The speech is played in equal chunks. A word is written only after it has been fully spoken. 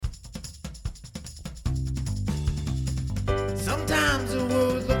Sometimes the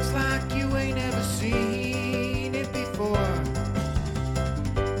world looks like you ain't ever seen it before.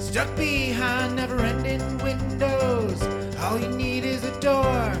 Stuck behind never-ending windows, all you need is a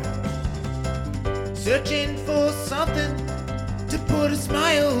door. Searching for something to put a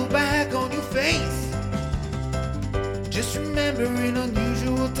smile back on your face. Just remember, in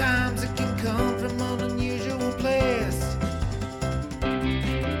unusual times, it can come from an unusual place.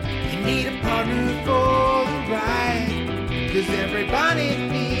 You need a partner for the ride, 'cause everybody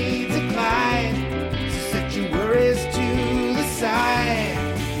needs a Clyde. So set your worries to the side.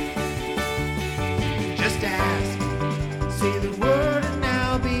 Just ask, say the word and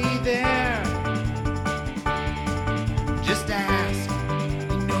I'll be there. Just ask,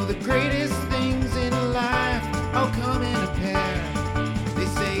 you know the greatest things in life all come in a pair. They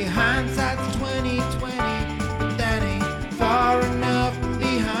say hindsight's 20/20, but that ain't far enough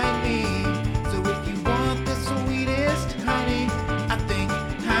behind me. So if you want the sweetest honey, I think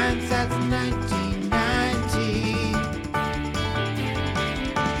hindsight's 1990.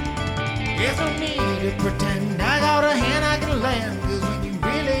 There's no need to pretend I got a hand I can lend, 'cause when you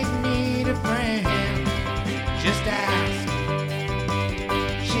really need a friend, just ask.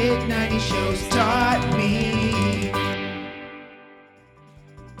 Shit 90 shows taught me.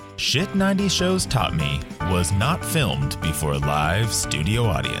 Shit 90 Shows Taught Me was not filmed before a live studio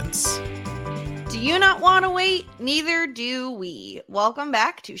audience. Do you not want to wait? Neither do we. Welcome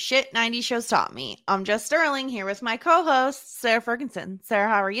back to Shit 90 Shows Taught Me. I'm Jess Sterling here with my co-host, Sarah Ferguson. Sarah,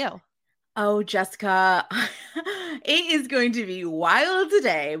 how are you? Oh, Jessica, it is going to be wild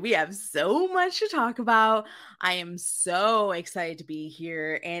today. We have so much to talk about. I am so excited to be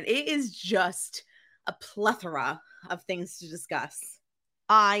here, and it is just a plethora of things to discuss.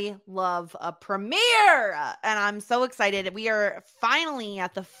 I love a premiere, and I'm so excited. We are finally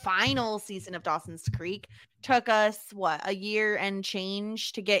at the final season of Dawson's Creek. Took us, a year and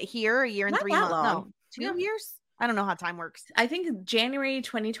change to get here? A year and Not 3 that months? long. No, 2 years? I don't know how time works. I think January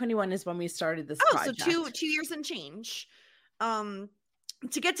 2021 is when we started this project. So 2 years and change. To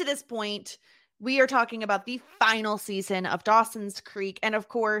get to this point, we are talking about the final season of Dawson's Creek. And of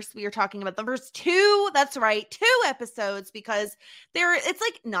course, we are talking about the first 2, that's right, 2 episodes, because it's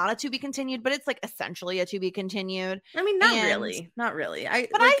like not a to be continued, but it's like essentially a to be continued. I mean, not really. I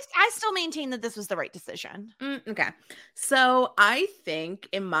still maintain that this was the right decision. Okay. So I think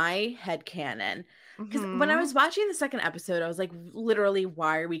in my headcanon, because when I was watching the second episode, I was like, literally,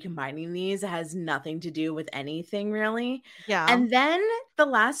 why are we combining these? It has nothing to do with anything, really. Yeah. And then the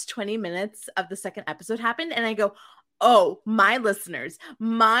last 20 minutes of the second episode happened, and I go, oh, my listeners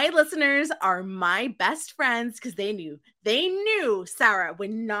are my best friends, because they knew Sarah would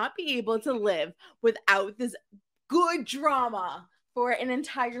not be able to live without this good drama for an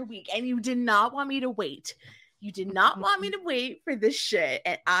entire week. And you did not want me to wait. You did not want me to wait for this shit,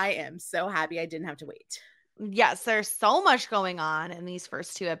 and I am so happy I didn't have to wait. Yes, there's so much going on in these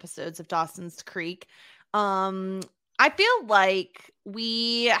first 2 episodes of Dawson's Creek. I feel like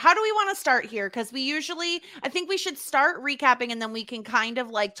how do we want to start here? Because I think we should start recapping, and then we can kind of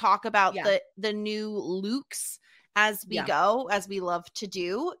like talk about the new Lukes as we go, as we love to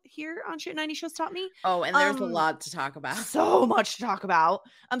do here on Shit 90 Shows Taught Me. Oh, and there's a lot to talk about. So much to talk about.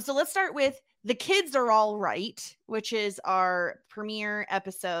 So let's start with The Kids Are All Right, which is our premiere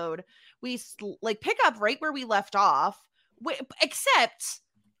episode. We pick up right where we left off, except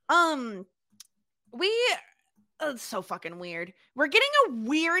it's so fucking weird. We're getting a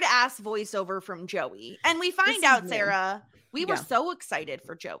weird ass voiceover from Joey, and we find out, Sarah, we were so excited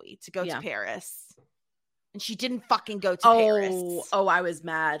for Joey to go to Paris. And she didn't fucking go to Paris. Oh, I was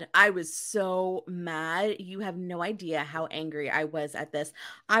mad. I was so mad. You have no idea how angry I was at this.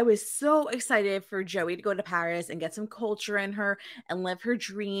 I was so excited for Joey to go to Paris and get some culture in her and live her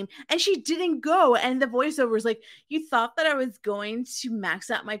dream. And she didn't go. And the voiceover was like, you thought that I was going to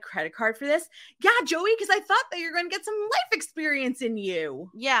max out my credit card for this? Yeah, Joey, because I thought that you're going to get some life experience in you.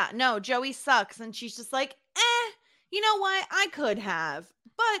 Yeah, no, Joey sucks. And she's just like, you know what? I could have.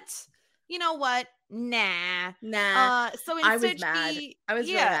 But you know what? Nah. So instead, I was mad. I was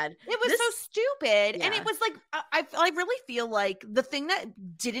really mad. It was so stupid. And it was like, I really feel like the thing that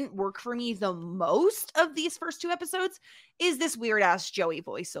didn't work for me the most of these first 2 episodes is this weird ass Joey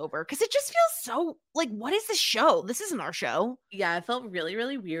voiceover. Because it just feels so like, what is this show? This isn't our show. Yeah, it felt really,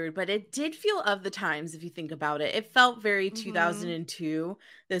 really weird, but it did feel of the times if you think about it. It felt very 2002,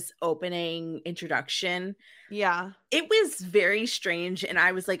 this opening introduction. Yeah. It was very strange. And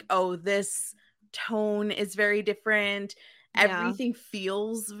I was like, oh, this tone is very different. Everything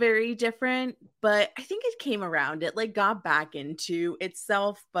feels very different, but I think it came around. It like got back into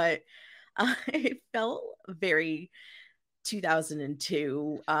itself, but it felt very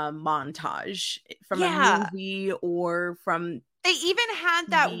 2002 montage from a Yeah. movie or from They even had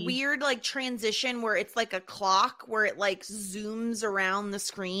that TV. weird like transition where it's like a clock where it like zooms around the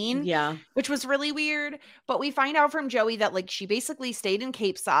screen, Yeah. which was really weird. But we find out from Joey that like she basically stayed in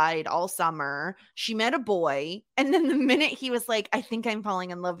Cape Side all summer. She met a boy, and then the minute he was like, "I think I'm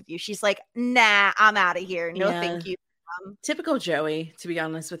falling in love with you," she's like, "Nah, I'm out of here. No, Yeah. thank you." Typical Joey, to be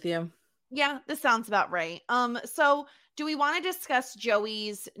honest with you. Yeah, this sounds about right. So do we want to discuss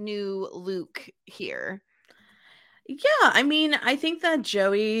Joey's new look here? Yeah, I mean, I think that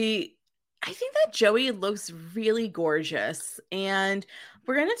Joey looks really gorgeous. And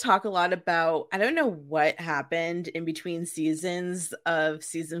we're going to talk a lot about, I don't know what happened in between seasons of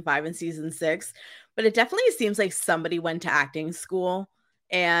season 5 and season 6, but it definitely seems like somebody went to acting school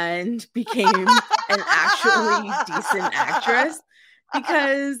and became an actually decent actress,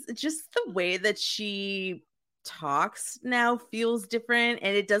 because just the way that she talks now feels different,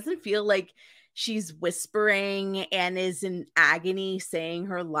 and it doesn't feel like she's whispering and is in agony saying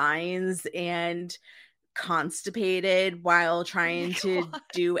her lines and constipated while trying to God.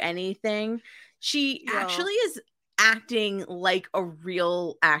 do anything. She Yeah. actually is acting like a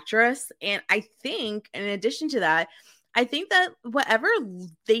real actress. And I think, in addition to that, I think that whatever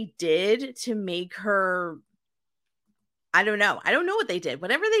they did to make her, I don't know what they did.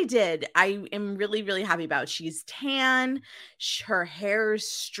 Whatever they did, I am really, really happy about. She's tan. Her hair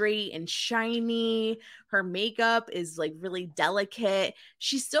is straight and shiny. Her makeup is like really delicate.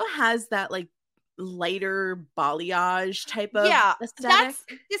 She still has that like lighter balayage type of aesthetic.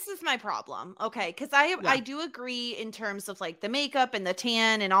 This is my problem. Okay, because I do agree in terms of like the makeup and the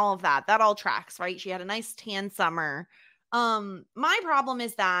tan and all of that. That all tracks, right? She had a nice tan summer. My problem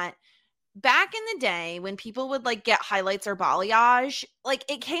is that back in the day when people would like get highlights or balayage, like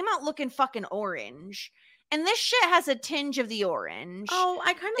it came out looking fucking orange. And this shit has a tinge of the orange. Oh,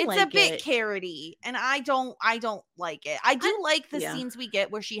 I kind of like it. It's a bit carroty, and I don't like it. I do like the scenes we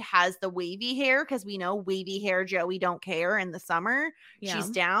get where she has the wavy hair, because we know wavy hair Joey don't care in the summer. Yeah. She's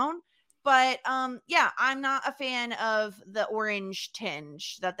down. But yeah, I'm not a fan of the orange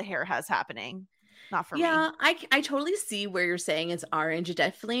tinge that the hair has happening. Not for me. Yeah, I totally see where you're saying it's orange. It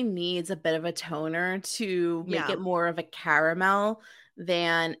definitely needs a bit of a toner to make it more of a caramel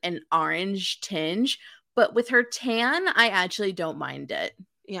than an orange tinge. But with her tan, I actually don't mind it.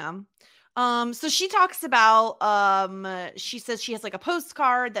 Yeah. So she talks about, she says she has like a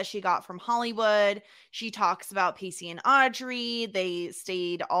postcard that she got from Hollywood. She talks about Pacey and Audrey. They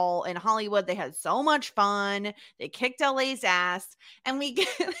stayed all in Hollywood. They had so much fun. They kicked LA's ass. And we get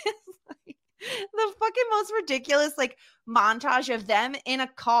this, like, the fucking most ridiculous like montage of them in a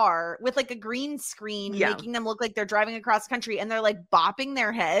car with like a green screen, making them look like they're driving across country, and they're like bopping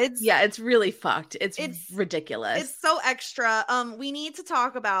their heads. Yeah, it's really fucked. It's ridiculous. It's so extra. We need to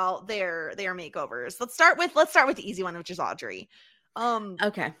talk about their makeovers. Let's start with the easy one, which is Audrey.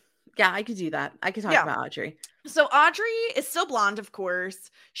 Okay. Yeah, I could do that. I could talk about Audrey. So Audrey is still blonde, of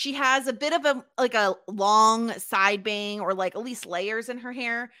course. She has a bit of a long side bang, or like at least layers in her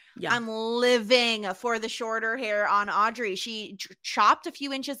hair. Yeah. I'm living for the shorter hair on Audrey. She chopped a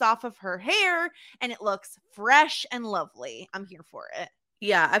few inches off of her hair, and it looks fresh and lovely. I'm here for it.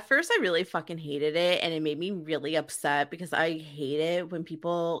 Yeah, at first I really fucking hated it, and it made me really upset because I hate it when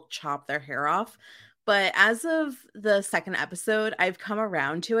people chop their hair off. But as of the second episode, I've come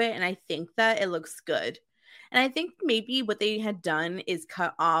around to it, and I think that it looks good. And I think maybe what they had done is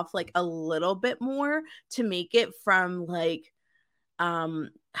cut off like a little bit more to make it from like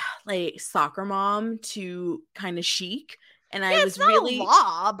soccer mom to kind of chic. And I was really a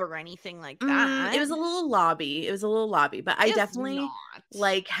lob or anything like that. It was a little lobby, but I definitely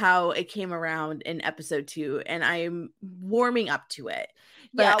like how it came around in episode 2, and I'm warming up to it.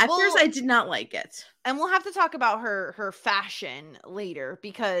 But at first I did not like it. And we'll have to talk about her fashion later,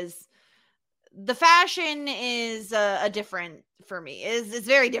 because the fashion is a different for me. It's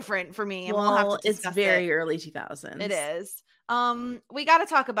very different for me. And we'll have to discuss it's very early 2000s. It is. We got to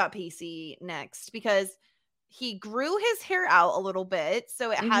talk about Pacey next, because he grew his hair out a little bit,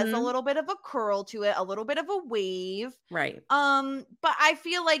 so it has a little bit of a curl to it, a little bit of a wave. Right. But I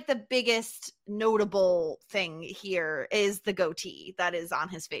feel like the biggest notable thing here is the goatee that is on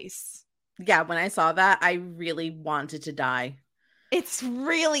his face. Yeah, when I saw that, I really wanted to die. It's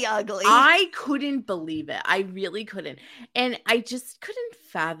really ugly. I couldn't believe it. I really couldn't. And I just couldn't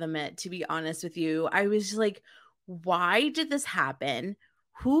fathom it, to be honest with you. I was like, why did this happen?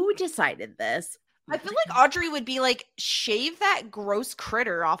 Who decided this? I feel like Audrey would be like, shave that gross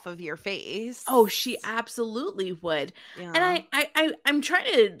critter off of your face. Oh, she absolutely would. Yeah. And I'm trying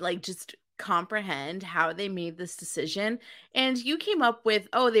to like just comprehend how they made this decision. And you came up with,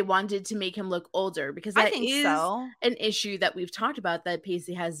 they wanted to make him look older, because I that think is so. an issue that we've talked about, that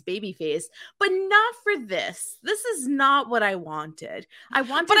Pacey has baby face, but not for this. This is not what I wanted. I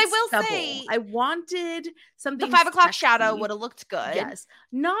wanted But I will stubble. say I wanted something the 5 o'clock shadow sexy. would have looked good. Yes,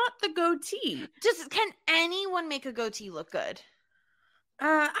 not the goatee. Can anyone make a goatee look good?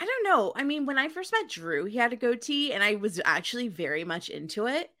 I don't know. I mean, when I first met Drew, he had a goatee, and I was actually very much into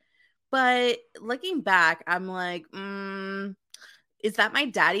it. But looking back, I'm like, is that my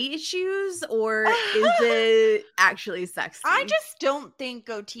daddy issues, or is it actually sexy? I just don't think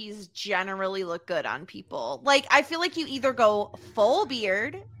goatees generally look good on people. Like, I feel like you either go full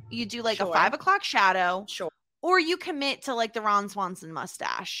beard, you do like a 5 o'clock shadow, or you commit to like the Ron Swanson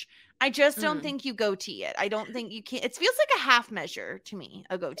mustache. I just don't think you goatee it. I don't think you can. It feels like a half measure to me,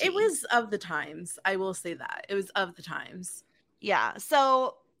 a goatee. It was of the times. I will say that. It was of the times. Yeah.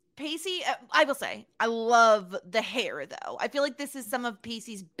 So Pacey, I will say, I love the hair though. I feel like this is some of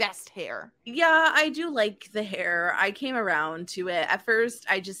Pacey's best hair. Yeah, I do like the hair. I came around to it. At first,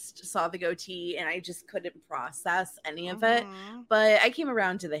 I just saw the goatee and I just couldn't process any of it. But I came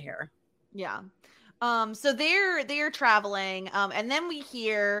around to the hair. Yeah. So they're traveling. And then we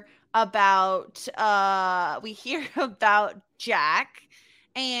hear about Jack,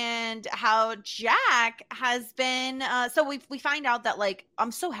 and how Jack has been so we find out that, like,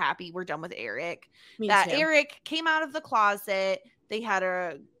 I'm so happy we're done with Eric. Me that too. Eric came out of the closet. They had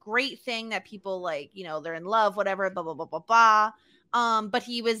a great thing that people, like, you know, they're in love, whatever, blah blah blah blah blah. But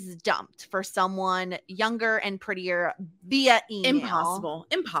he was dumped for someone younger and prettier via email.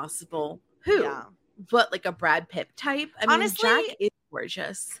 Impossible. Who? Yeah. But like a Brad Pitt type. I mean, honestly, Jack is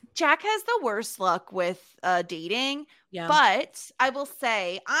gorgeous. Jack has the worst luck with dating. Yeah. But I will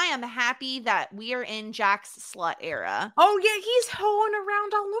say, I am happy that we are in Jack's slut era. Oh yeah, he's hoeing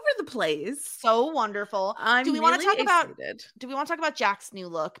around all over the place. So wonderful. Do we want to talk about Jack's new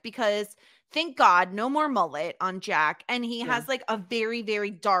look? Because thank God, no more mullet on Jack, and he has like a very,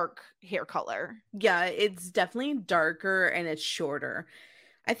 very dark hair color. Yeah, it's definitely darker and it's shorter.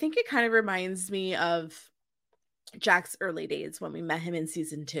 I think it kind of reminds me of Jack's early days when we met him in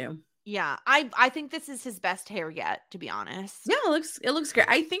season 2. Yeah, I think this is his best hair yet, to be honest. Yeah, it looks great.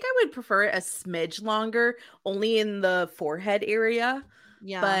 I think I would prefer it a smidge longer, only in the forehead area,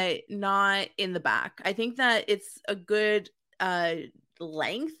 but not in the back. I think that it's a good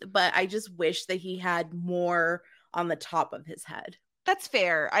length, but I just wish that he had more on the top of his head. That's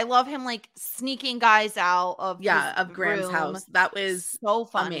fair. I love him, like, sneaking guys out of Graham's house. That was so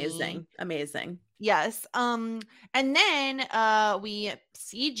funny. Amazing. Yes. And then we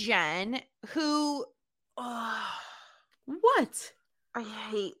see Jen, who what? I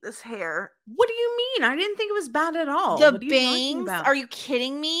hate this hair. What do you mean? I didn't think it was bad at all. The bangs? Are you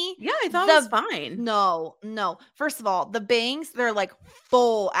kidding me? Yeah, I thought it was fine. No. First of all, the bangs, they're like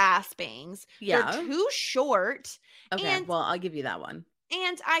full ass bangs. Yeah. They're too short. Okay, well, I'll give you that one.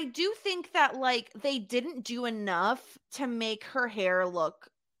 And I do think that, like, they didn't do enough to make her hair look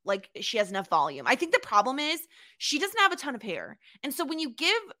like she has enough volume. I think the problem is she doesn't have a ton of hair. And so when you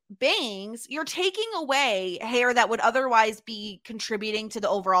give bangs, you're taking away hair that would otherwise be contributing to the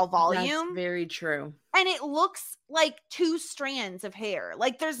overall volume. That's very true. And it looks like 2 strands of hair.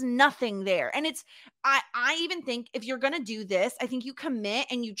 Like, there's nothing there. And it's, I even think if you're going to do this, I think you commit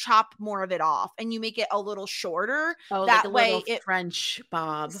and you chop more of it off and you make it a little shorter. Oh, that like a way little French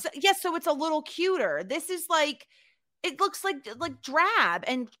bob. So it's a little cuter. This is like, it looks like drab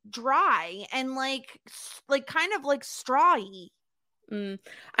and dry and like kind of like strawy.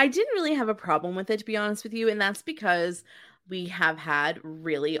 I didn't really have a problem with it, to be honest with you, and that's because we have had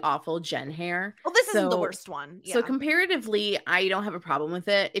really awful Jen hair. Well, this isn't the worst one. Yeah. So comparatively, I don't have a problem with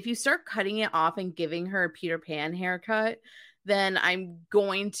it. If you start cutting it off and giving her a Peter Pan haircut, then I'm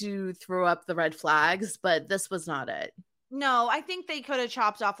going to throw up the red flags, but this was not it. No, I think they could have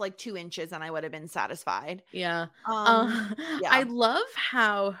chopped off like 2 inches and I would have been satisfied. Yeah. I love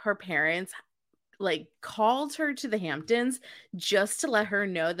how her parents like called her to the Hamptons just to let her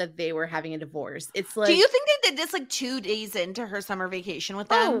know that they were having a divorce. It's like, do you think they did this like 2 days into her summer vacation with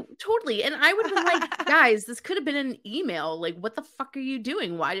them? Oh, totally. And I would have been like, guys, this could have been an email. Like, what the fuck are you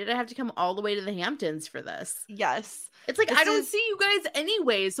doing? Why did I have to come all the way to the Hamptons for this? Yes. It's like, I don't see you guys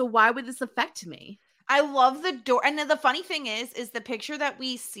anyway, so why would this affect me? I love the door. And then the funny thing is the picture that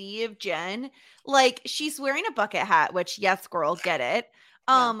we see of Jen, like, she's wearing a bucket hat, which, yes, girl, get it.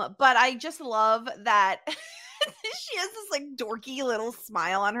 But I just love that She has this like dorky little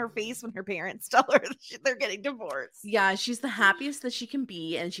smile on her face when her parents tell her they're getting divorced. Yeah, she's the happiest that she can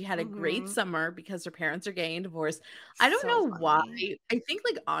be, and she had a great Mhm. summer because her parents are getting divorced. I don't So know why. funny. I think,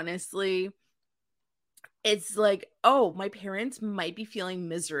 like, honestly, it's like, oh, my parents might be feeling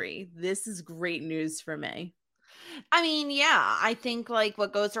misery. This is great news for me. I mean, yeah, I think like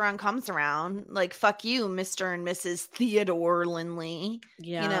what goes around comes around. Like, fuck you, Mr. and Mrs. Theodore Lindley.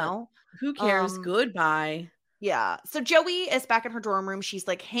 You Yeah. know? Who cares? Goodbye. Yeah. So Joey is back in her dorm room. She's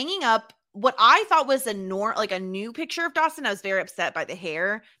like hanging up what I thought was a new picture of Dawson. I was very upset by the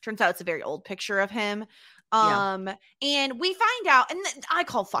hair. Turns out it's a very old picture of him. Yeah. And we find out, and I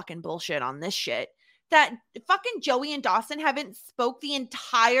call fucking bullshit on this shit, that fucking Joey and Dawson haven't spoke the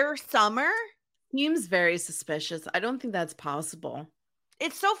entire summer. Seems very suspicious. I don't think that's possible.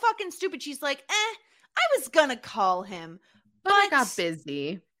 It's so fucking stupid. She's like, I was gonna call him, But I got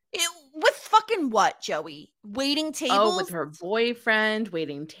busy. With fucking what, Joey? Waiting tables? Oh, with her boyfriend,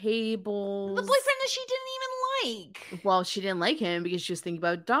 waiting tables. The boyfriend that she didn't even like. Well, she didn't like him because she was thinking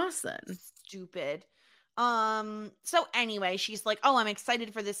about Dawson. Stupid. So anyway, she's like, oh, I'm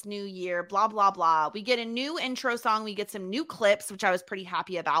excited for this new year, blah, blah, blah. We get a new intro song. We get some new clips, which I was pretty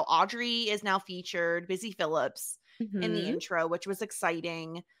happy about. Audrey is now featured, Busy Phillips in the intro, which was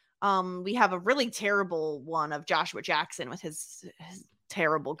exciting. We have a really terrible one of Joshua Jackson with his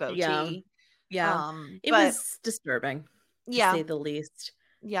terrible goatee. Yeah. It was disturbing, to say the least.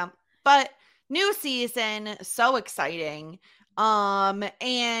 Yeah. But new season, so exciting.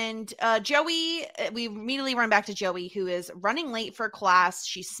 And Joey, we immediately run back to Joey, who is running late for class.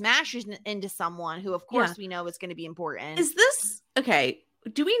 She smashes into someone who, of course, we know is going to be important. Is this okay?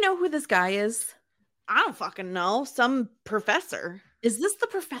 Do we know who this guy is? I don't fucking know. Some professor. Is this the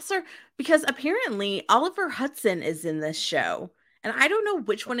professor? Because apparently Oliver Hudson is in this show. And I don't know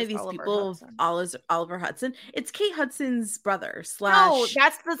which one of these people Oliver Hudson. It's Kate Hudson's brother / No,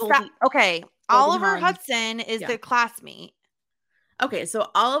 that's the okay. Oliver Hudson is the classmate. Okay,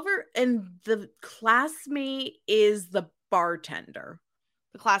 so Oliver and the classmate is the bartender.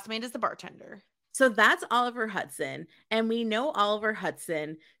 The classmate is the bartender. So that's Oliver Hudson. And we know Oliver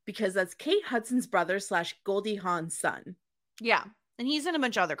Hudson because that's Kate Hudson's brother / Goldie Hawn's son. Yeah. And he's in a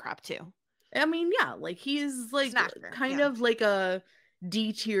bunch of other crap too. I mean, yeah, like he's like kind of like a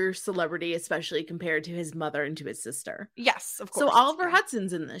D-tier celebrity, especially compared to his mother and to his sister. Yes, of course. So Oliver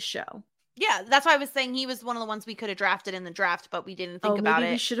Hudson's in this show. Yeah, that's why I was saying he was one of the ones we could have drafted in the draft, but we didn't think about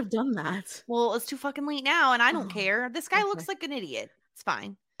it. We should have done that. Well, it's too fucking late now, and I don't care. This guy looks like an idiot. It's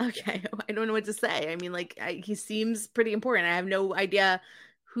fine. Okay, I don't know what to say. I mean, like, he seems pretty important. I have no idea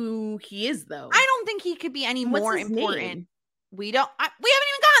who he is, though. I don't think he could be any more important. Name? We haven't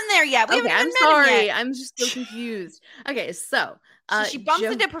even gotten there yet. I'm sorry. I'm just so confused. Okay, so she bumps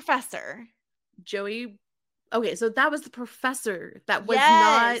into Professor Joey. Okay, so that was the professor that was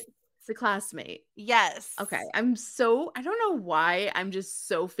not the classmate. Yes. Okay. I don't know why I'm just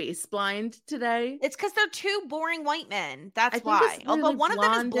so face blind today. It's because they're two boring white men. That's why. Although one of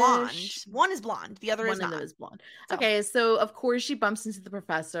them is blonde. One is blonde. The other is not. One of them is blonde. So. Okay. So of course she bumps into the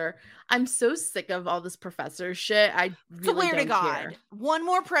professor. I'm so sick of all this professor shit. I really don't care. One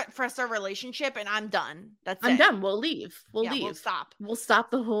more professor relationship and I'm done. I'm done. We'll leave. We'll leave. We'll stop. We'll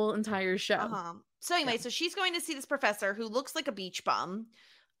stop the whole entire show. So anyway, so she's going to see this professor who looks like a beach bum.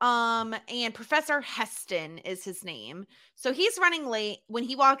 And Professor Heston is his name. So he's running late. When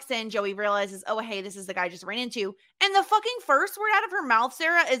he walks in, Joey realizes, oh, hey, this is the guy I just ran into. And the fucking first word out of her mouth,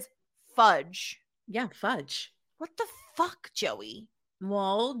 Sarah, is fudge. Yeah, fudge. What the fuck, Joey?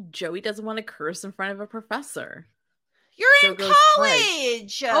 Well, Joey doesn't want to curse in front of a professor. You're in college.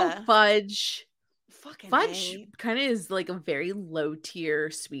 Fudge. Oh, fudge. Fucking fudge kind of is like a very low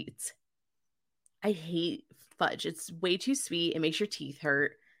tier sweet. I hate fudge. It's way too sweet. It makes your teeth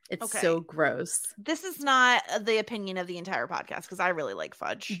hurt. It's so gross. This is not the opinion of the entire podcast because I really like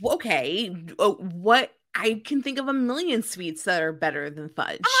fudge. Okay. What? I can think of a million sweets that are better than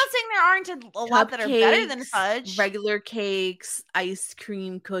fudge. I'm not saying there aren't a lot that are better than fudge. Regular cakes, ice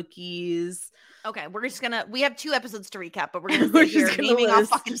cream cookies. Okay, we have 2 episodes to recap, but we're gonna sit here naming off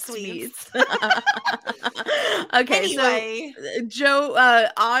fucking sweets. Okay, anyway. So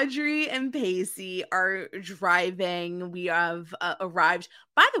Audrey and Pacey are driving. We have arrived.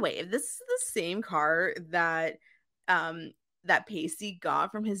 By the way, if this is the same car that Pacey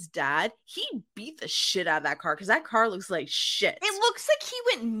got from his dad, he beat the shit out of that car because that car looks like shit. It looks like he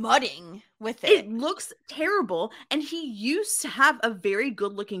went mudding with it. It looks terrible, and he used to have a very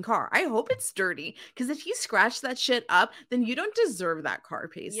good-looking car. I hope it's dirty because if he scratched that shit up, then you don't deserve that car,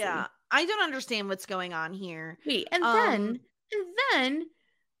 Pacey. Yeah, I don't understand what's going on here. Wait, and then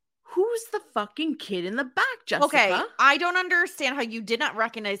who's the fucking kid in the back, Jessica? Okay, I don't understand how you did not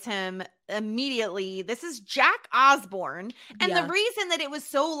recognize him immediately. This is Jack Osborne. And the reason that it was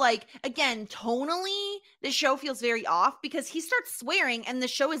so, like, again, tonally, the show feels very off because he starts swearing and the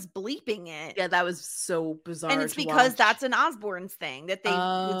show is bleeping it. Yeah, that was so bizarre. And it's because that's an Osborne's thing, that they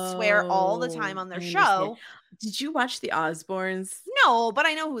would swear all the time on their show. Did you watch the Osbournes? No, but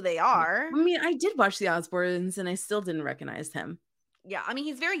I know who they are. I mean, I did watch the Osbournes and I still didn't recognize him. Yeah, I mean,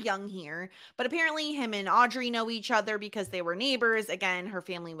 he's very young here, but apparently him and Audrey know each other because they were neighbors. Again, her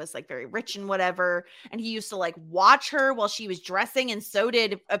family was like very rich and whatever. And he used to like watch her while she was dressing. And so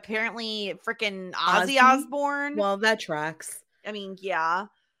did apparently freaking Ozzy Osbourne. Well, that tracks. I mean, yeah.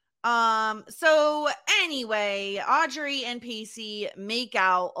 So anyway, Audrey and Pacey make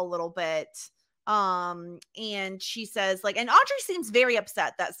out a little bit. And she says, like, and Audrey seems very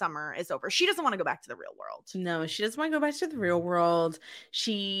upset that summer is over. She doesn't want to go back to the real world. No, she doesn't want to go back to the real world.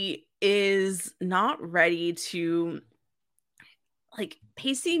 She is not ready to, like,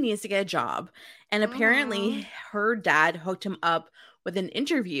 Pacey needs to get a job. And apparently her dad hooked him up with an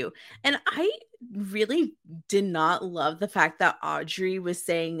interview. And I really did not love the fact that Audrey was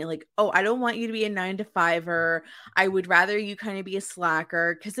saying, like, oh, I don't want you to be a 9-to-5er. I would rather you kind of be a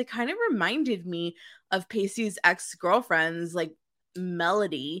slacker. Because it kind of reminded me of Pacey's ex-girlfriends, like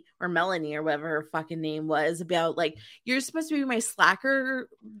Melanie or whatever her fucking name was, about like, you're supposed to be my slacker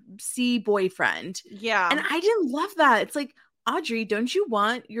boyfriend. Yeah. And I didn't love that. It's like, Audrey, don't you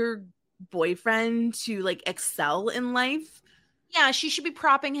want your boyfriend to like excel in life? Yeah, she should be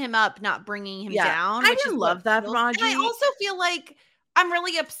propping him up, not bringing him down. I didn't love that from Audrey. And I also feel like I'm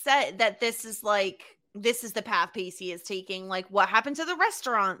really upset that this is the path Pacey is taking. Like, what happened to the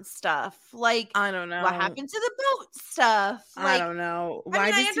restaurant stuff? Like, I don't know. What happened to the boat stuff? Like, I don't know.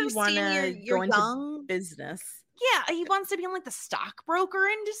 Why does he want to go into business? Yeah, he wants to be in like the stockbroker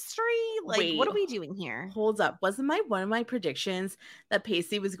industry. Like, wait, what are we doing here? Hold up. Wasn't one of my predictions that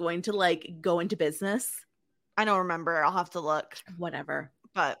Pacey was going to like go into business? I don't remember. I'll have to look. Whatever.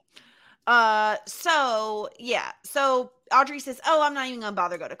 But so yeah. So Audrey says, "Oh, I'm not even gonna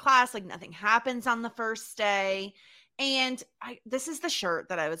bother go to class. Like nothing happens on the first day." And this is the shirt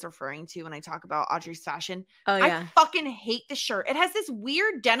that I was referring to when I talk about Audrey's fashion. Oh yeah. I fucking hate the shirt. It has this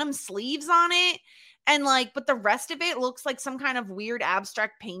weird denim sleeves on it. And like, but the rest of it looks like some kind of weird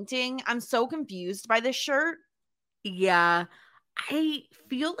abstract painting. I'm so confused by this shirt. Yeah. I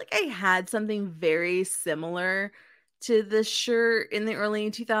feel like I had something very similar to this shirt in the early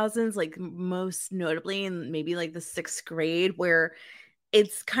 2000s, like most notably in maybe like the 6th grade, where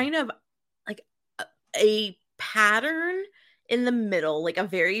it's kind of like a pattern in the middle, like a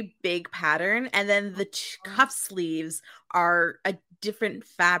very big pattern, and then the cuff sleeves are a different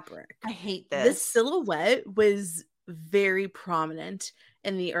fabric. I hate this. This silhouette was very prominent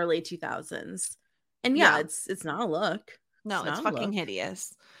in the early 2000s. And yeah. it's not a look. No, it's fucking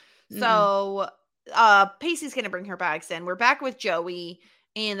hideous. So Pacey's gonna bring her bags in. We're back with Joey,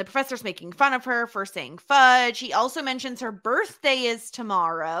 and the professor's making fun of her for saying fudge. He also mentions her birthday is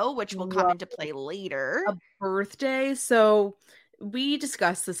tomorrow, which will come into play later. A birthday. So we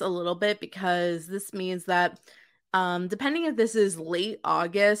discussed this a little bit because this means that depending if this is late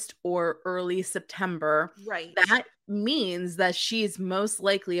August or early September, right, that means that she's most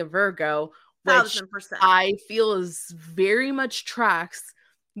likely a Virgo, which 1000%. I feel is very much tracks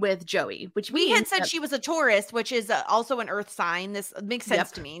with Joey, which we had said she was a Taurus, which is also an earth sign. This makes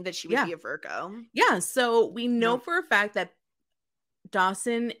sense to me that she would be a Virgo. Yeah, so we know for a fact that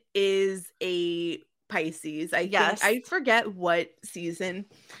Dawson is a Pisces. I forget what season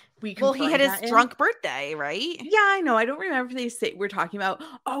we he had his drunk birthday, right? Yeah, I know. I don't remember if we're talking about.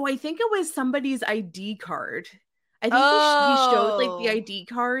 Oh, I think it was somebody's ID card. I think he showed like the ID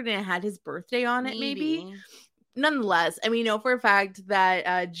card and it had his birthday on it, maybe. Nonetheless, and we know for a fact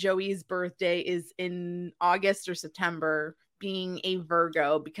that Joey's birthday is in August or September, being a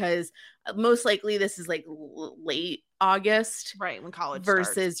Virgo, because most likely this is like late August, right, when college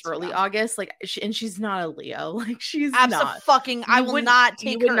versus starts, early August. Like, and she's not a Leo. Like, she's not. I will not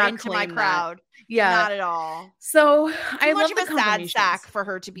take her into my crowd. That. Yeah, not at all. So I love the sad sack for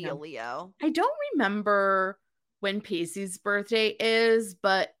her to be a Leo. I don't remember when Pacey's birthday is,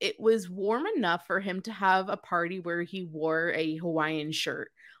 but it was warm enough for him to have a party where he wore a Hawaiian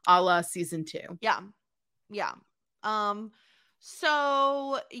shirt, a la season 2. Yeah.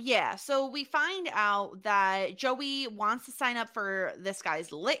 So we find out that Joey wants to sign up for this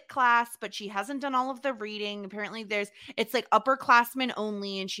guy's lit class, but she hasn't done all of the reading. Apparently it's like upperclassmen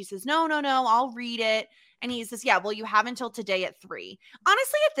only. And she says, no, I'll read it. And he says, yeah, well, you have until today at 3.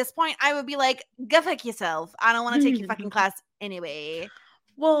 Honestly, at this point, I would be like, go fuck yourself. I don't want to take your fucking class anyway.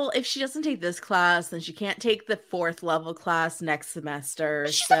 Well, if she doesn't take this class, then she can't take the 4th level class next semester.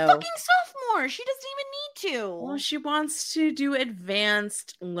 But she's a So, fucking sophomore. She doesn't even need to. well, she wants to do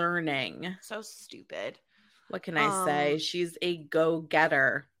advanced learning. So stupid. What can I say? She's a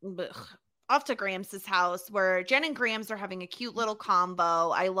go-getter. Off to Grams's house where Jen and Grams are having a cute little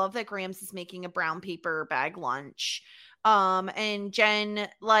combo. I love that Grams is making a brown paper bag lunch. And Jen is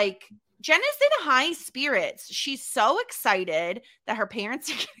in high spirits. She's so excited that her parents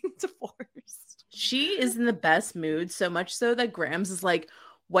are getting divorced. She is in the best mood, so much so that Grams is like,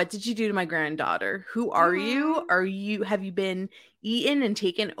 what did you do to my granddaughter? Who are you? Have you been eaten and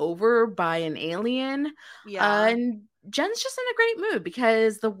taken over by an alien? Yeah. And Jen's just in a great mood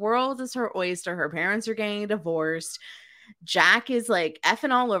because the world is her oyster. Her parents are getting divorced. Jack is like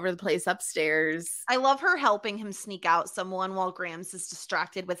effing all over the place upstairs. I love her helping him sneak out someone while Grams is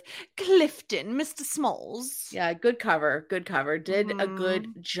distracted with Clifton, Mr. Smalls. Yeah, good cover. Good cover. Did a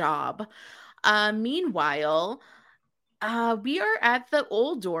good job. Meanwhile, we are at the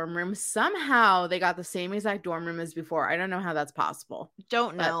old dorm room. Somehow they got the same exact dorm room as before. I don't know how that's possible.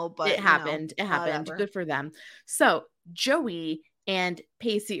 Don't know, but it happened. It happened. Whatever. Good for them. So Joey and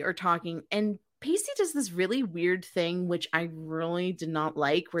Pacey are talking, and Pacey does this really weird thing, which I really did not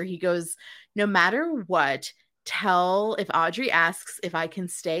like, where he goes, no matter what, if Audrey asks if I can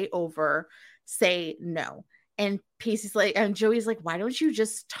stay over, say no. And Pacey's like, and Joey's like, why don't you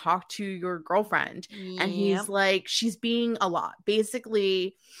just talk to your girlfriend? Yep. And he's like, she's being a lot.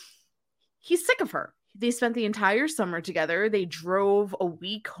 Basically, he's sick of her. They spent the entire summer together. They drove a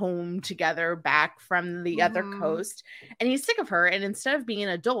week home together back from the other coast. And he's sick of her. And instead of being an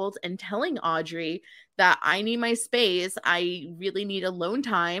adult and telling Audrey that I need my space, I really need alone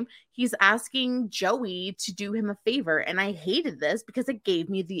time, he's asking Joey to do him a favor. And I hated this because it gave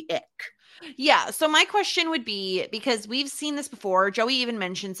me the ick. Yeah. So my question would be, because we've seen this before, Joey even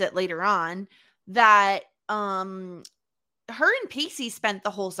mentions it later on, that her and Pacey spent the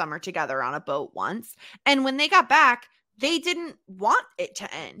whole summer together on a boat once. And when they got back, they didn't want it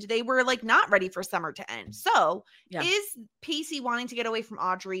to end. They were like not ready for summer to end. So is Pacey wanting to get away from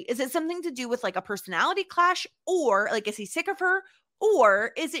Audrey? Is it something to do with like a personality clash, or like, is he sick of her?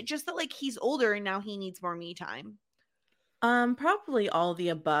 Or is it just that like he's older and now he needs more me time? Probably all the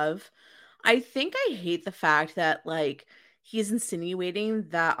above. I think I hate the fact that like he's insinuating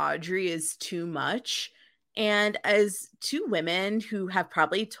that Audrey is too much. And as two women who have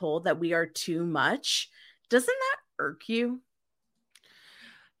probably told that we are too much, doesn't that irk you?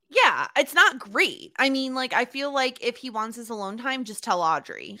 Yeah, it's not great. I mean, like, I feel like if he wants his alone time, just tell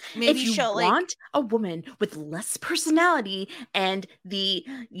Audrey. Maybe if you she'll want a woman with less personality and the,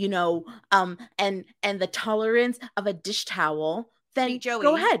 and the tolerance of a dish towel, then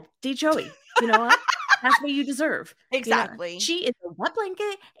go ahead, date Joey. You know what? That's what you deserve. Exactly. You know, she is a wet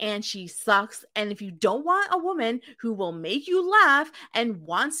blanket and she sucks. And if you don't want a woman who will make you laugh and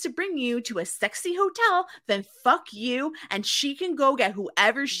wants to bring you to a sexy hotel, then fuck you. And she can go get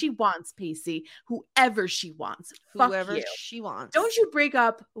whoever she wants, Pacey. Whoever she wants. Whoever fuck you. She wants. Don't you break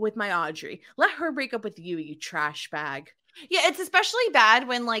up with my Audrey. Let her break up with you, you trash bag. Yeah, it's especially bad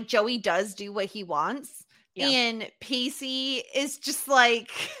when like Joey does do what he wants. Yeah. And Pacey is just like,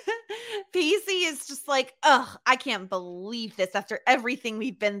 ugh, I can't believe this after everything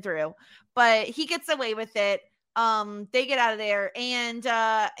we've been through. But he gets away with it. They get out of there, and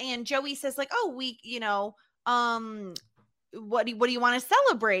Joey says like, oh, we, what do you want to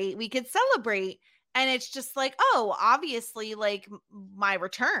celebrate? We could celebrate. And it's just like, oh, obviously, like my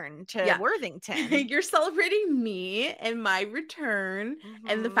return to Worthington. You're celebrating me and my return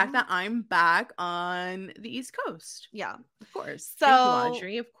and the fact that I'm back on the East Coast. Yeah, of course. So, thank you,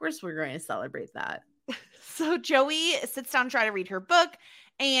 Audrey. Of course, we're going to celebrate that. So Joey sits down to try to read her book,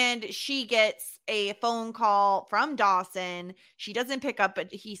 and she gets a phone call from Dawson. She doesn't pick up,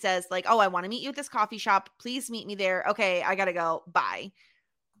 but he says like, oh, I want to meet you at this coffee shop. Please meet me there. Okay, I got to go. Bye.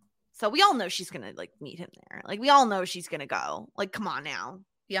 So we all know she's going to like meet him there. Like we all know she's going to go. Like, come on now.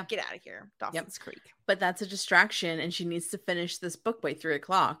 Yeah. Get out of here. Dawson's Creek. But that's a distraction and she needs to finish this book by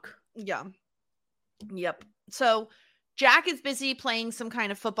 3:00. Yeah. Yep. So Jack is busy playing some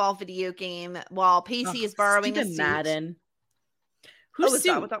kind of football video game while Pacey is borrowing a suit. Madden. Is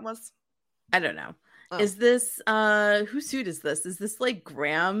that what that was? I don't know. Oh. Is this whose suit is this? Is this like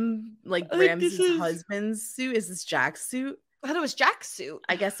Graham's husband's suit? Is this Jack's suit? I thought it was Jack's suit.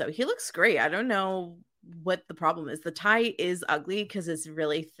 I guess so. He looks great. I don't know what the problem is. The tie is ugly because it's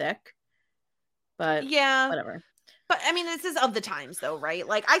really thick. But yeah, whatever. But I mean, this is of the times though, right?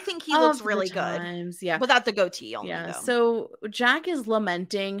 Like I think he looks really good. Yeah. Without the goatee only, yeah. Though. So Jack is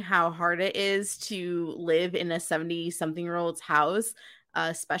lamenting how hard it is to live in a 70-something-year-old's house.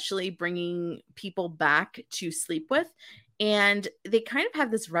 especially bringing people back to sleep with. And they kind of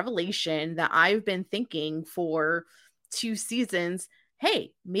have this revelation that I've been thinking for 2 seasons.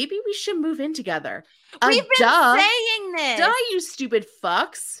 Hey, maybe we should move in together. We've been saying this. Duh, you stupid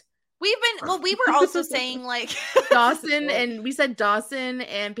fucks. We were also saying like Dawson, and we said Dawson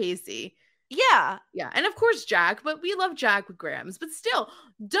and Pacey. Yeah. Yeah. And of course, Jack, but we love Jack with Grams. But still,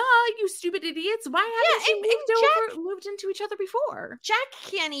 duh, you stupid idiots. Why haven't you moved into each other before? Jack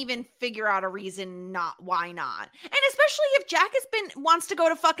can't even figure out a reason why not. And especially if Jack wants to go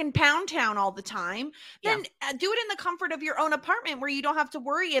to fucking Pound Town all the time, then do it in the comfort of your own apartment where you don't have to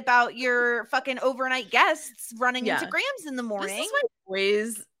worry about your fucking overnight guests running into Grams in the morning. This is why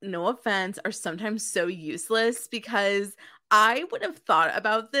boys, no offense, are sometimes so useless, because I would have thought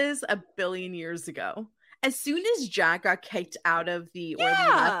about this a billion years ago. As soon as Jack got kicked out of the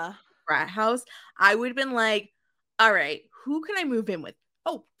frat house, I would have been like, all right, who can I move in with?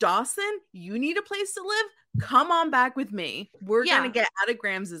 Oh, Dawson, you need a place to live? Come on back with me. We're going to get out of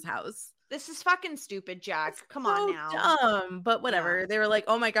Grams's house. This is fucking stupid, Jack. Come on now. Dumb, but whatever. Yeah. They were like,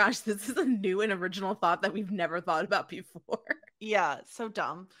 oh my gosh, this is a new and original thought that we've never thought about before. Yeah, so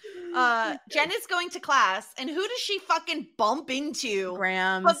dumb. Jen is going to class, and who does she fucking bump into?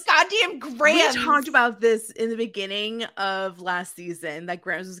 Grams. But goddamn Grams. We talked about this in the beginning of last season, that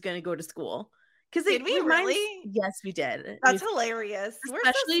Grams was going to go to school. Did we really? Yes, we did. That's hilarious.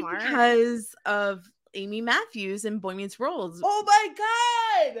 Especially because of Amy Matthews in Boy Meets World. Oh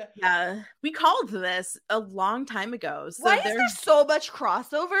my god! Yeah, we called this a long time ago. So why is there so much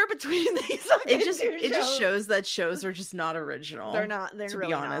crossover between these? It just shows that shows are just not original. They're not. They're to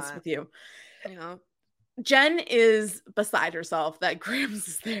really be honest not. with you. You know, Jen is beside herself that Grams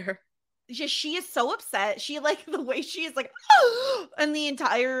is there. She is so upset. She like the way she is like, and the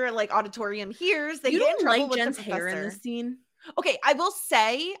entire like auditorium hears. They you get don't in trouble like with Jen's the hair in professor. this scene. Okay, I will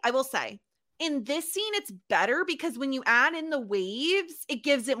say. In this scene, it's better because when you add in the waves, it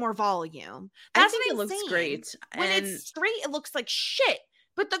gives it more volume. That's I think what it looks saying. great. When it's straight, it looks like shit.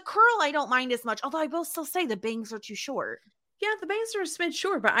 But the curl, I don't mind as much. Although I will still say the bangs are too short. Yeah, the bangs are a smidge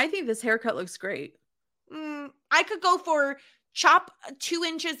short, but I think this haircut looks great. I could go for chop 2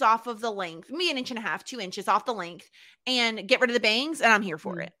 inches off of the length, maybe 1.5 inches, 2 inches off the length, and get rid of the bangs, and I'm here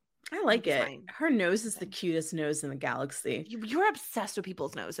for it. I like it. Fine. Her nose is the cutest nose in the galaxy. You're obsessed with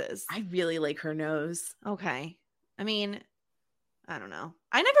people's noses. I really like her nose. Okay. I mean, I don't know.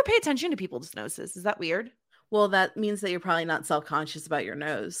 I never pay attention to people's noses. Is that weird? Well, that means that you're probably not self-conscious about your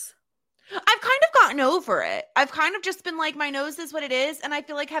nose. I've kind of gotten over it. I've kind of just been like, my nose is what it is. And I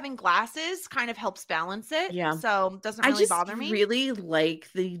feel like having glasses kind of helps balance it. Yeah. So it doesn't really bother me. I really like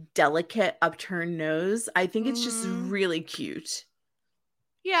the delicate upturned nose. I think it's just really cute.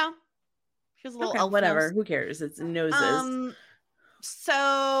 Yeah. She has a little elf whatever. nose. Who cares? It's noses.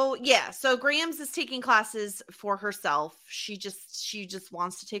 So Grams is taking classes for herself. She just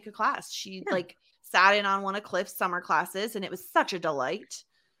wants to take a class. She like sat in on one of Cliff's summer classes, and it was such a delight.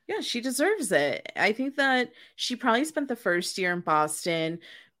 Yeah, she deserves it. I think that she probably spent the first year in Boston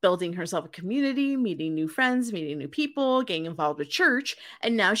building herself a community, meeting new friends, meeting new people, getting involved with church,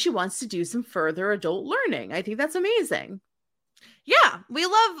 and now she wants to do some further adult learning. I think that's amazing. Yeah, we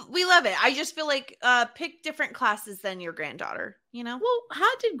love it. I just feel like pick different classes than your granddaughter, you know? Well,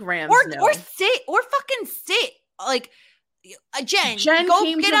 how did Grams know? Or fucking sit. Like Jen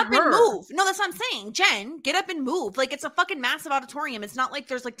go get up and move. No, that's what I'm saying. Jen, get up and move. Like it's a fucking massive auditorium. It's not like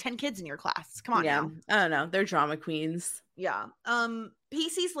there's like 10 kids in your class. Come on now. I don't know. They're drama queens. Yeah.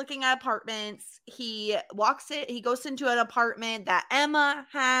 Pacey's looking at apartments. He goes into an apartment that Emma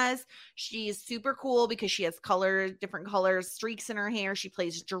has. She's super cool because she has different colors, streaks in her hair. She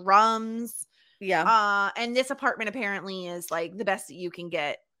plays drums. Yeah. And this apartment apparently is like the best that you can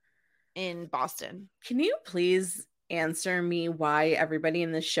get in Boston. Can you please answer me why everybody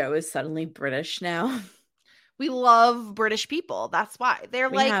in this show is suddenly British now? We love British people. That's why.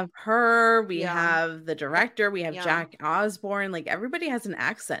 We have her, we have the director, we have Jack Osborne. Like everybody has an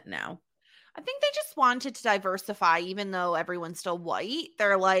accent now. I think they just wanted to diversify, even though everyone's still white.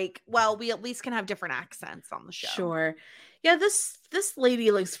 They're like, well, we at least can have different accents on the show. Sure. Yeah, this lady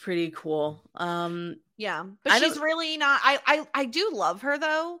looks pretty cool. Yeah, but she's really not. I do love her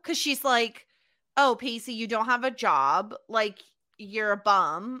though, because she's like, oh, Pacey, you don't have a job. Like you're a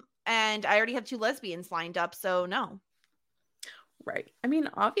bum. And I already have 2 lesbians lined up, so no. Right. I mean,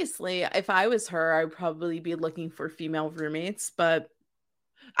 obviously, if I was her, I'd probably be looking for female roommates, but...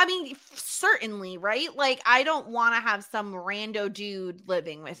 I mean, certainly, right? Like, I don't want to have some rando dude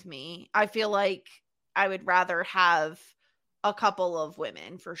living with me. I feel like I would rather have a couple of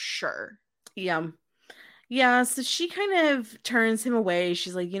women, for sure. Yeah. Yeah, so she kind of turns him away.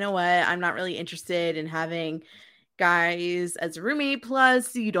 She's like, you know what? I'm not really interested in having guys as a roommate.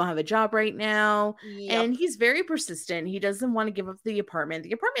 Plus, you don't have a job right now. Yep. And he's very persistent. He doesn't want to give up the apartment.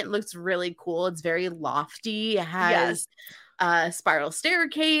 The apartment looks really cool. It's very lofty. It Yes. has a spiral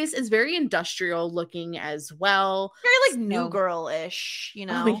staircase. It's very industrial looking as well. Very like new So, girl-ish, you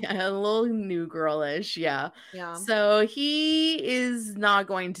oh know? yeah, a little new girlish, yeah. Yeah. So he is not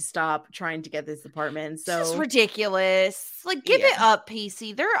going to stop trying to get this apartment. This is So ridiculous. Like, give yeah. it up,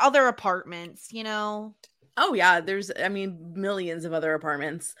 Pacey. There are other apartments, you know? Oh yeah, there's millions of other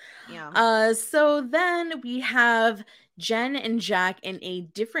apartments. Yeah. So then we have Jen and Jack in a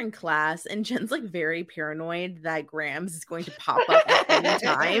different class, and Jen's like very paranoid that Grams is going to pop up at any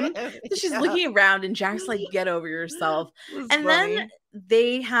time. So she's Yeah. looking around, and Jack's like, "Get over yourself." It was And funny. then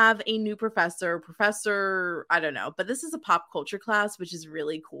they have a new professor, I don't know, but this is a pop culture class, which is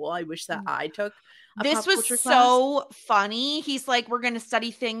really cool. I wish that I took a This pop was culture class. so funny. He's like, we're going to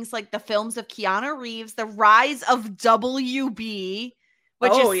study things like the films of Keanu Reeves, the rise of WB,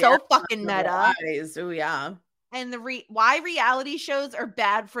 which Oh is yeah, so fucking meta, oh yeah, and why reality shows are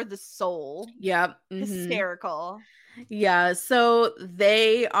bad for the soul. yep. Mhm. Hysterical. Yeah, so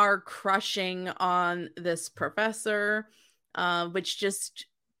they are crushing on this professor, which just,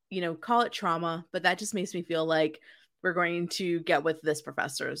 call it trauma, but that just makes me feel like we're going to get with this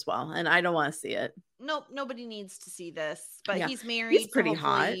professor as well, and I don't want to see it. Nope, nobody needs to see this. But Yeah, he's married, he's pretty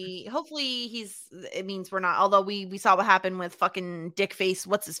hot. Hopefully, it means we're not. Although we saw what happened with fucking dick face.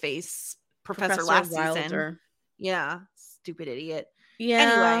 What's his face? Professor last season. Wilder. Yeah, stupid idiot.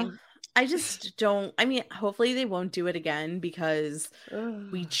 Yeah. Anyway, I just don't. I mean, hopefully they won't do it again because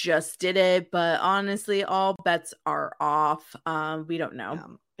we just did it. But honestly, all bets are off. We don't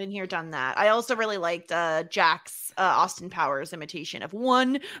know. Been here, done that. I also really liked Jack's Austin Powers imitation of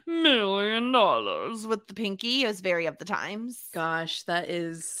 $1 million with the pinky. It was very of the times. Gosh, that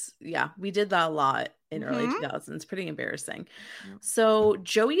is, yeah, we did that a lot in early 2000s. Pretty embarrassing. So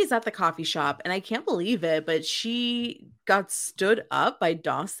Joey is at the coffee shop, and I can't believe it, but she got stood up by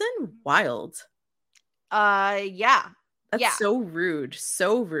Dawson. Wild. Yeah. That's so rude.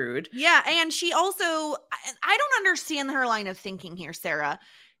 So rude. Yeah, and she also, I don't understand her line of thinking here, Sarah.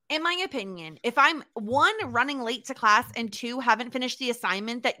 In my opinion, if I'm one, running late to class, and two, haven't finished the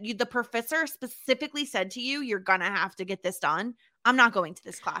assignment that the professor specifically said to you, you're gonna have to get this done, I'm not going to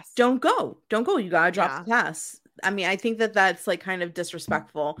this class. Don't go. You gotta drop the class. I mean, I think that that's like kind of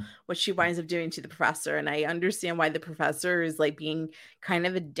disrespectful what she winds up doing to the professor. And I understand why the professor is like being kind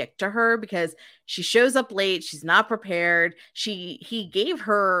of a dick to her because she shows up late. She's not prepared. He gave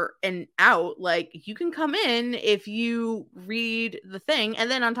her an out. Like, you can come in if you read the thing.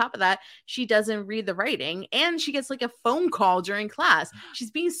 And then on top of that, she doesn't read the writing and she gets like a phone call during class. She's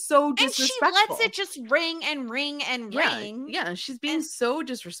being so disrespectful. And she lets it just ring and ring and ring. Yeah. She's being so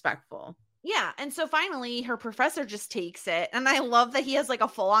disrespectful. Yeah. And so finally her professor just takes it. And I love that he has like a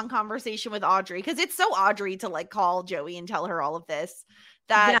full-on conversation with Audrey because it's so Audrey to like call Joey and tell her all of this.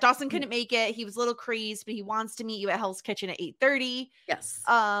 That Dawson couldn't make it. He was a little crazed, but he wants to meet you at Hell's Kitchen at 8:30. Yes.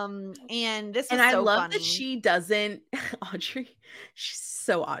 And this is I so love funny. that she doesn't Audrey. She's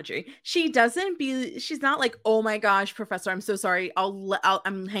so Audrey. She's not like, "Oh my gosh, professor, I'm so sorry.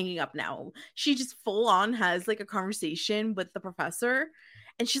 I'm hanging up now." She just full on has like a conversation with the professor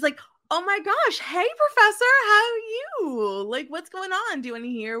and she's like, "Oh my gosh, hey professor, how are you? Like, what's going on? Do you want to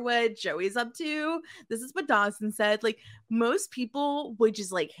hear what Joey's up to? This is what Dawson said." Like, most people would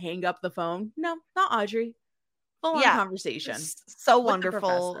just like hang up the phone. No, not Audrey. Full on conversation. So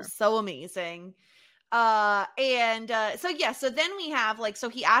wonderful, so amazing. So then we have like, so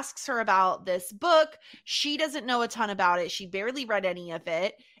he asks her about this book. She doesn't know a ton about it. She barely read any of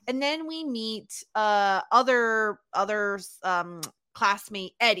it. And then we meet other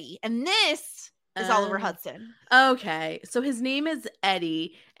classmate Eddie, and this is Oliver Hudson. Okay, so his name is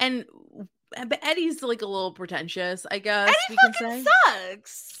Eddie, but Eddie's like a little pretentious, I guess. Eddie fucking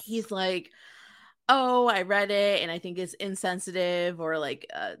sucks. He's like, "Oh, I read it, and I think it's insensitive or like,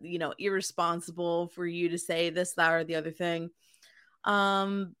 irresponsible for you to say this, that, or the other thing."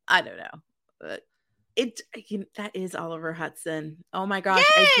 I don't know. That is Oliver Hudson. Oh my gosh,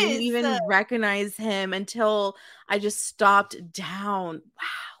 yes! I didn't even recognize him until I just stopped down.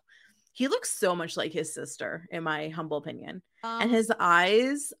 Wow, he looks so much like his sister, in my humble opinion, and his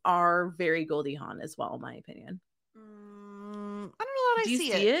eyes are very Goldie Hawn as well, in my opinion. I don't know how Do you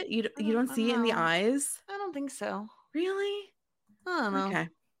see it? You don't see it in the eyes? I don't think so. Really? I don't know. Okay.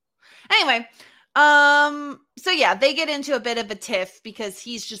 Anyway, So yeah, they get into a bit of a tiff because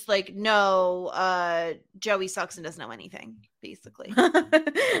he's just like, no, Joey sucks and doesn't know anything, basically.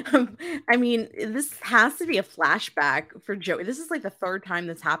 I mean, this has to be a flashback for Joey. This is like the third time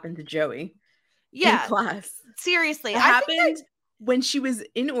this happened to Joey in class. Seriously. It happened when she was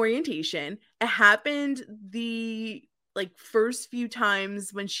in orientation. It happened the like first few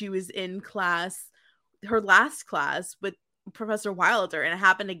times when she was in class, her last class with Professor Wilder, and it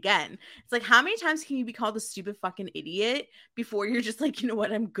happened again. It's like, how many times can you be called a stupid fucking idiot before you're just like, you know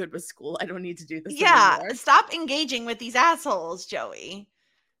what, I'm good with school, I don't need to do this anymore. Stop engaging with these assholes, Joey.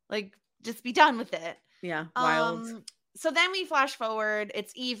 Like, just be done with it. Yeah, wild. So then we flash forward,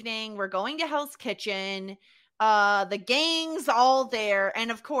 it's evening, we're going to Hell's Kitchen, the gang's all there, and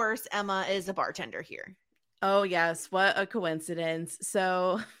of course Emma is a bartender here. Oh yes, what a coincidence.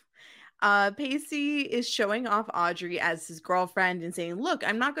 So Pacey is showing off Audrey as his girlfriend and saying, look,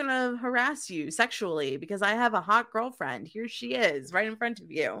 I'm not going to harass you sexually because I have a hot girlfriend. Here she is right in front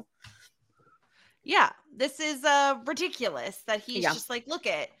of you. Yeah, this is ridiculous that he's just like, look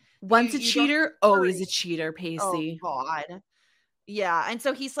it. Once a cheater, always a cheater, Pacey. Oh, God. Yeah, and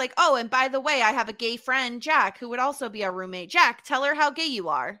so he's like, oh, and by the way, I have a gay friend, Jack, who would also be our roommate. Jack, tell her how gay you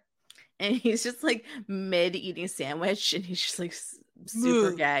are. And he's just like mid eating sandwich and he's just like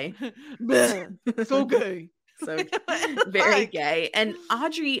super gay. So gay. So very gay. And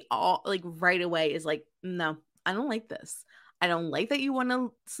Audrey all like right away is like, no, I don't like this. I don't like that you want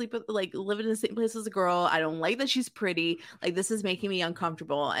to sleep with, like, live in the same place as a girl. I don't like that she's pretty. Like, this is making me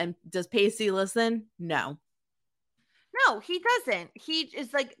uncomfortable. And does Pacey listen? No. No, he doesn't. He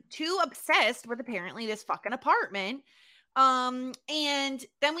is like too obsessed with apparently this fucking apartment. And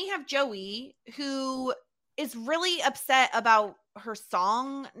then we have Joey, who is really upset about her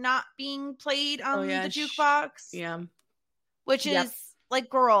song not being played on the jukebox. Yeah. Which is like,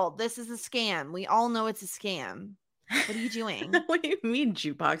 girl, this is a scam. We all know it's a scam. What are you doing? What do you mean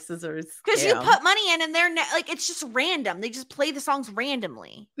jukeboxes are a scam? Because you put money in and they're like, it's just random. They just play the songs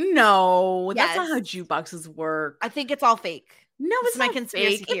randomly. No, that's not how jukeboxes work. I think it's all fake. No, it's my not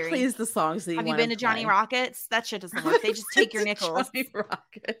conspiracy fake. theory. It plays the songs that you Have want you been to Johnny Rockets? That shit doesn't work. They just take your nickels. Johnny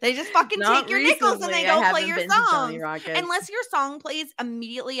Rockets. They just fucking take your nickels and they go play your song. Unless your song plays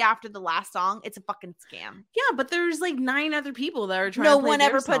immediately after the last song, it's a fucking scam. Yeah, but there's like 9 other people that are trying to play No one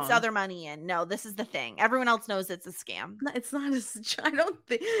ever puts song. other money in. No, this is the thing. Everyone else knows it's a scam. No, it's not I don't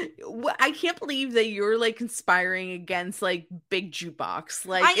think. I can't believe that you're like conspiring against like Big Jukebox.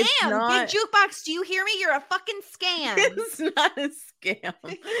 Like, I am. Big Jukebox, do you hear me? You're a fucking scam. It's not a scam.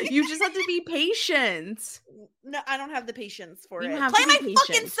 You just have to be patient. No, I don't have the patience for it. Play my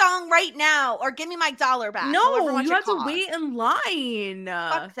fucking song right now or give me my $1 back. No, you have to wait in line.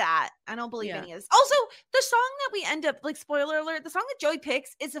 Fuck that. I don't believe any of this. Also, the song that we end up, like, spoiler alert, the song that Joey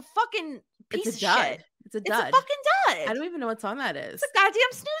picks is a fucking piece of shit. It's a dud. It's a fucking dud. I don't even know what song that is. It's a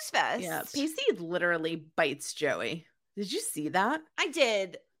goddamn snooze fest. Yeah, Pacey literally bites Joey. Did you see that? I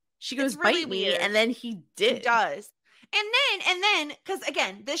did. She goes, really bite me, and then he did. He does. And then, because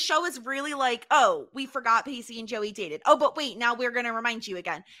again, this show is really like, oh, we forgot Pacey and Joey dated. Oh, but wait, now we're gonna remind you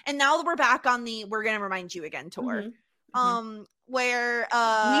again. And now we're back on the we're gonna remind you again tour. Where we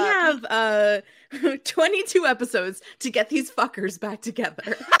have 22 episodes to get these fuckers back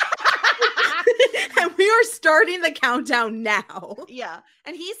together. And we are starting the countdown now. Yeah.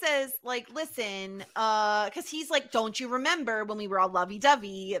 And he says, like, listen, because he's like, don't you remember when we were all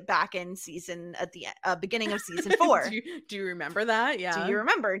lovey-dovey back in at the beginning of season 4? do you remember that? Yeah. Do you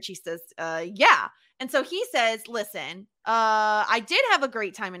remember? And she says, yeah. And so he says, listen, I did have a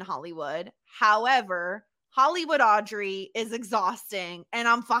great time in Hollywood. However, Hollywood Audrey is exhausting and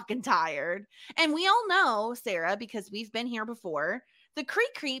I'm fucking tired. And we all know, Sarah, because we've been here before, the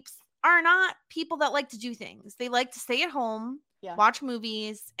Creek Creeps are not people that like to do things. They like to stay at home, watch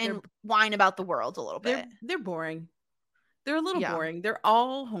movies, and whine about the world a little bit. They're boring. They're a little boring. They're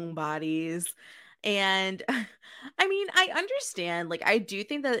all homebodies. And I mean, I understand. Like, I do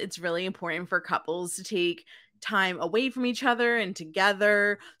think that it's really important for couples to take time away from each other and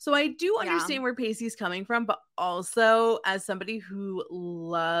together. So I do understand where Pacey's coming from, but also as somebody who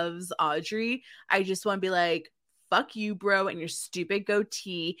loves Audrey, I just want to be like, fuck you, bro, and your stupid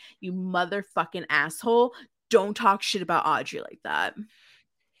goatee, you motherfucking asshole. Don't talk shit about Audrey like that.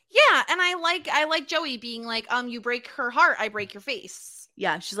 Yeah, and I like Joey being like, you break her heart, I break your face.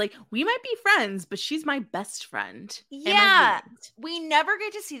 Yeah, she's like, we might be friends, but she's my best friend. Yeah, we never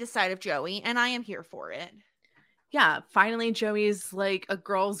get to see the side of Joey, and I am here for it. Yeah, finally Joey's like a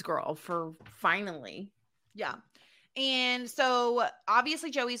girl's girl for finally. Yeah. And so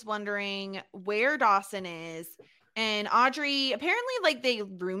obviously Joey's wondering where Dawson is. And Audrey, apparently, like, they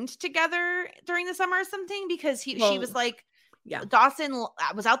roomed together during the summer or something, because she was like, yeah. Dawson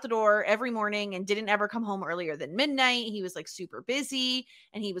was out the door every morning and didn't ever come home earlier than midnight. He was like super busy,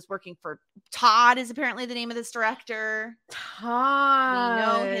 and he was working for Todd, is apparently the name of this director. Todd. We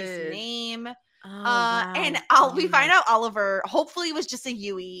know his name. Oh, wow. And we find out Oliver hopefully was just a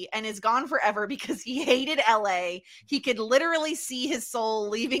Yui and is gone forever because he hated LA. He could literally see his soul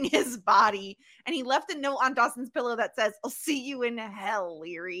leaving his body. And he left a note on Dawson's pillow that says, "I'll see you in hell,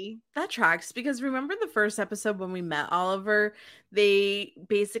 Leary." That tracks, because remember the first episode when we met Oliver, he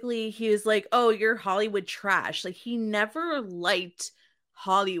was like, "Oh, you're Hollywood trash." Like, he never liked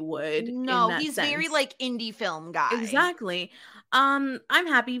Hollywood. No, he's very like indie film guy. Exactly. I'm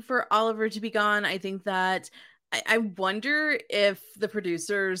happy for Oliver to be gone. I think that I wonder if the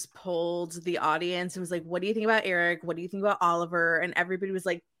producers polled the audience and was like, "What do you think about Eric? What do you think about Oliver?" And everybody was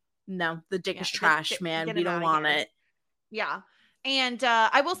like, "No, the dick is trash, man. We don't want it." Yeah. And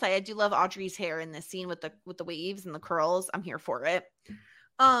I will say, I do love Audrey's hair in this scene with the waves and the curls. I'm here for it.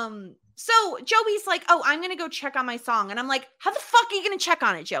 So Joey's like, "Oh, I'm gonna go check on my song," and I'm like, "How the fuck are you gonna check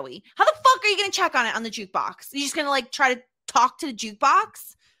on it, Joey? How the fuck are you gonna check on it on the jukebox? You're just gonna like try to talk to the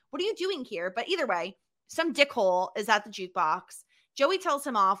jukebox? What are you doing here?" But either way, some dickhole is at the jukebox. Joey tells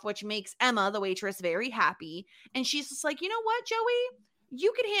him off, which makes Emma, the waitress, very happy, and she's just like, "You know what, Joey?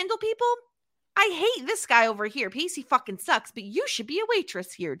 You can handle people. I hate this guy over here. Pacey fucking sucks, but you should be a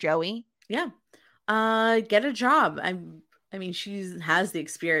waitress here, Joey." Yeah. Get a job. I mean, she has the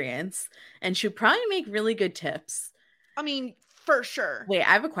experience, and she'd probably make really good tips. I mean, for sure. Wait,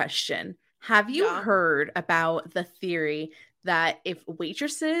 I have a question. Have you heard about the theory that if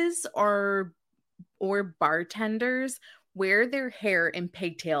waitresses or bartenders wear their hair in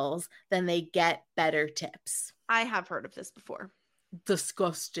pigtails, then they get better tips? I have heard of this before.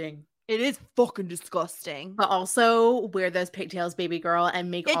 Disgusting. It is fucking disgusting. But also wear those pigtails, baby girl, and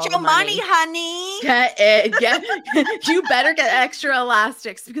make all your the money, honey. Get it. You better get extra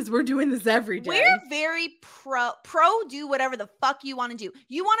elastics, because we're doing this every day. We're very pro. Do whatever the fuck you want to do.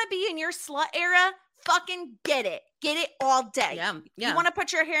 You want to be in your slut era? Fucking get it. Get it all day. Yeah. You want to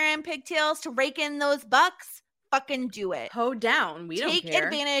put your hair in pigtails to rake in those bucks? Fucking do it. Hoe down. We don't care. Take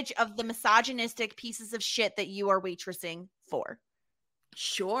advantage of the misogynistic pieces of shit that you are waitressing for.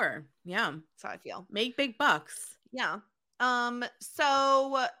 Sure. Yeah. That's how I feel. Make big bucks. Yeah.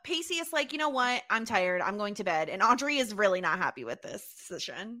 So Pacey is like, "You know what? I'm tired. I'm going to bed." And Audrey is really not happy with this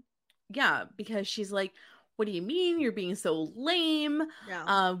decision. Yeah, because she's like, "What do you mean? You're being so lame.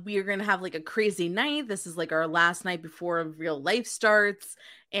 Yeah. We are going to have like a crazy night. This is like our last night before real life starts."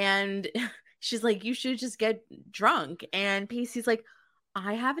 And she's like, "You should just get drunk." And Pacey's like,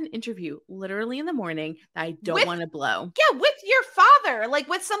 "I have an interview literally in the morning that I don't want to blow." Yeah, with your father. Like,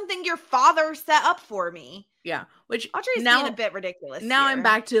 with something your father set up for me. Yeah, which Audrey's being a bit ridiculous now here. I'm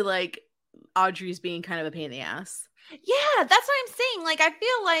back to like Audrey's being kind of a pain in the ass. Yeah, that's what I'm saying. Like, I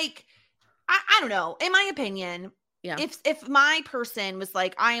feel like I don't know. In my opinion, yeah, if my person was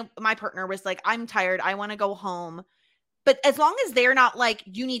like, my partner was like, "I'm tired, I want to go home," but as long as they're not like,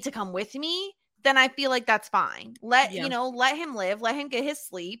 "You need to come with me," then I feel like that's fine. Let him live, let him get his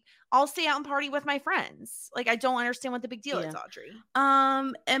sleep. I'll stay out and party with my friends. Like, I don't understand what the big deal is, Audrey.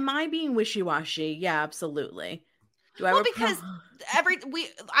 Am I being wishy-washy? Yeah, absolutely. Because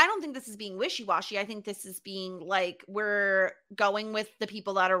I don't think this is being wishy-washy. I think this is being like, we're going with the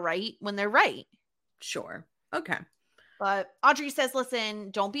people that are right when they're right. Sure. Okay. But Audrey says,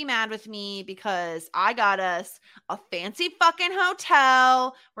 "Listen, don't be mad with me because I got us a fancy fucking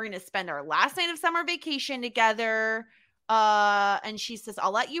hotel. We're going to spend our last night of summer vacation together." And she says,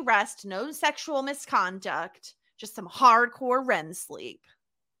 "I'll let you rest. No sexual misconduct. Just some hardcore REM sleep."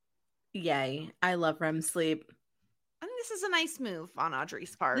 Yay. I love REM sleep. I think this is a nice move on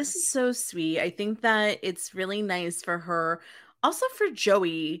Audrey's part. This is so sweet. I think that it's really nice for her. Also for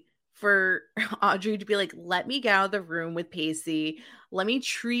Joey, for Audrey to be like, "Let me get out of the room with Pacey. Let me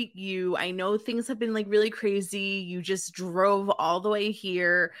treat you. I know things have been like really crazy. You just drove all the way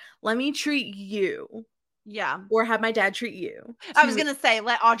here. Let me treat you." Yeah. Or have my dad treat you. I was going to say,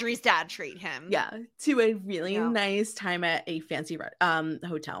 let Audrey's dad treat him. Yeah. To a really nice time at a fancy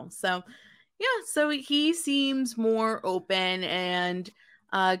hotel. So, yeah. So he seems more open, and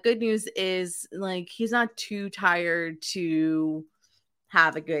good news is like, he's not too tired to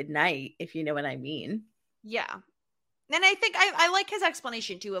have a good night, if you know what I mean. Yeah. And I think I like his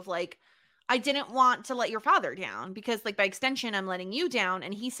explanation too of like, "I didn't want to let your father down because like by extension, I'm letting you down,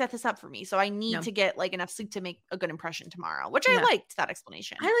 and he set this up for me. So I need to get like enough sleep to make a good impression tomorrow," which I liked that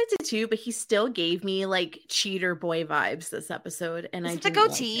explanation. I liked it too, but he still gave me like cheater boy vibes this episode. And Is it the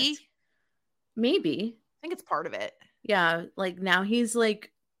goatee? Maybe. think it's part of it. Yeah, like now he's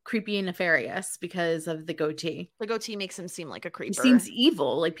like creepy and nefarious because of the goatee. The goatee makes him seem like a He creeper. seems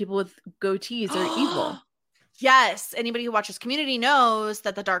evil. Like people with goatees are evil. Yes. Anybody who watches Community knows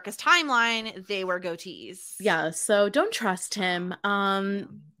that the Darkest Timeline, they wear goatees. Yeah, so don't trust him.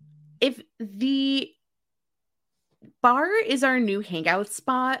 If the bar is our new hangout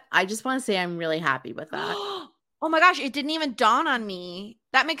spot, I just want to say I'm really happy with that. Oh my gosh, it didn't even dawn on me.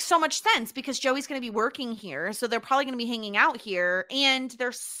 That makes so much sense because Joey's going to be working here. So they're probably going to be hanging out here. And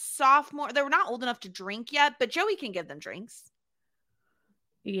they're sophomore. They're not old enough to drink yet, but Joey can give them drinks.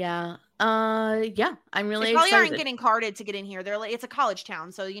 Yeah. Yeah, I'm really They probably excited. aren't getting carded to get in here. They're like, it's a college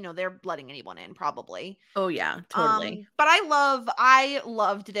town. So, they're letting anyone in probably. Oh yeah, totally. But I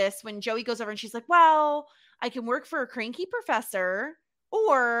loved this when Joey goes over and she's like, well, I can work for a cranky professor,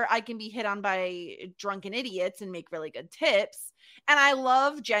 or I can be hit on by drunken idiots and make really good tips. And I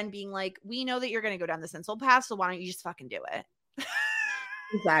love Jen being like, we know that you're going to go down this insult path, so why don't you just fucking do it?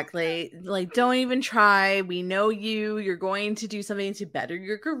 Exactly. Like, don't even try. We know you're going to do something to better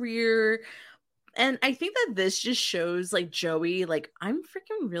your career. And I think that this just shows like Joey, like, I'm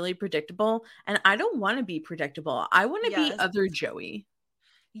freaking really predictable and I don't want to be predictable. I want to be other Joey.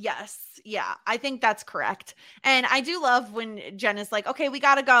 Yes. Yeah. I think that's correct. And I do love when Jen is like, okay, we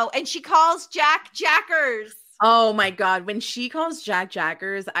got to go. And she calls Jack Jackers. Oh my God. When she calls Jack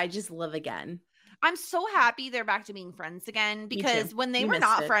Jackers, I just live again. I'm so happy they're back to being friends again because when they were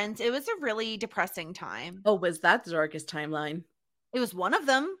not friends, it was a really depressing time. Oh, was that the Darkest Timeline? It was one of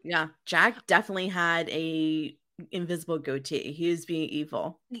them. Yeah. Jack definitely had a invisible goatee. He was being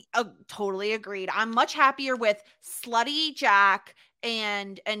evil. Totally agreed. I'm much happier with slutty Jack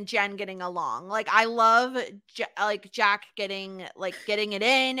and Jen getting along. Like I love Jack getting it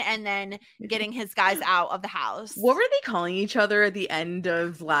in and then getting his guys out of the house. What were they calling each other at the end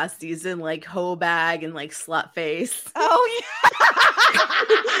of last season? Like hoe bag and like slut face. Oh yeah.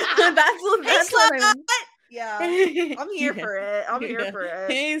 that's slut. Yeah. I'm here for it. I'm here for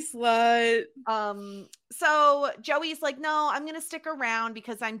it. Hey slut. So Joey's like, no, I'm gonna stick around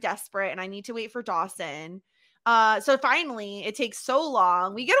because I'm desperate and I need to wait for Dawson. So finally it takes so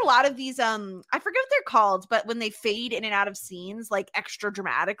long. We get a lot of these I forget what they're called, but when they fade in and out of scenes like extra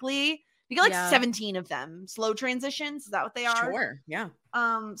dramatically, we get like 17 of them. Slow transitions, is that what they are? Sure. Yeah.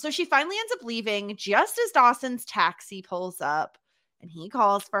 So she finally ends up leaving just as Dawson's taxi pulls up and he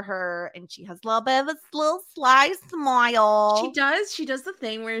calls for her and she has a little bit of a little sly smile. She does the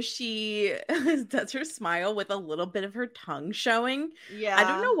thing where she does her smile with a little bit of her tongue showing. Yeah. I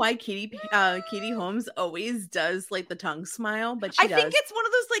don't know why Katie Holmes always does like the tongue smile, but I think it's one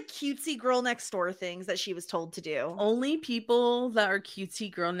of those like cutesy girl next door things that she was told to do. Only people that are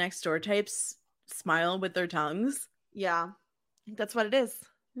cutesy girl next door types smile with their tongues. Yeah. I think that's what it is.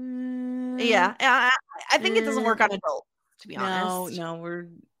 Yeah. I think it doesn't work on adults. To be honest, we're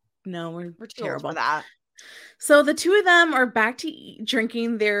too terrible old for that. So the two of them are back to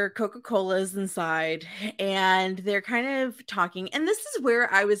drinking their Coca-Colas inside, and they're kind of talking. And this is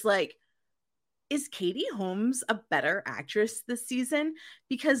where I was like, is Katie Holmes a better actress this season?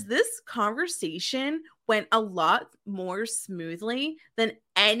 Because this conversation went a lot more smoothly than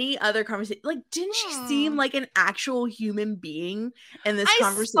any other conversation. Like, didn't she seem like an actual human being in this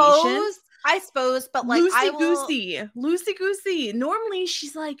conversation? I suppose, but like loosey goosey. Normally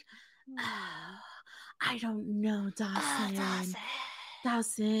she's like, I don't know, Dawson.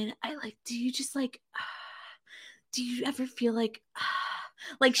 Do you ever feel like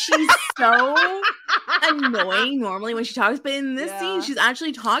she's so annoying normally when she talks, but in this scene she's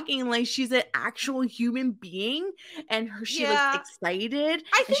actually talking like she's an actual human being and she looks excited.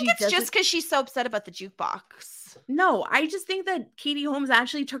 I think it's just because she's so upset about the jukebox. No, I just think that Katie Holmes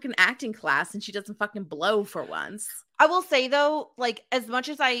actually took an acting class and she doesn't fucking blow for once. I will say though, like as much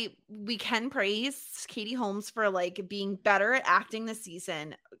as we can praise Katie Holmes for like being better at acting this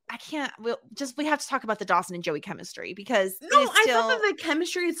season, we have to talk about the Dawson and Joey chemistry because I thought that the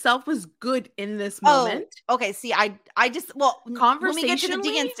chemistry itself was good in this moment. Okay, see, I just when we get to the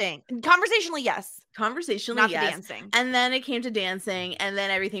dancing, conversationally, yes. Conversationally, not yes. The dancing. And then it came to dancing, and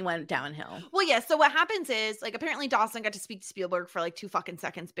then everything went downhill. Well, yeah. So what happens is, like, apparently Dawson got to speak to Spielberg for like 2 fucking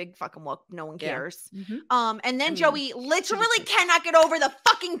seconds. Big fucking whoop. No one cares. Yeah. Mm-hmm. And then Joey literally cannot get over the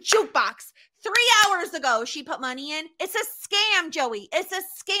fucking jukebox. 3 hours ago, she put money in. It's a scam, Joey. It's a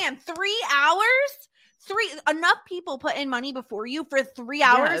scam. 3 hours. Enough people put in money before you for 3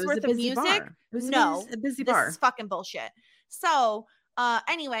 hours worth of music. Bar. It was a busy bar. This is fucking bullshit. So.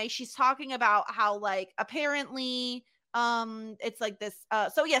 Anyway, she's talking about how like apparently It's like this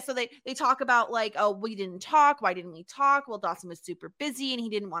so they talk about like, oh, we didn't talk, why didn't we talk? Well, Dawson was super busy and he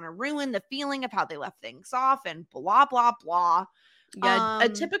didn't want to ruin the feeling of how they left things off, and blah blah blah. Yeah, a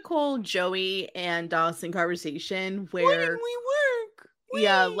typical Joey and Dawson conversation Why where didn't we work?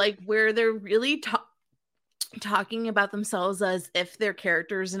 yeah, like where they're really talking about themselves as if they're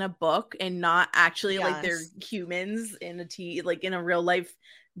characters in a book and not actually like they're Yes. humans in a real life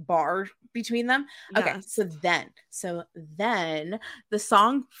bar between them. Okay, Yes. so then the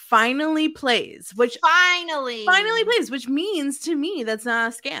song finally plays, which finally plays, which means to me that's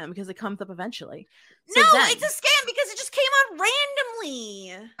not a scam because it comes up eventually. So no, then, it's a scam because it just came on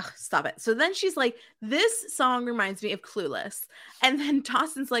randomly. ugh, stop it. So then she's like, this song reminds me of Clueless. And then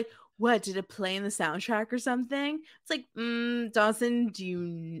Dawson's like, what, did it play in the soundtrack or something? It's like, Dawson,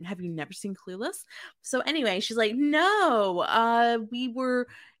 have you never seen Clueless? So anyway, she's like, no, we were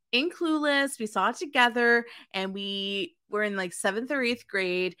in Clueless, we saw it together, and we were in like 7th or 8th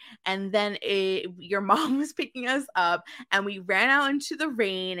grade, and then your mom was picking us up, and we ran out into the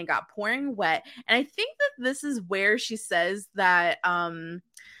rain and got pouring wet. And I think that this is where she says that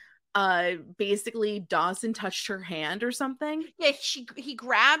basically Dawson touched her hand or something. Yeah, he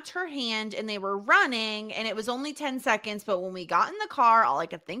grabbed her hand and they were running, and it was only 10 seconds, but when we got in the car, all I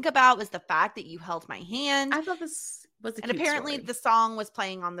could think about was the fact that you held my hand. I thought this was a and cute apparently story. the song was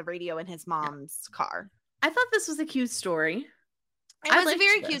playing on the radio in his mom's car. I thought this was a cute story. It was a liked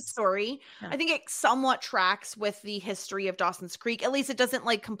very this. cute story. Yeah. I think it somewhat tracks with the history of Dawson's Creek. At least it doesn't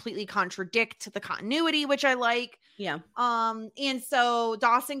like completely contradict the continuity, which I like. Yeah. And so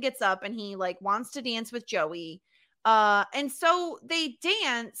Dawson gets up and he like wants to dance with Joey. And so they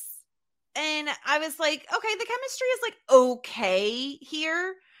dance, and I was like, okay, the chemistry is like okay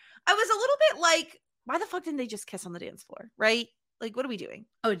here. I was a little bit like, why the fuck didn't they just kiss on the dance floor? Right? Like, what are we doing?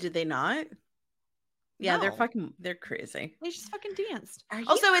 Oh, did they not? Yeah, No. they're crazy. They just fucking danced. Are you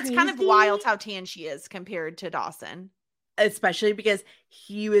Also, it's kind of crazy? wild how tan she is compared to Dawson. Especially because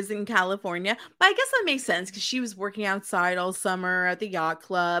he was in California. But I guess that makes sense because she was working outside all summer at the yacht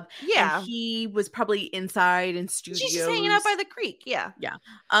club. Yeah. And he was probably inside in studios. She's just hanging out by the creek. Yeah. Yeah.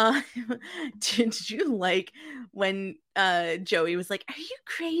 Did you like when Joey was like, are you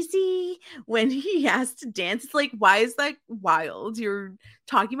crazy? When he asked to dance? It's like, why is that wild? You're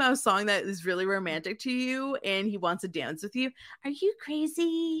talking about a song that is really romantic to you and he wants to dance with you. Are you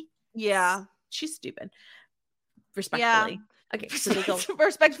crazy? Yeah. She's stupid. Respectfully. Yeah. Okay, so they go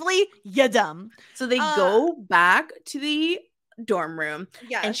respectfully, you dumb. so they go back to the dorm room.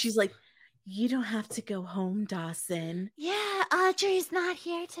 Yeah. And she's like, you don't have to go home, Dawson. Yeah, Audrey's not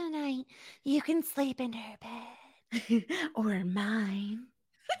here tonight. You can sleep in her bed. Or mine.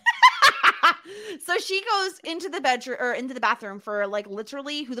 So she goes into the bedroom or into the bathroom for like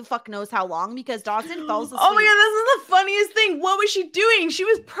literally who the fuck knows how long, because Dawson falls asleep. Oh my god, this is the funniest thing. What was she doing? She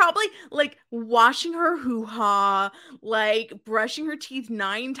was probably like washing her hoo-ha, like brushing her teeth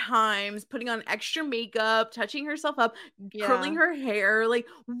 9 times, putting on extra makeup, touching herself up, curling her hair. Like,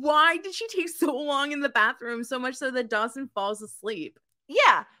 why did she take so long in the bathroom, so much so that Dawson falls asleep?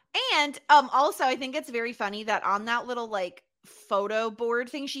 Yeah. And also I think it's very funny that on that little like photo board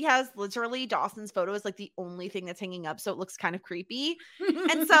thing she has, literally Dawson's photo is like the only thing that's hanging up, so it looks kind of creepy.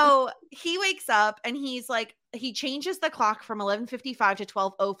 And so he wakes up and he's like, he changes the clock from 11:55 to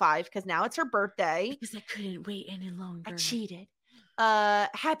 12:05 because now it's her birthday. Because I couldn't wait any longer. I cheated.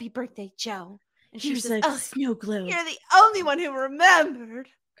 Happy birthday, Joe. And she Here's says, a snow globe. you're the only one who remembered.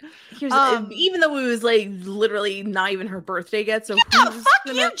 Here's even though it was like literally not even her birthday yet, so Fuck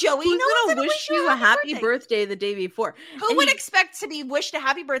you, Joey. Who's No gonna one's wish you a happy birthday the day before? Who And would he- expect to be wished a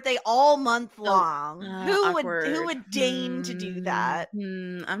happy birthday all month long? Who awkward. would deign to do that?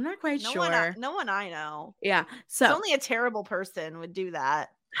 I'm not quite No sure. no one I know. Yeah, So so only a terrible person would do that.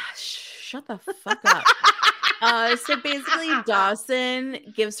 shut the fuck up. So basically, Dawson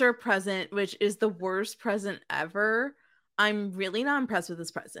gives her a present, which is the worst present ever. I'm really not impressed with this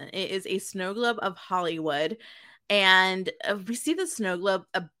present. It is a snow globe of Hollywood. And we see the snow globe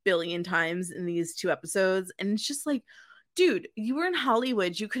a billion times in these 2 episodes. And it's just like, dude, you were in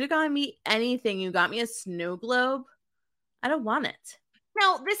Hollywood. You could have gotten me anything. You got me a snow globe. I don't want it.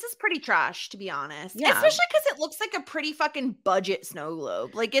 No, this is pretty trash, to be honest. Yeah. Especially because it looks like a pretty fucking budget snow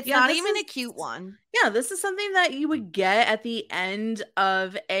globe. Like, it's Yeah, not this even is- a cute one. Yeah, this is something that you would get at the end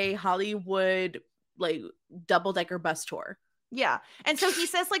of a Hollywood like double-decker bus tour. Yeah. And so he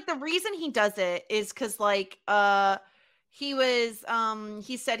says like the reason he does it is because like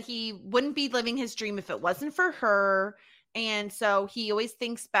he said he wouldn't be living his dream if it wasn't for her. And so he always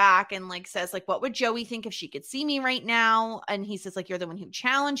thinks back and like says like, what would Joey think if she could see me right now? And he says like, you're the one who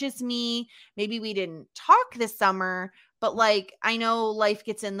challenges me. Maybe we didn't talk this summer, but like, I know life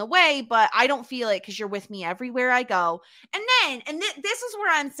gets in the way, but I don't feel it because you're with me everywhere I go. And then, this is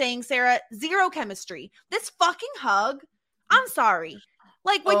where I'm saying, Sarah, zero chemistry. This fucking hug, I'm sorry.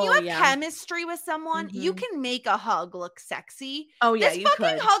 Like when you have chemistry with someone, you can make a hug look sexy. Oh yeah, this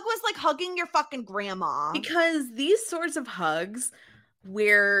fucking hug was like hugging your fucking grandma. Because these sorts of hugs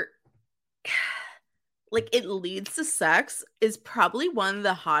where like it leads to sex is probably one of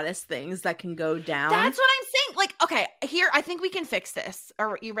the hottest things that can go down. That's what I'm saying. Like, okay, here, I think we can fix this.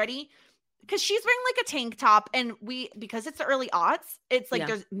 Are you ready? Because she's wearing like a tank top, and because it's the early aughts, it's like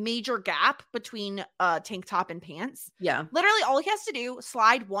there's major gap between tank top and pants. Yeah. Literally all he has to do,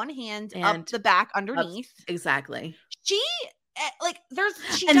 slide one hand up the back underneath. Exactly. She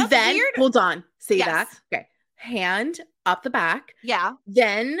hold on. Say that. Okay. Hand up the back. Yeah.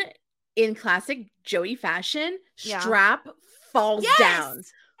 Then in classic Joey fashion, strap falls down.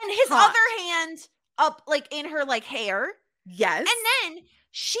 And his other hand up like in her like hair. Yes. And then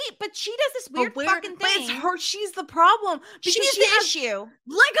she does this weird fucking thing. But it's her. She's the problem. She's the issue.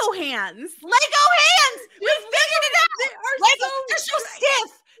 Lego hands. Lego hands. We figured it out. They're so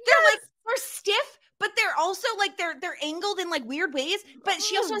stiff. They're stiff, but they're also like they're angled in like weird ways. But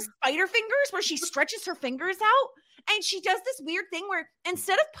she also has spider fingers where she stretches her fingers out. And she does this weird thing where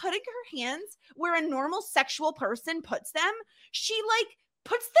instead of putting her hands where a normal sexual person puts them, she like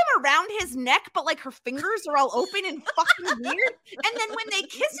puts them around his neck, but like her fingers are all open and fucking weird. And then when they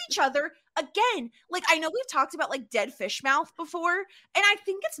kiss each other, again, like I know we've talked about like dead fish mouth before, and I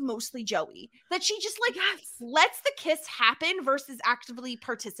think it's mostly Joey that she just like lets the kiss happen versus actively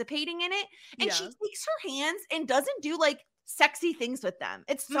participating in it. And she takes her hands and doesn't do like sexy things with them.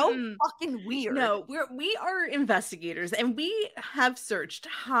 It's so fucking weird. No, we are investigators, and we have searched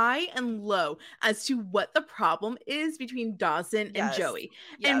high and low as to what the problem is between Dawson and Joey.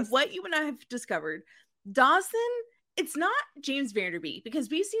 And what you and I have discovered, Dawson, it's not James Vanderbeek, because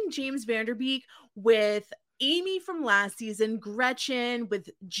we've seen James Vanderbeek with Amy from last season, Gretchen, with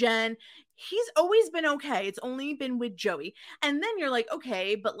Jen. He's always been okay. It's only been with Joey. And then you're like,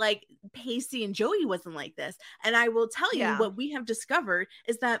 okay, but like Pacey and Joey wasn't like this. And I will tell you what we have discovered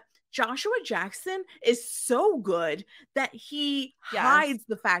is that Joshua Jackson is so good that he hides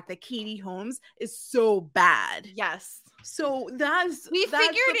the fact that Katie Holmes is so bad. Yes. So we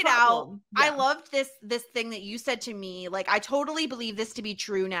figured it out. I loved this thing that you said to me. Like, I totally believe this to be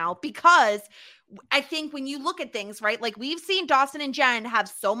true now, because I think when you look at things, right, like we've seen Dawson and Jen have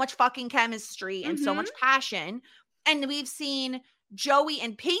so much fucking chemistry and so much passion. And we've seen Joey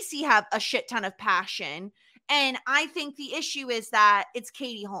and Pacey have a shit ton of passion. And I think the issue is that it's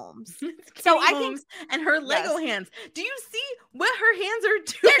Katie Holmes. I think and her Lego hands. Do you see what her hands are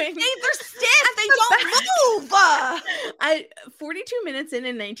doing? They're stiff. They don't move. 42 minutes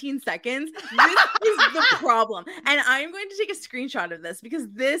in 19 seconds. This is the problem. And I'm going to take a screenshot of this because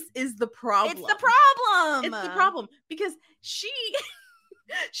this is the problem. It's the problem. It's the problem because she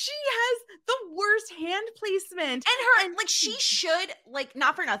has the worst hand placement. And like she should, like,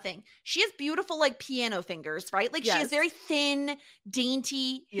 not for nothing, she has beautiful like piano fingers, right? Like she has very thin,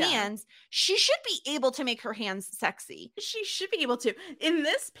 dainty hands. She should be able to make her hands sexy. She should be able to. In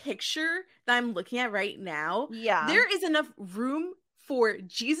this picture that I'm looking at right now, there is enough room for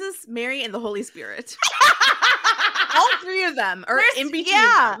Jesus, Mary, and the Holy Spirit. All three of them are in between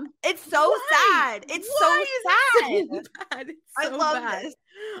them. It's so sad. It's so sad. I love this.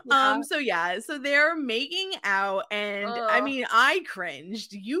 So they're making out, and I mean, I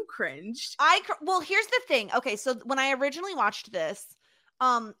cringed. You cringed. Well, here's the thing. Okay, so when I originally watched this,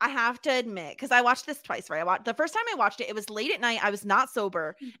 I have to admit, because I watched this twice, right? The first time I watched it, it was late at night. I was not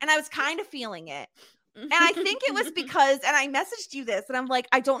sober, and I was kind of feeling it. And I think it was because, and I messaged you this, and I'm like,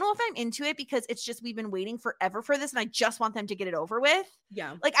 I don't know if I'm into it because it's just, we've been waiting forever for this, and I just want them to get it over with.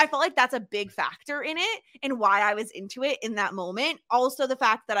 Yeah. Like, I felt like that's a big factor in it and why I was into it in that moment. Also, the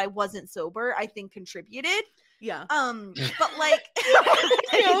fact that I wasn't sober, I think contributed. Yeah. But like,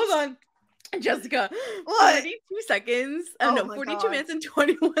 hold on. Jessica, 42 seconds. 42 minutes and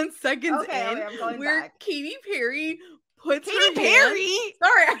 21 seconds I'm going where back. Katy Perry puts Katy Perry.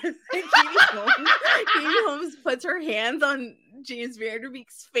 Katie Holmes puts her hands on James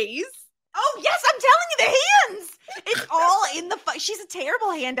Vanderbeek's face. Oh yes, I'm telling you, the hands. It's all in the. She's a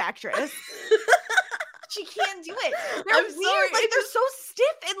terrible hand actress. She can't do it. They're weird. Like they're so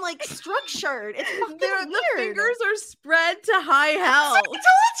stiff and like structured. It's fucking weird. The fingers are spread to high hell. I told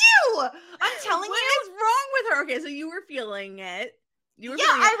you. I'm telling you. What is wrong with her? Okay, so you were feeling it. I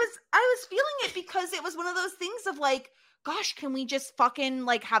was feeling it because it was one of those things of like, gosh, can we just fucking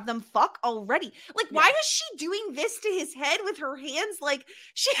like have them fuck already? Like, why is she doing this to his head with her hands? Like,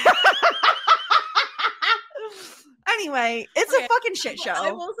 she. Anyway, it's a fucking shit show.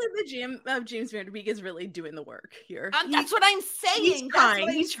 I will say the James Van Der Beek is really doing the work here. That's what I'm saying.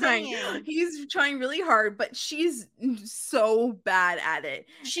 He's trying really hard, but she's so bad at it.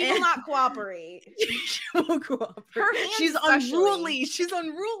 She will not cooperate. She won't cooperate. Her hands She's especially.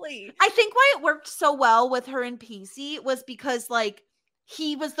 unruly. I think why it worked so well with her and PC was because like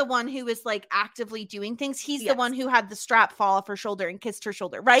he was the one who was like actively doing things. He's the one who had the strap fall off her shoulder and kissed her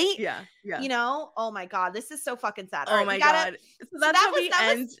shoulder, right? Yeah. You know? Oh my God, this is so fucking sad. Oh my God. So that's how we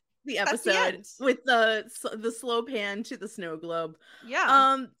end the episode with the slow pan to the snow globe.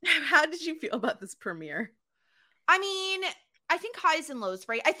 Yeah. How did you feel about this premiere? I mean, I think highs and lows,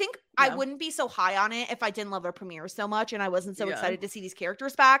 right? I think I wouldn't be so high on it if I didn't love a premiere so much and I wasn't so excited to see these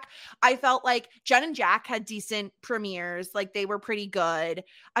characters back. I felt like Jen and Jack had decent premieres. Like, they were pretty good.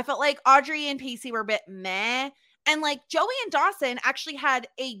 I felt like Audrey and Pacey were a bit meh. And like Joey and Dawson actually had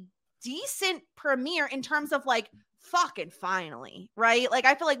a decent premiere in terms of like, fucking finally, right? Like,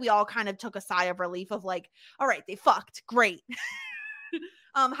 I feel like we all kind of took a sigh of relief of like, all right, they fucked. Great.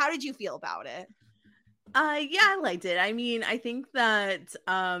 How did you feel about it? Yeah, I liked it. I mean, I think that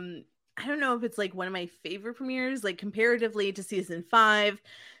I don't know if it's like one of my favorite premieres, like comparatively to season 5.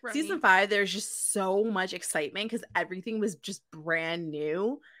 Right. Season 5, there's just so much excitement because everything was just brand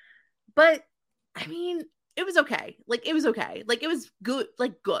new. But I mean, it was okay. Like, it was okay. Like, it was good.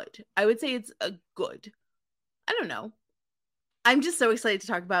 Like, good. I would say it's a good. I don't know. I'm just so excited to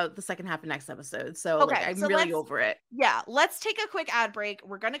talk about the second half of next episode. So, like, I'm really over it. Yeah. Let's take a quick ad break.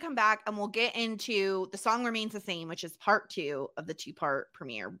 We're going to come back and we'll get into The Song Remains the Same, which is part 2 of the 2-part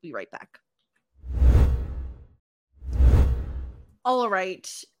premiere. We'll be right back. All right.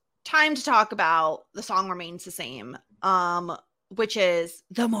 Time to talk about The Song Remains the Same, which is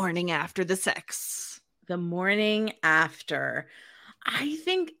the morning after the sex. The morning after. I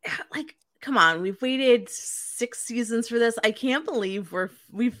think, like, come on, we've waited 6 seasons for this. I can't believe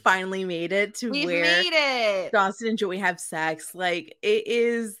we've finally made it to where Dawson and Joey have sex. Like, it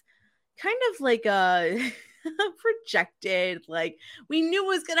is kind of like a projected, like, we knew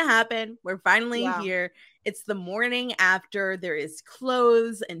it was gonna happen. We're finally here. It's the morning after. There is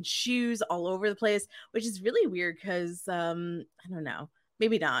clothes and shoes all over the place, which is really weird because I don't know,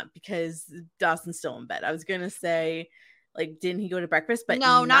 maybe not, because Dawson's still in bed. I was gonna say, like, didn't he go to breakfast? But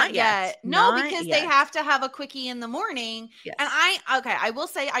no, not yet. No, because they have to have a quickie in the morning. Yes. And I will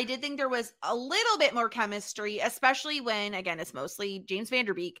say I did think there was a little bit more chemistry, especially when, again, it's mostly James Van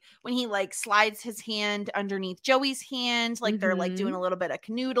Der Beek, when he like slides his hand underneath Joey's hand, like they're like doing a little bit of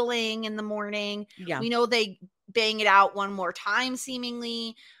canoodling in the morning. Yeah. We know they bang it out one more time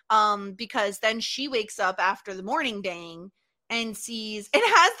seemingly, because then she wakes up after the morning bang and sees, it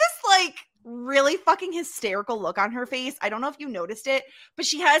has this like really fucking hysterical look on her face. I don't know if you noticed it, but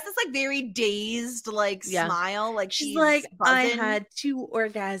she has this like very dazed like smile, like she's like buzzing. I had 2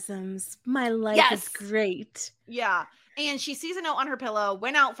 orgasms, my life is great. Yeah. And she sees a note on her pillow,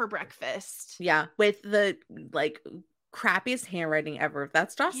 went out for breakfast, with the like crappiest handwriting ever.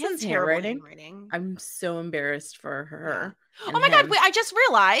 That's Dawson's handwriting. I'm so embarrassed for her. Oh my God, wait, I just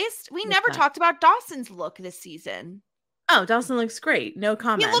realized we never talked about Dawson's look this season. Oh, Dawson looks great. No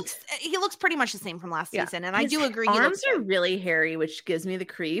comment. He looks pretty much the same from last season, and I do agree. His arms are really hairy, which gives me the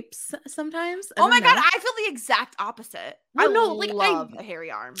creeps sometimes. Oh my God, I feel the exact opposite. I love a hairy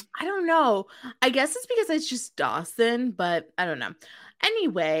arm. I don't know. I guess it's because it's just Dawson, but I don't know.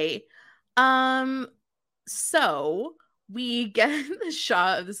 Anyway, so we get the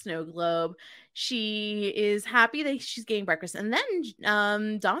shot of the snow globe. She is happy that she's getting breakfast. And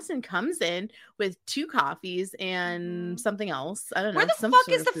then Dawson comes in with 2 coffees and something else. I don't know. Where the fuck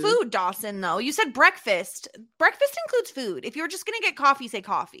is the food, Dawson, though? You said breakfast. Breakfast includes food. If you're just going to get coffee, say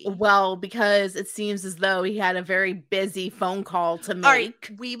coffee. Well, because it seems as though he had a very busy phone call to make. All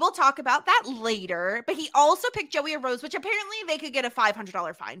right, we will talk about that later. But he also picked Joey a rose, which apparently they could get a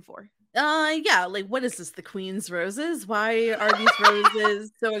 $500 fine for. Yeah, like, what is this, the Queen's roses? Why are these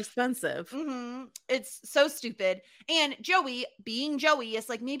roses so expensive? It's so stupid. And Joey, being Joey, is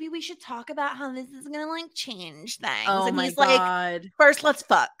like, maybe we should talk about how this is gonna like change things. Oh, and my he's God. Like, first let's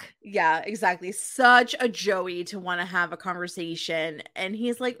fuck. Yeah, exactly. Such a Joey to want to have a conversation. And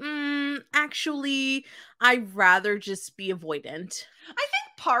he's like, actually, I'd rather just be avoidant. I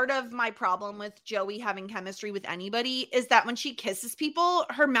think part of my problem with Joey having chemistry with anybody is that when she kisses people,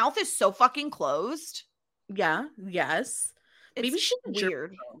 her mouth is so fucking closed. Yeah. Yes. It's maybe she's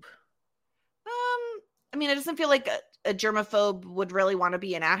weird. I mean, it doesn't feel like a germaphobe would really want to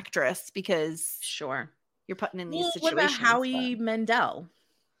be an actress because sure, you're putting in these Well, what situations. about Howie Mandel?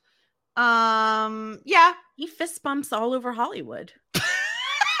 Yeah. He fist bumps all over Hollywood.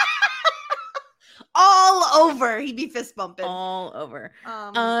 All over. He'd be fist bumping. All over.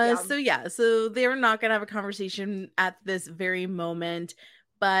 Yeah. So they're not gonna have a conversation at this very moment.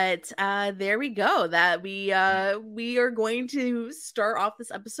 But there we go. That we are going to start off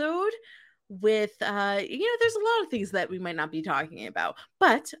this episode with there's a lot of things that we might not be talking about.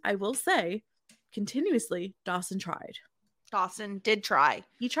 But I will say, continuously, Dawson tried. Dawson did try.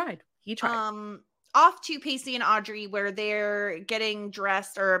 He tried. Off to Pacey and Audrey, where they're getting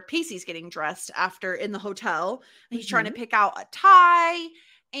dressed, or Pacey's getting dressed after in the hotel. And he's trying to pick out a tie.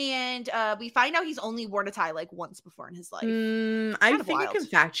 And we find out he's only worn a tie like once before in his life. I think I can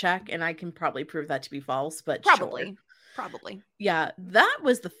fact check, and I can probably prove that to be false, but probably. Yeah, that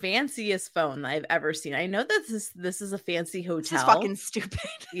was the fanciest phone that I've ever seen. I know that this is a fancy hotel. This is fucking stupid.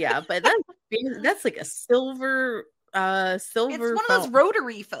 Yeah, but that's like a silver it's one of those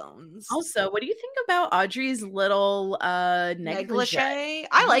rotary phones. Also, what do you think about Audrey's little negligee?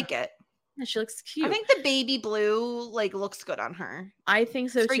 I like it. Yeah, she looks cute. I think the baby blue like looks good on her. I think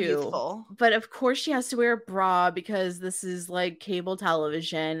so it's too. Youthful. But of course she has to wear a bra because this is like cable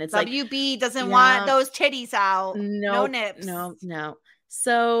television. It's WB doesn't want those titties out. No nips. No.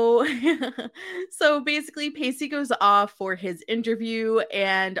 So so basically Pacey goes off for his interview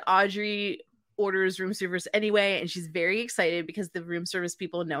and Audrey orders room service anyway, and she's very excited because the room service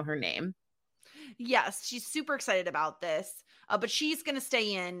people know her name. Yes, she's super excited about this. But she's gonna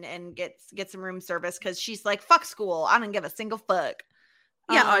stay in and get some room service because she's like, fuck school. I don't give a single fuck.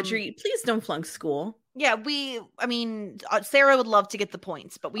 Yeah, Audrey, please don't flunk school. Yeah, Sarah would love to get the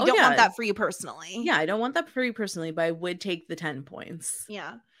points, but we don't want that for you personally. Yeah, I don't want that for you personally, but I would take the 10 points.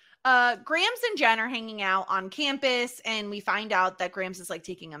 Yeah. Grams and Jen are hanging out on campus, and we find out that Grams is like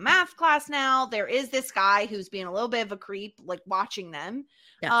taking a math class now. There is this guy who's being a little bit of a creep, like watching them.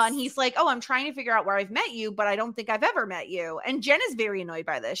 Yes. And he's like, oh, I'm trying to figure out where I've met you, but I don't think I've ever met you. And Jen is very annoyed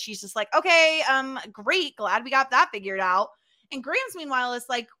by this. She's just like, okay, great. Glad we got that figured out. And Grams, meanwhile, is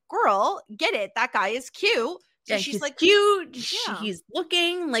like, girl, get it. That guy is cute. So yeah, she's like, cute. Yeah. He's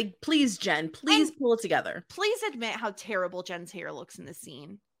looking like, please, Jen, please pull it together. Please admit how terrible Jen's hair looks in this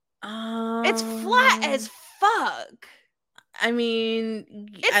scene. It's flat as fuck. I mean,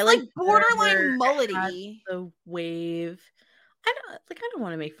 it's I like borderline mullety. The wave. I don't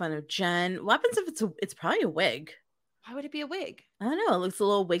want to make fun of Jen. What happens if it's probably a wig? Why would it be a wig? I don't know. It looks a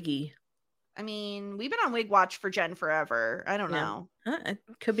little wiggy. I mean, we've been on wig watch for Jen forever. I don't know. It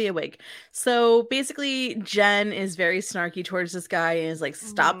could be a wig. So basically, Jen is very snarky towards this guy and is like,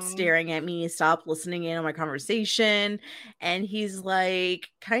 stop staring at me. Stop listening in on my conversation. And he's like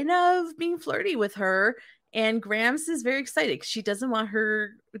kind of being flirty with her. And Grams is very excited because she doesn't want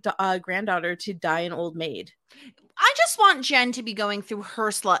her granddaughter to die an old maid. I just want Jen to be going through her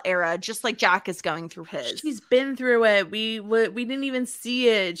slut era, just like Jack is going through his. She's been through it. We didn't even see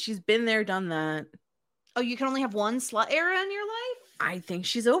it. She's been there, done that. Oh, you can only have one slut era in your life? I think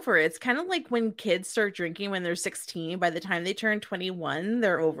she's over it. It's kind of like when kids start drinking when they're 16. By the time they turn 21,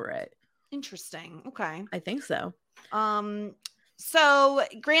 they're over it. Interesting. Okay. I think so. So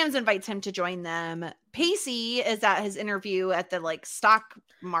Grams invites him to join them. Pacey is at his interview at the like stock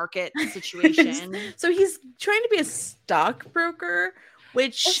market situation. So he's trying to be a stockbroker,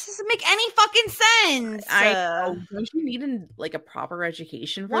 which doesn't make any fucking sense. I know. Don't you need a proper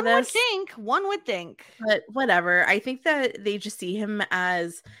education for this? One would think. But whatever. I think that they just see him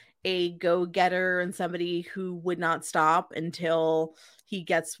as a go-getter and somebody who would not stop until he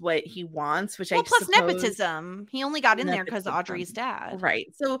gets what he wants, which plus nepotism. He only got in there because of Audrey's dad.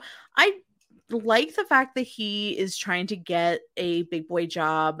 Right. So I like the fact that he is trying to get a big boy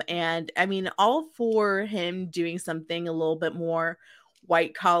job. And I mean, all for him doing something a little bit more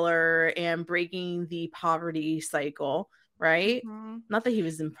white collar and breaking the poverty cycle. Right. Mm-hmm. Not that he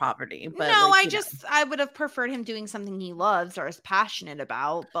was in poverty, but no, I would have preferred him doing something he loves or is passionate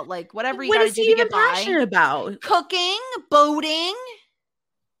about, but like whatever you got to do to get by. Passionate about cooking, boating.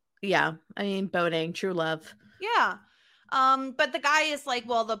 Yeah. I mean, boating, true love. Yeah. But the guy is like,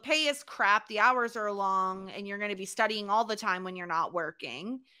 well, the pay is crap. The hours are long and you're going to be studying all the time when you're not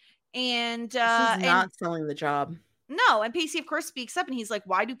working. And, this is not selling the job. No. And Pacey of course speaks up and he's like,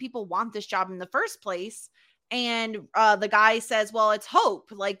 why do people want this job in the first place? And the guy says, well, it's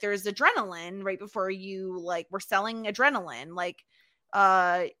hope. Like there's adrenaline right before you, like we're selling adrenaline. Like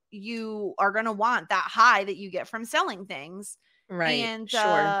you are going to want that high that you get from selling things. Right. And,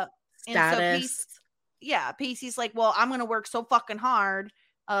 sure. Status. And so Pacey's like, well, I'm going to work so fucking hard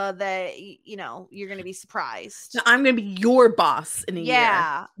that you know you're gonna be surprised. So I'm gonna be your boss in a year.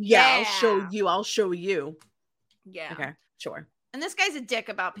 Yeah. I'll show you. Yeah. Okay, sure. And this guy's a dick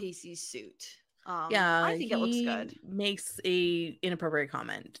about Pacey's suit. I think it looks he good. makes a inappropriate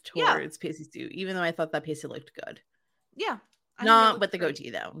comment towards Pacey's suit, even though I thought that Pacey looked good. Yeah. Not with the goatee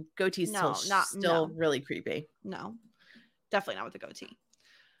though. Goatee's No, still really creepy. No, definitely not with the goatee.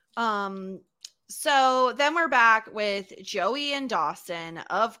 So then we're back with Joey and Dawson.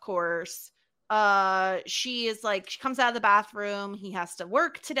 Of course, she comes out of the bathroom. He has to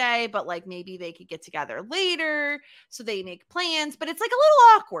work today, but like maybe they could get together later. So they make plans, but it's like a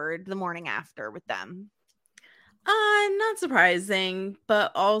little awkward the morning after with them. Not surprising,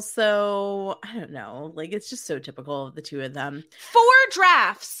 but also I don't know. Like it's just so typical of the two of them. 4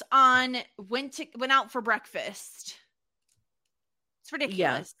 drafts on went out for breakfast. It's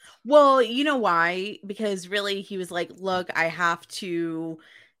ridiculous. Yeah. Well, you know why? Because really he was like, look, I have to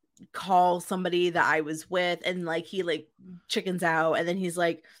call somebody that I was with, and like he like chickens out, and then he's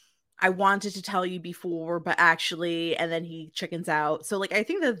like, I wanted to tell you before, but actually, and then he chickens out. So like I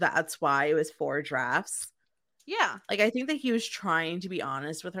think that's why it was 4 drafts. Yeah. Like I think that he was trying to be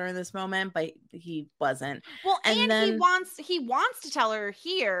honest with her in this moment, but he wasn't. Well, and then he wants to tell her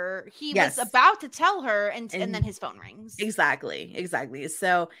here. He Yes. was about to tell her and then his phone rings. Exactly.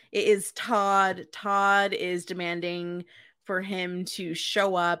 So it is Todd. Todd is demanding for him to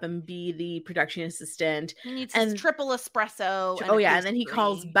show up and be the production assistant. He needs his triple espresso. And then he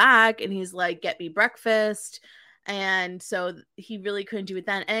calls back and he's like, get me breakfast. And so he really couldn't do it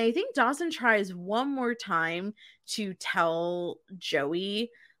then. And I think Dawson tries one more time to tell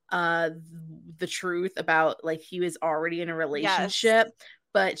Joey the truth about like he was already in a relationship,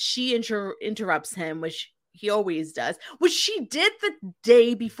 but she interrupts him, which he always does, which she did the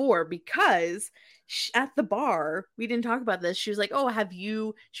day before, because at the bar, we didn't talk about this. She was like,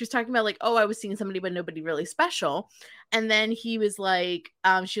 she was talking about like, I was seeing somebody, but nobody really special. And then he was like,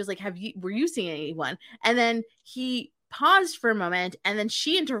 she was like, were you seeing anyone? And then he paused for a moment, and then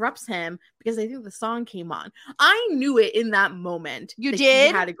she interrupts him because I think the song came on. I knew it in that moment. You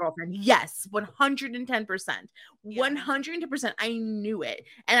did? He had a girlfriend. Yes, 110%. 110%. I knew it.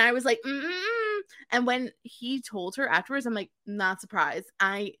 And I was like, And when he told her afterwards, I'm like, not surprised.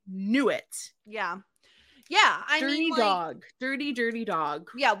 I knew it. Yeah. Yeah. Dirty dog.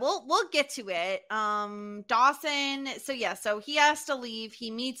 Yeah, we'll get to it. Dawson. So he has to leave.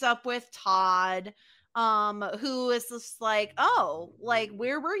 He meets up with Todd, who is just like,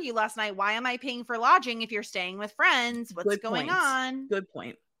 where were you last night? Why am I paying for lodging if you're staying with friends? What's going on? Good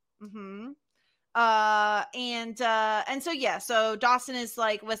point. Mm-hmm. So Dawson is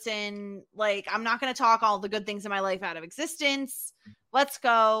like, listen, like, I'm not going to talk all the good things in my life out of existence. Let's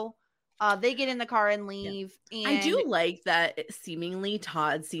go. They get in the car and leave. Yeah. And I do like that seemingly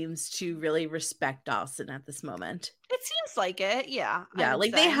Todd seems to really respect Dawson at this moment. It seems like it. Yeah. Yeah.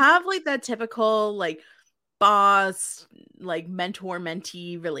 Like they have like that typical like boss, like mentor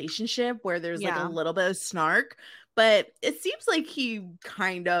mentee relationship where there's like a little bit of snark, but it seems like he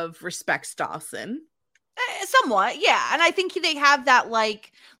kind of respects Dawson. Somewhat, yeah. And I think they have that,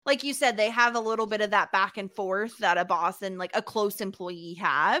 like you said, they have a little bit of that back and forth that a boss and like a close employee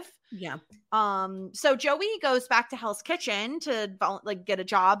have. Yeah. So Joey goes back to Hell's Kitchen to get a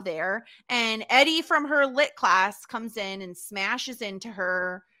job there, and Eddie from her lit class comes in and smashes into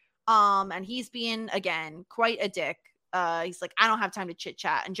her. And he's being, again, quite a dick. He's like, I don't have time to chit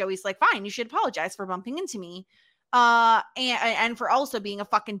chat. And Joey's like, fine, you should apologize for bumping into me. And for also being a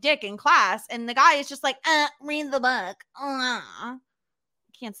fucking dick in class. And the guy is just like, read the book.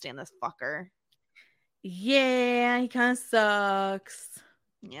 Can't stand this fucker. Yeah, he kind of sucks.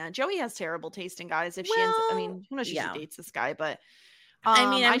 Yeah, Joey has terrible taste in guys. If she ends up, who knows, she dates this guy, but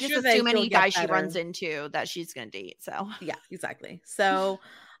I just assume any guy she runs into that she's gonna date. So yeah, exactly. So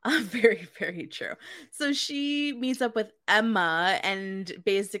very, very true. So she meets up with Emma, and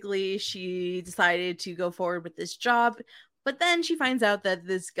basically she decided to go forward with this job, but then she finds out that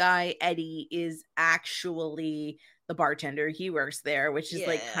this guy Eddie is actually the bartender. He works there, which is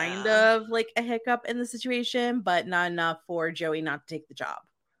like kind of like a hiccup in the situation, but not enough for Joey not to take the job.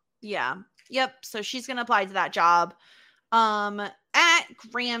 Yeah. Yep. So she's gonna apply to that job. At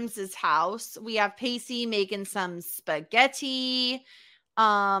Grams's house, we have Pacey making some spaghetti.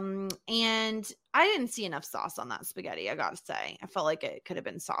 And I didn't see enough sauce on that spaghetti, I gotta say. I felt like it could have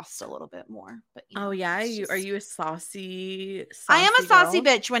been sauced a little bit more. But are you a saucy I am a saucy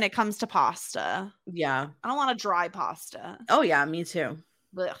girl? Bitch when it comes to pasta. Yeah. I don't want a dry pasta. Oh yeah, me too.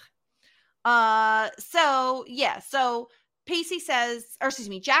 Blech. So Pacey says,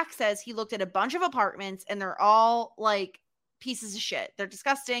 Jack says he looked at a bunch of apartments and they're all like pieces of shit. They're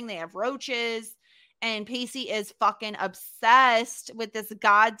disgusting. They have roaches. And Pacey is fucking obsessed with this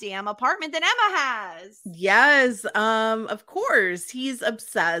goddamn apartment that Emma has. Yes, of course. He's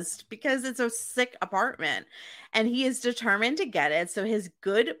obsessed because it's a sick apartment and he is determined to get it. So his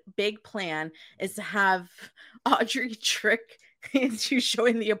good big plan is to have Audrey trick into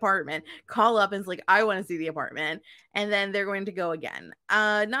showing the apartment, call up and is like, I want to see the apartment, and then they're going to go again.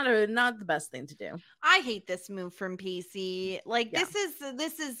 Not the best thing to do. I hate this move from Pacey. Like, Yeah.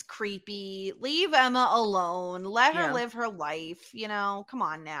 this is creepy. Leave Emma alone. Let her Yeah. live her life. You know, come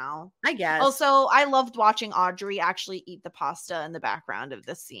on now. I guess. Also, I loved watching Audrey actually eat the pasta in the background of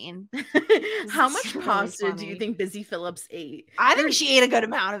this scene. How It's much really pasta do funny. you think Busy Phillips ate? I think she ate a good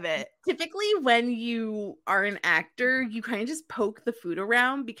amount of it. Typically, when you are an actor, you kind of just poke the food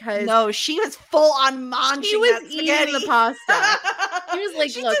around because No, she was full on munching she was that spaghetti. eating the pasta. She was like,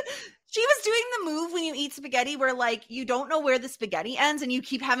 She look. she was doing the move when you eat spaghetti where like you don't know where the spaghetti ends and you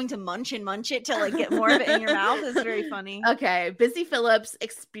keep having to munch it to like get more of it in your mouth. It's very funny. Okay, Busy Phillips,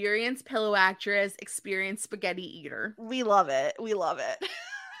 experienced pillow actress, experienced spaghetti eater. We love it. We love it.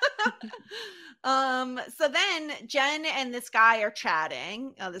 So then Jen and this guy are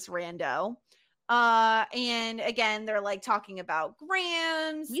chatting, this rando. And again, they're like talking about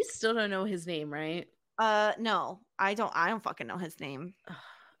grams. You still don't know his name, right? No, I don't fucking know his name.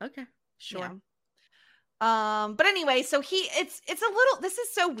 Okay, sure. Yeah. But anyway, so it's a little, this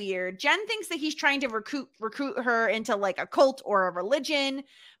is so weird. Jen thinks that he's trying to recruit her into like a cult or a religion,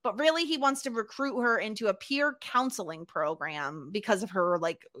 but really he wants to recruit her into a peer counseling program because of her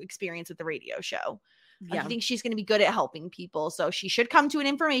like experience with the radio show. Yeah. He thinks she's going to be good at helping people, so she should come to an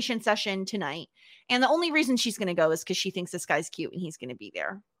information session tonight. And the only reason she's going to go is because she thinks this guy's cute and he's going to be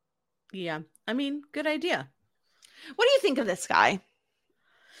there. Yeah, I mean, good idea. What do you think of this guy?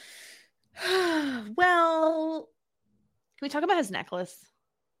 Well, Can we talk about his necklace?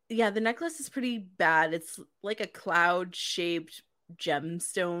 yeah, the necklace is pretty bad. It's like a cloud-shaped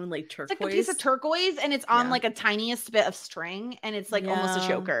gemstone, like turquoise. It's like a piece of turquoise, and it's on Yeah. like a tiniest bit of string, and it's like almost a Yeah.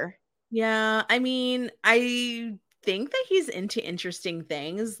 choker. Yeah, I mean, I think that he's into interesting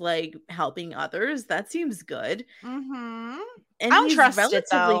things like helping others. That seems good. Mm-hmm. And I don't he's trust it, relatively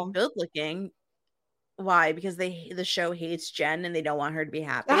though. good looking. Why? Because the show hates Jen and they don't want her to be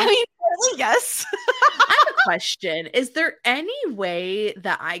happy. I mean, really, yes. I have a question. Is there any way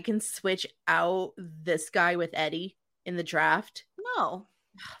that I can switch out this guy with Eddie in the draft? No.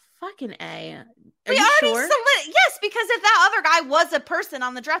 Fucking A. Are We you already sure? yes, because if that other guy was a person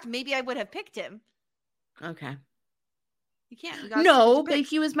on the draft, maybe I would have picked him. Okay. You can't. You gotta No, stick with but your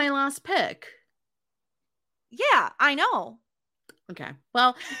he was my last pick. picks. Yeah, I know. Okay.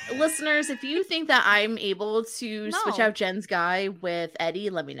 Well, listeners, if you think that I'm able to switch No. out Jen's guy with Eddie,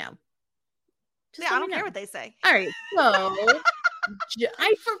 let me know. Just Yeah, let I me don't care know. what they say. All right. So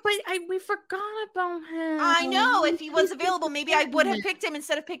we forgot about him. I know. If he was available, maybe I would have picked him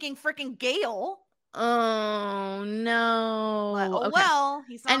instead of picking freaking Gale. Oh no. But, oh Okay. well,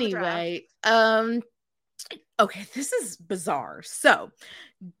 he's not on the draft. Anyway, okay, this is bizarre. So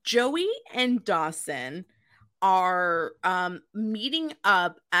Joey and Dawson are meeting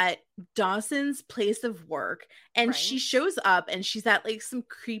up at Dawson's place of work, and she Right. shows up and she's at like some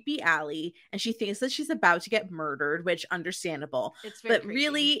creepy alley and she thinks that she's about to get murdered, which understandable. It's very But creepy.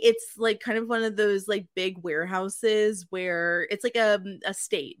 really it's like kind of one of those like big warehouses where it's like a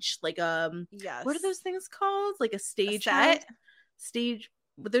stage, like Yes. what are those things called? Like a stage set? house? Stage,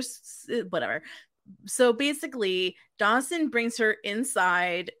 but there's whatever. So basically Dawson brings her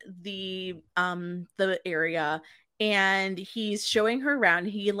inside the area and he's showing her around.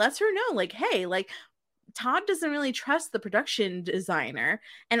 He lets her know like, hey, like Todd doesn't really trust the production designer,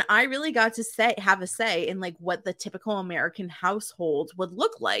 and I really got to have a say in like what the typical American household would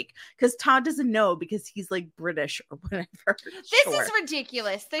look like, because Todd doesn't know because he's like British or whatever. This Sure. is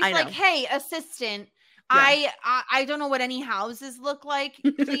ridiculous. There's I like, know. hey, assistant, Yeah. I don't know what any houses look like.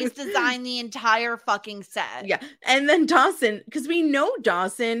 Please design the entire fucking set. Yeah. And then Dawson, because we know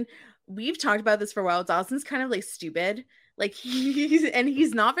Dawson, we've talked about this for a while. Dawson's kind of like stupid. Like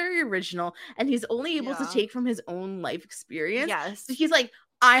he's not very original, and he's only able to Yeah. take from his own life experience. Yes. So he's like,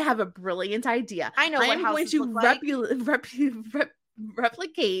 I have a brilliant idea. I know I what am going houses to look like."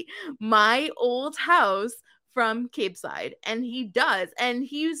 replicate my old house from Cape Side. And he does. And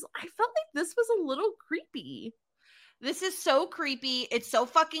I felt like this was a little creepy. This is so creepy. It's so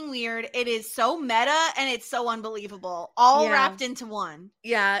fucking weird. It is so meta and it's so unbelievable. All Yeah. wrapped into one.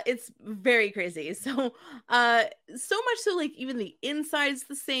 Yeah, it's very crazy. So so much so like even the inside's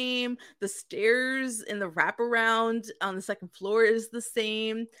the same, the stairs and the wraparound on the second floor is the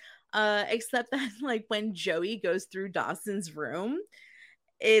same. Except that like when Joey goes through Dawson's room,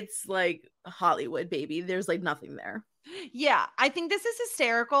 it's like Hollywood, baby. There's like nothing there. Yeah, I think this is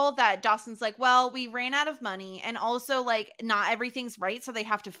hysterical that Dawson's like, well, we ran out of money and also like not everything's right, so they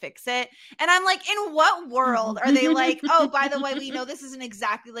have to fix it. And I'm like, in what world are they like, oh, by the way, we know this isn't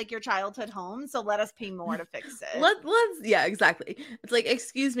exactly like your childhood home, so let us pay more to fix it. Let's yeah, exactly. It's like,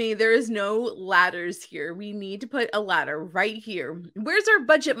 excuse me, there is no ladders here. We need to put a ladder right here. Where's our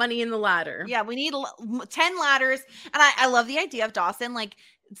budget money in the ladder? Yeah, we need 10 ladders. And I love the idea of Dawson, like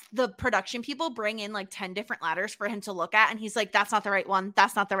the production people bring in like 10 different ladders for him to look at, and he's like, that's not the right one,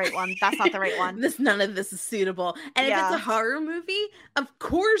 that's not the right one, that's not the right one. None of this is suitable. And if it's a horror movie, of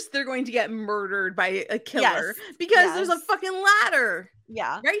course they're going to get murdered by a killer because there's a fucking ladder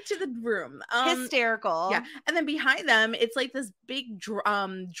right to the room. Hysterical. Yeah. And then behind them it's like this big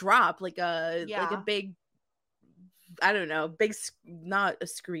drop, like a big, I don't know, big, not a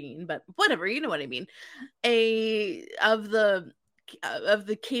screen, but whatever, you know what I mean, of the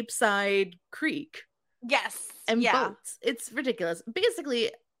Cape Side Creek. Yes. And boats. It's ridiculous.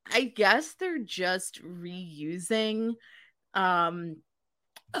 Basically, I guess they're just reusing sound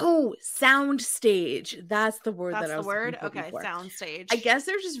stage. That's the word. That's the word. Okay, sound stage. I guess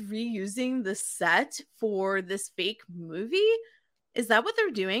they're just reusing the set for this fake movie. Is that what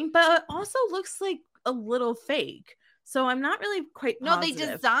they're doing? But it also looks like a little fake. So I'm not really quite positive. No,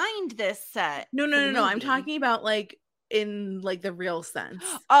 they designed this set. No. I'm talking about like in like the real sense.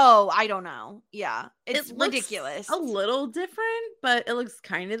 Oh, I don't know. Yeah, it's ridiculous. A little different, but it looks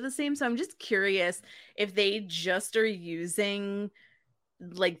kind of the same. So I'm just curious if they just are using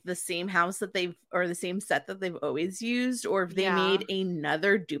like the same house that or the same set that they've always used, or if they made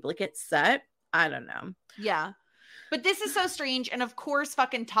another duplicate set. I don't know. Yeah. But this is so strange. And of course,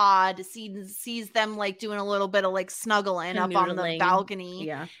 fucking Todd sees them like doing a little bit of like snuggling up on the balcony.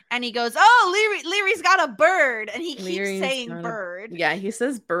 Yeah. And he goes, oh, Leary's got a bird. And he keeps saying bird. Yeah, he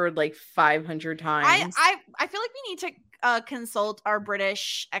says bird like 500 times. I feel like we need to consult our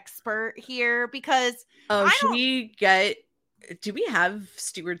British expert here because do we have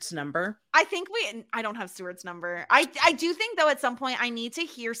Stuart's number? I don't have Stuart's number. I do think though at some point I need to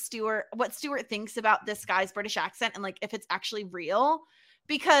hear what Stuart thinks about this guy's British accent and like if it's actually real,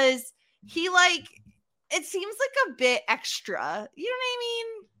 because he like, it seems like a bit extra. You know what I mean?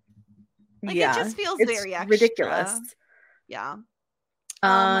 Like it just feels very extra. Ridiculous. Yeah. It's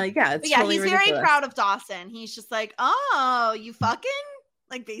totally he's ridiculous. very proud of Dawson. He's just like, oh, you fucking,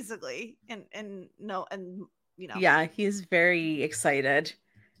 like basically, and you know. Yeah, he's very excited.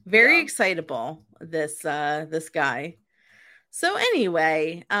 Very excitable, this guy. So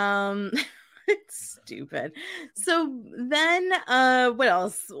anyway, it's stupid. So then what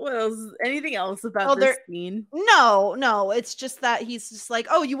else? Anything else about this scene? No, it's just that he's just like,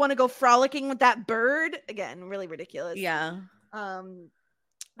 oh, you want to go frolicking with that bird? Again, really ridiculous. Yeah. So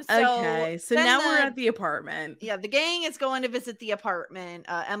okay, so now we're at the apartment. Yeah, the gang is going to visit the apartment,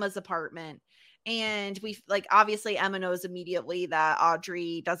 Emma's apartment. And we like, obviously Emma knows immediately that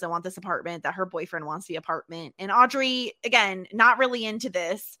Audrey doesn't want this apartment, that her boyfriend wants the apartment. And Audrey, again, not really into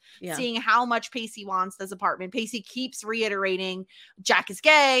this, seeing how much Pacey wants this apartment. Pacey keeps reiterating, Jack is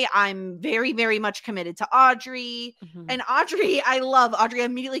gay. I'm very, very much committed to Audrey. Mm-hmm. And Audrey, I love Audrey,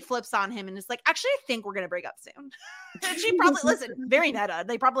 immediately flips on him and is like, actually, I think we're going to break up soon. And she probably, listen, very meta.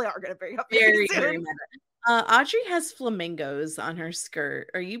 They probably are going to break up very soon. Very meta. Audrey has flamingos on her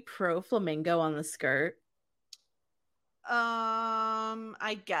skirt. Are you pro flamingo on the skirt?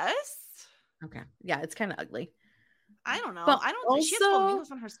 I guess. Okay. Yeah, it's kind of ugly. I don't know. But I don't think she has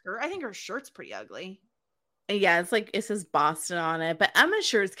flamingos on her skirt. I think her shirt's pretty ugly. Yeah, it's like it says Boston on it, but Emma's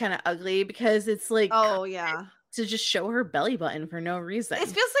shirt's kind of ugly because it's like, oh yeah, to just show her belly button for no reason. It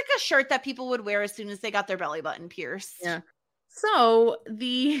feels like a shirt that people would wear as soon as they got their belly button pierced. Yeah. So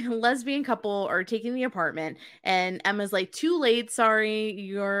the lesbian couple are taking the apartment and Emma's like, too late. Sorry,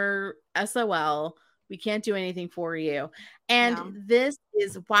 you're SOL. We can't do anything for you. And this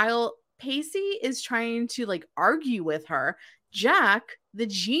is while Pacey is trying to like argue with her, Jack, the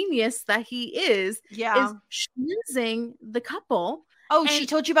genius that he is schmoozing the couple. Oh, she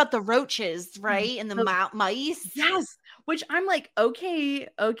told you about the roaches, right? And the mice? Yes. Which I'm like, okay,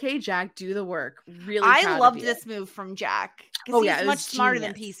 Jack, do the work. Really, I loved this move from Jack. Oh, yeah. He's much smarter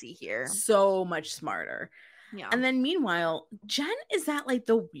than PC here. So much smarter. Yeah. And then meanwhile, Jen is at like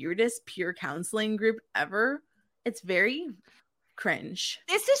the weirdest peer counseling group ever. It's very cringe.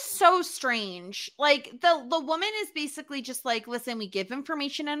 This is so strange. Like the woman is basically just like, listen, we give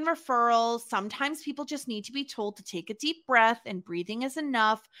information and referrals. Sometimes people just need to be told to take a deep breath, and breathing is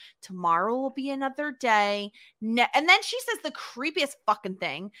enough. Tomorrow will be another day. And then she says the creepiest fucking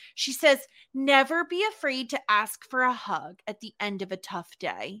thing. She says, never be afraid to ask for a hug at the end of a tough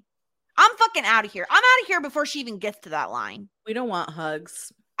day. I'm fucking out of here. I'm out of here before she even gets to that line. We don't want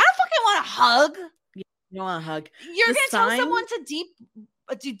hugs. I don't fucking want a hug. You don't want a hug. You're going to tell someone to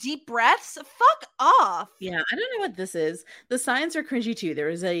do deep breaths? Fuck off. Yeah, I don't know what this is. The signs are cringy too. There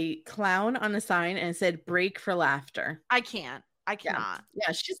was a clown on a sign and it said break for laughter. I cannot.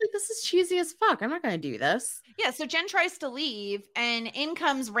 Yeah, she's like, this is cheesy as fuck. I'm not going to do this. Yeah, so Jen tries to leave and in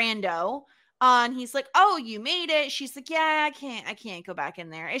comes Rando. And he's like, oh, you made it. She's like, yeah, I can't go back in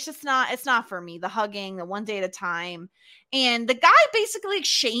there. It's not for me. The hugging, the one day at a time. And the guy basically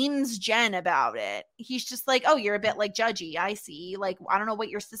shames Jen about it. He's just like, oh, you're a bit like judgy. I see. Like, I don't know what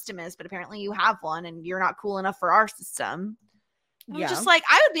your system is, but apparently you have one and you're not cool enough for our system. I'm just like,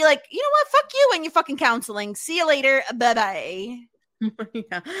 I would be like, you know what? Fuck you and your fucking counseling. See you later. Bye-bye.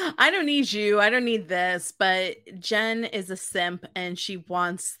 Yeah. I don't need you. I don't need this. But Jen is a simp and she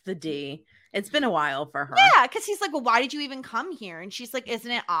wants the D. It's been a while for her. Yeah, because he's like, well, why did you even come here? And she's like, isn't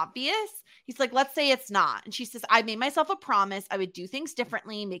it obvious? He's like, let's say it's not. And she says, I made myself a promise. I would do things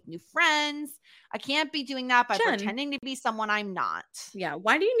differently, make new friends. I can't be doing that by pretending to be someone I'm not. Yeah.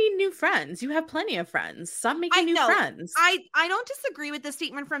 Why do you need new friends? You have plenty of friends. Stop making new friends. I don't disagree with the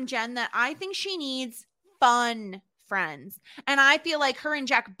statement from Jen that I think she needs fun friends. And I feel like her and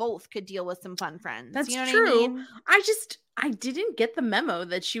Jack both could deal with some fun friends. That's you know true. What I mean? I didn't get the memo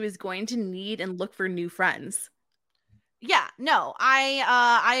that she was going to need and look for new friends. Yeah, no,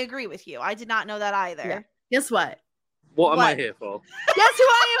 I agree with you. I did not know that either. Yeah. Guess what? What am I here for? Guess who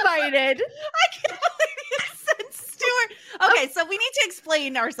I invited? I can't believe you said Stuart. Okay, so we need to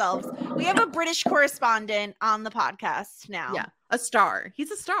explain ourselves. We have a British correspondent on the podcast now. Yeah, a star.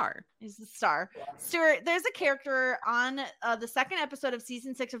 He's a star. He's a star. Stuart, there's a character on the second episode of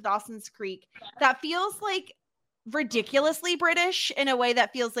season 6 of Dawson's Creek that feels like ridiculously British in a way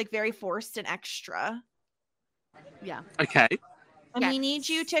that feels like very forced and extra. Yeah. Okay. And we need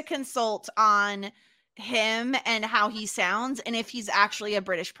you to consult on him and how he sounds and if he's actually a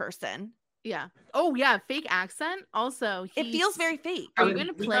British person. Yeah. Oh, yeah. Fake accent. Also, it feels very fake. Are we going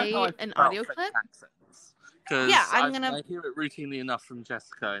to play an audio clip? Yeah, I hear it routinely enough from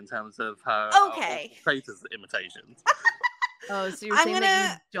Jessica in terms of her traitors imitations. Oh, so you're saying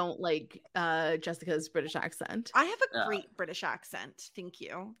that you don't like Jessica's British accent? I have a great British accent. Thank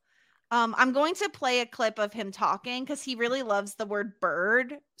you. I'm going to play a clip of him talking because he really loves the word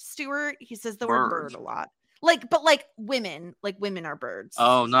bird, Stuart. He says the word bird a lot. Like women are birds.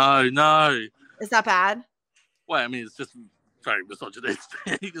 Oh, no. Is that bad? Well, I mean, it's just very misogynistic.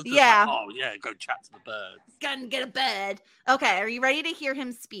 Yeah. Like, oh, yeah, go chat to the birds. Go and get a bird. Okay, are you ready to hear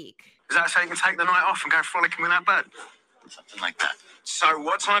him speak? Is that so you can take the night off and go frolicking with that bird? Something like that. So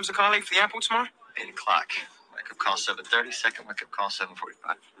what time's the car leave for the airport tomorrow? 8 o'clock. Wake-up call 7:30, second wake-up call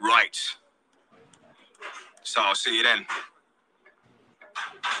 7:45. Right. So I'll see you then.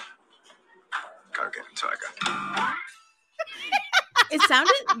 Go get him, Tiger. It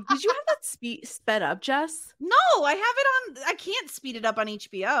sounded... Did you have that sped up, Jess? No, I have it on... I can't speed it up on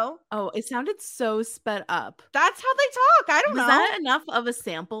HBO. Oh, it sounded so sped up. That's how they talk. I don't know. Was that enough of a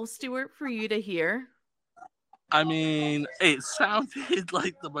sample, Stuart, for you to hear? I mean, it sounded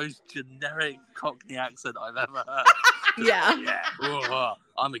like the most generic Cockney accent I've ever heard. Yeah. Yeah.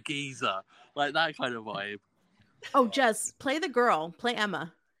 I'm a geezer. Like that kind of vibe. Oh, Jess, play the girl. Play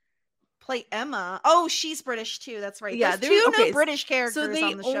Emma. Play Emma. Oh, she's British too. That's right. Yeah, there's two new British characters so they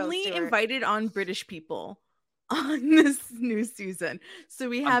on the show. only invited on British people on this new season. So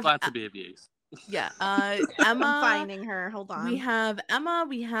we have... I'm glad to be of use. Yeah. Emma. I'm finding her. Hold on. We have Emma.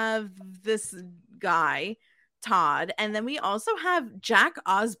 We have this guy, Todd, and then we also have Jack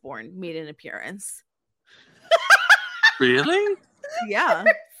Osborne made an appearance. Really? Yeah.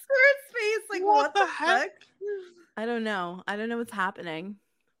 Face, like what the heck? I don't know what's happening.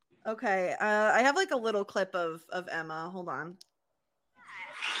 Okay, I have like a little clip of Emma. Hold on.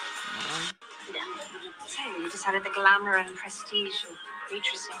 So you decided the glamour and prestige of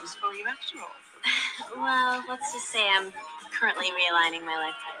waitressing was for you after all? Well, let's just say I'm currently realigning my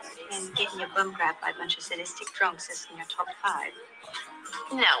life priorities and getting your bum grabbed by a bunch of sadistic drunks is in your top 5.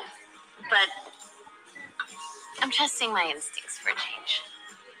 No, but I'm trusting my instincts for a change.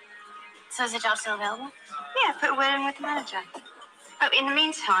 So is the job still available? Yeah, put a word in with the manager. Oh, in the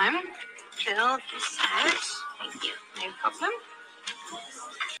meantime, fill this out. Thank you. No problem.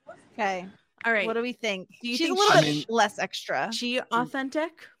 Okay. All right. What do we think? She's a little bit less extra. She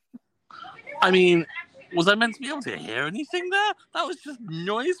authentic? I mean, was I meant to be able to hear anything there? That was just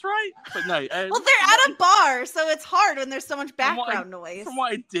noise, right? But no. Well, they're at a bar, so it's hard when there's so much background noise. From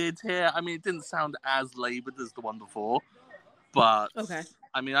what I did hear, I mean, it didn't sound as laboured as the one before. But, okay.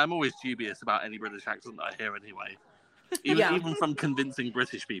 I mean, I'm always dubious about any British accent that I hear anyway. Even from convincing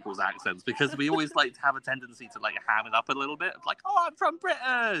British people's accents, because we always like to have a tendency to like ham it up a little bit. Like, oh, I'm from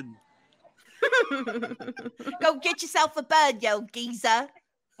Britain. Go get yourself a bird, yo geezer.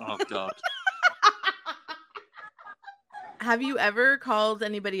 Oh God. Have you ever called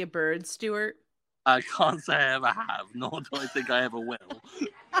anybody a bird, Stuart? I can't say I ever have, nor do I think I ever will.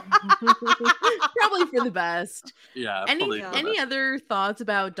 Probably for the best. Yeah. Any other thoughts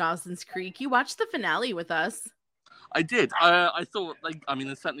about Dawson's Creek? You watched the finale with us. I did. I thought, like, I mean,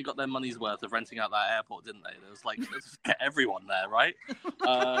 they certainly got their money's worth of renting out that airport, didn't they? There was like, let's just get everyone there, right?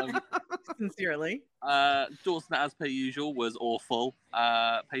 Sincerely. Dawson, as per usual, was awful.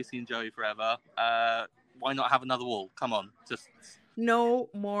 Pacey and Joey forever. Why not have another wall? Come on, just no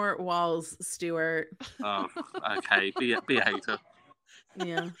more walls, Stuart. Oh, okay. Be a hater.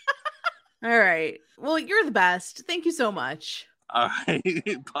 Yeah. All right. Well, you're the best. Thank you so much. All right.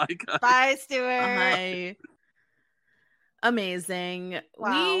 Bye, guys. Bye, Stuart. Bye. Amazing.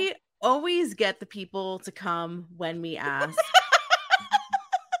 Wow. We always get the people to come when we ask.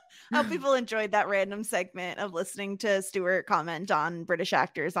 I hope people enjoyed that random segment of listening to Stuart comment on British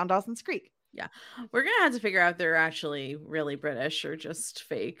actors on Dawson's Creek. Yeah. We're going to have to figure out if they're actually really British or just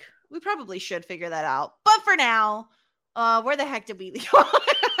fake. We probably should figure that out. But for now, where the heck did we leave?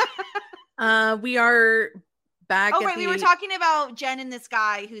 We are back. Oh, right. We were talking about Jen and this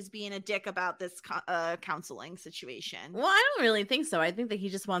guy who's being a dick about this counseling situation. Well, I don't really think so. I think that he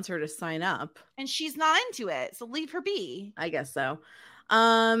just wants her to sign up. And she's not into it. So leave her be. I guess so.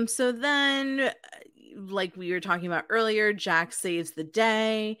 So then, like we were talking about earlier, Jack saves the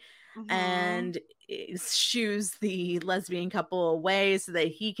day. And shoos the lesbian couple away so that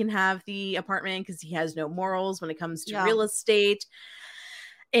he can have the apartment because he has no morals when it comes to real estate.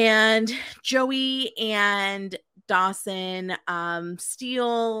 And Joey and Dawson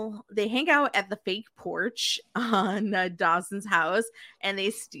they hang out at the fake porch on Dawson's house, and they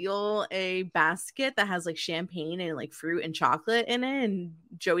steal a basket that has like champagne and like fruit and chocolate in it, and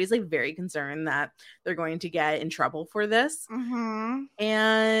Joey's like very concerned that they're going to get in trouble for this.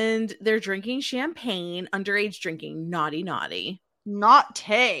 And they're drinking champagne, underage drinking, naughty naughty.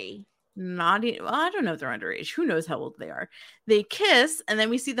 Well, I don't know if they're underage. Who knows how old they are? They kiss, and then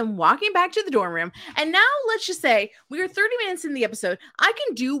we see them walking back to the dorm room. And now let's just say we are 30 minutes in the episode. I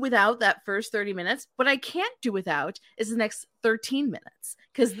can do without that first 30 minutes. What I can't do without is the next 13 minutes,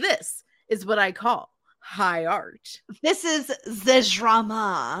 because this is what I call high art. This is the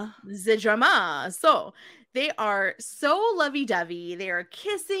drama. So they are so lovey-dovey. They are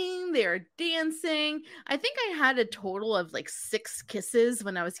kissing. They are dancing. I think I had a total of like 6 kisses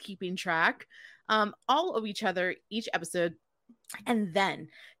when I was keeping track. All of each other, each episode. And then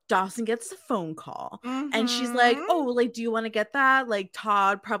Dawson gets a phone call. And she's like, oh, like, do you want to get that? Like,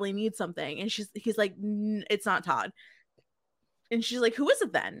 Todd probably needs something. And he's like, it's not Todd. And she's like, who is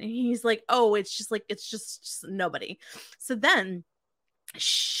it then? And he's like, oh, it's just nobody. So then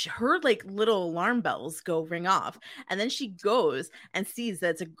her like little alarm bells go ring off, and then she goes and sees that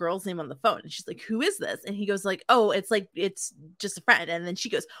it's a girl's name on the phone, and she's like, who is this? And he goes like, oh, it's just a friend. And then she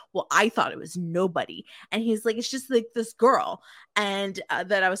goes, well, I thought it was nobody. And he's like, it's just like this girl and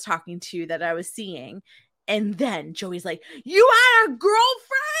that I was talking to, that I was seeing. And then Joey's like, you had a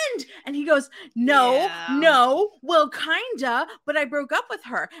girlfriend? And he goes, no, well, kinda, but I broke up with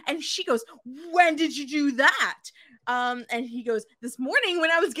her. And she goes, when did you do that? And he goes, this morning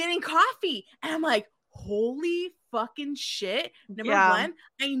when I was getting coffee. And I'm like, holy fucking shit. Number one,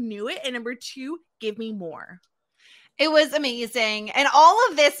 I knew it. And number two, give me more. It was amazing. And all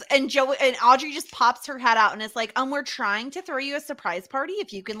of this, and Joey and Audrey just pops her head out and is like, we're trying to throw you a surprise party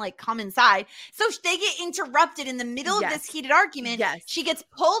if you can like come inside. So they get interrupted in the middle of this heated argument. She gets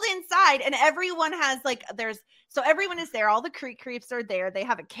pulled inside, and everyone has like, so everyone is there. All the creeps are there. They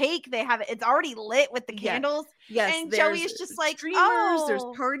have a cake. It's already lit with the candles. Yes. And Joey is just like, streamers, there's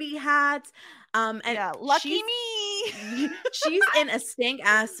party hats. And lucky me. She's in a stank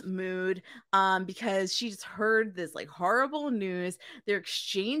ass mood because she just heard this like horrible news. They're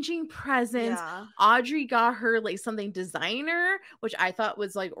exchanging presents. Audrey got her like something designer, which I thought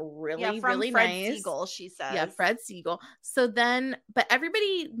was like really Fred nice. Siegel, she says. Yeah, Fred Siegel. So then, but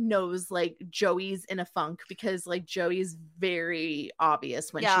everybody knows like Joey's in a funk because like Joey's very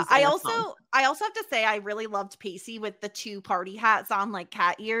obvious when she's in a funk. I also have to say I really loved Pacey with the 2 party hats on, like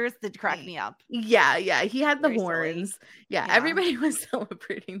cat ears, that cracked me up. Yeah, he had the Very silly. horns. Yeah, Yeah. everybody was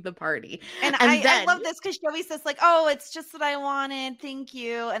celebrating the party. And I love this because Joey says like, oh, it's just what I wanted, thank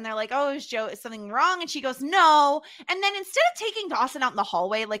you. And they're like, oh, is something wrong? And she goes, no. And then instead of taking Dawson out in the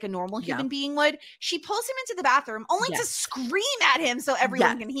hallway like a normal human being would, she pulls him into the bathroom only to scream at him so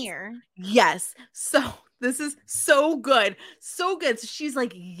everyone can hear. Yes. So this is so good. So good. So she's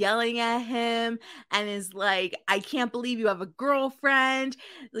like yelling at him and is like, I can't believe you have a girlfriend.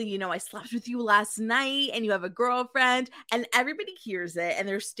 You know, I slept with you last night and you have a girlfriend. And everybody hears it and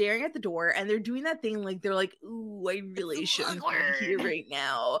they're staring at the door and they're doing that thing like they're like, ooh, I really shouldn't be here right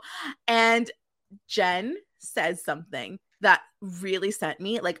now. And Jen says something that really sent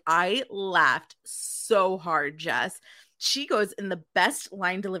me. Like, I laughed so hard, Jess. She goes in the best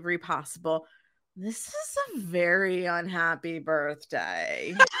line delivery possible. This is a very unhappy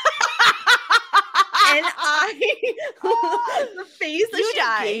birthday. And the face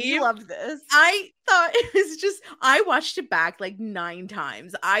that she gave, you love this. I thought it was just, I watched it back like 9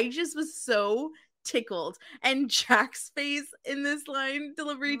 times. I just was so tickled. And Jack's face in this line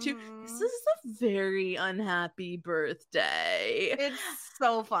delivery too. This is a very unhappy birthday. It's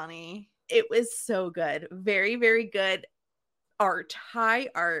so funny. It was so good. Very, very good art. High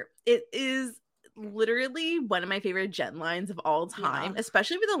art. It is literally one of my favorite Jen lines of all time,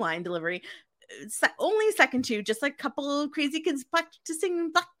 especially with the line delivery. Only second to just like a couple of crazy kids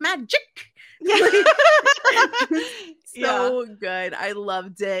practicing black magic. So good. I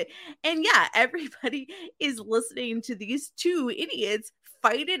loved it. And yeah, everybody is listening to these 2 idiots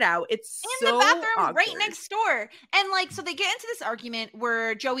fight it out. It's in so the bathroom awkward. right next door. And like, so they get into this argument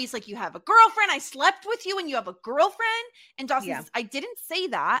where Joey's like, you have a girlfriend. I slept with you and you have a girlfriend. And Dawson says, I didn't say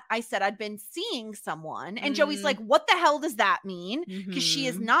that. I said I'd been seeing someone. And Joey's like, what the hell does that mean? Because she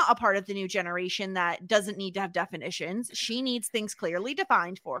is not a part of the new generation that doesn't need to have definitions. She needs things clearly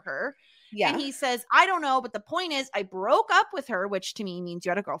defined for her. Yeah. And he says, I don't know, but the point is I broke up with her, which to me means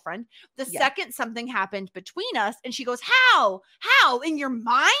you had a girlfriend. The second something happened between us. And she goes, how in your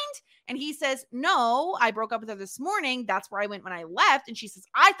mind? And he says, no, I broke up with her this morning. That's where I went when I left. And she says,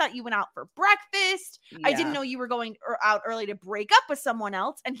 I thought you went out for breakfast. I didn't know you were going out early to break up with someone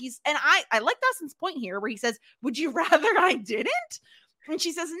else. And I like Dawson's point here where he says, would you rather I didn't? And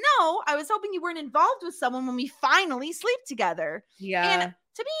she says, no, I was hoping you weren't involved with someone when we finally sleep together. Yeah. And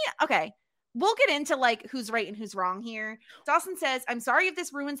to me, okay, we'll get into like who's right and who's wrong here. Dawson says, I'm sorry if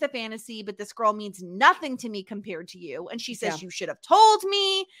this ruins the fantasy, but this girl means nothing to me compared to you. And she says, you should have told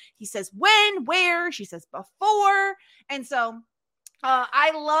me. He says, when, where? She says, before. And so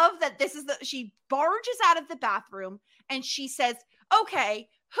I love that she barges out of the bathroom and she says, okay,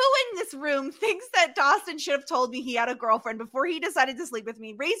 who in this room thinks that Dawson should have told me he had a girlfriend before he decided to sleep with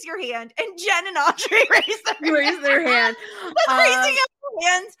me? Raise your hand. And Jen and Audrey raise their hand. That's raising up their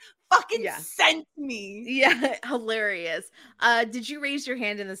hands fucking sent me. Yeah, hilarious. Did you raise your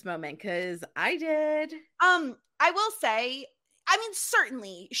hand in this moment? Because I did. I will say, I mean,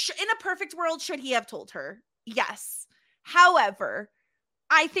 certainly, in a perfect world, should he have told her? Yes. However,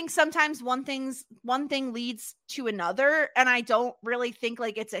 I think sometimes one thing leads to another, and I don't really think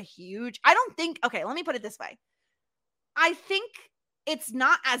like it's okay, let me put it this way. I think it's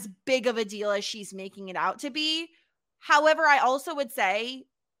not as big of a deal as she's making it out to be. However, I also would say,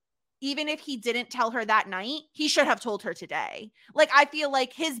 even if he didn't tell her that night, he should have told her today. Like, I feel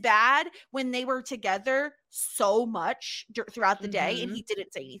like his bad when they were together so much throughout the day and he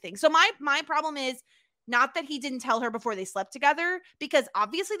didn't say anything. So my problem is not that he didn't tell her before they slept together, because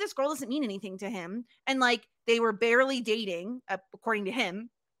obviously this girl doesn't mean anything to him. And like, they were barely dating, according to him.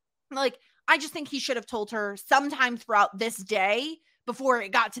 Like, I just think he should have told her sometime throughout this day before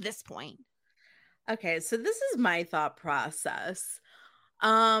it got to this point. Okay, so this is my thought process.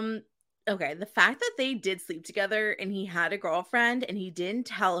 Okay, the fact that they did sleep together and he had a girlfriend and he didn't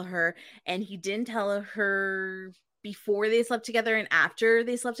tell her, and he didn't tell her before they slept together and after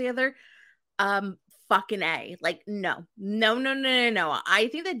they slept together, fucking A. Like, no. I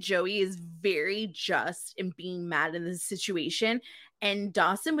think that Joey is very just in being mad in this situation, and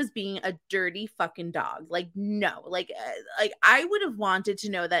Dawson was being a dirty fucking dog. Like, no. Like I would have wanted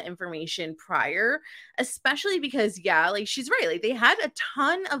to know that information prior, especially because, like, she's right. Like, they had a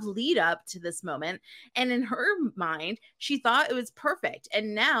ton of lead up to this moment, and in her mind, she thought it was perfect.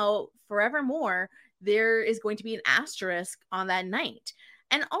 And now, forevermore, there is going to be an asterisk on that night.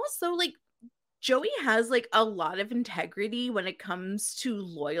 And also, like, Joey has like a lot of integrity when it comes to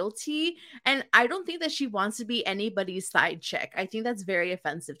loyalty, and I don't think that she wants to be anybody's side chick. I think that's very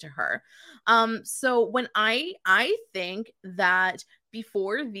offensive to her. So when I think that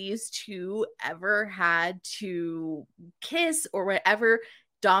before these two ever had to kiss or whatever,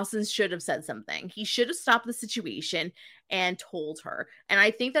 Dawson should have said something. He should have stopped the situation and told her. And I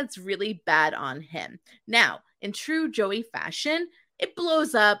think that's really bad on him. Now, in true Joey fashion, it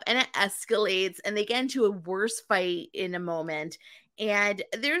blows up and it escalates and they get into a worse fight in a moment. And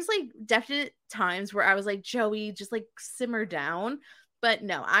there's like definite times where I was like, Joey, just like simmer down. But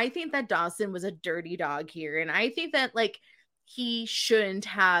no, I think that Dawson was a dirty dog here. And I think that like he shouldn't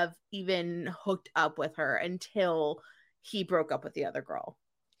have even hooked up with her until he broke up with the other girl.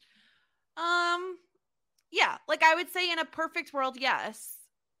 Yeah, like I would say in a perfect world, yes.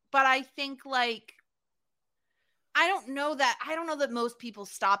 But I think like I don't know that most people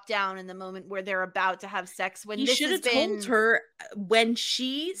stop down in the moment where they're about to have sex when he should have told her when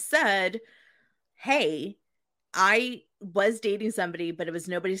she said, hey, I was dating somebody, but it was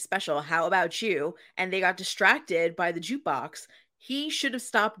nobody special. How about you? And they got distracted by the jukebox. He should have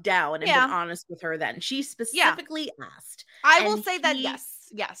stopped down and been honest with her then. She specifically asked. I will say that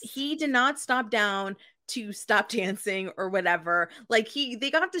yes. He did not stop down to stop dancing or whatever. Like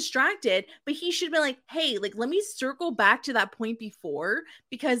they got distracted, but he should have been like, hey, like let me circle back to that point before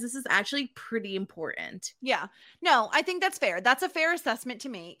because this is actually pretty important. Yeah. No, I think that's fair. That's a fair assessment to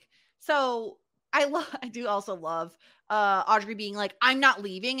make. So I do also love Audrey being like, I'm not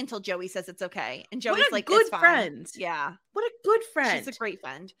leaving until Joey says it's okay. And Joey's like, good it's fine. Friend. Yeah. What a good friend. She's a great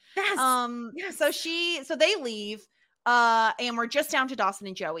friend. Yes. Yes. So they leave and we're just down to Dawson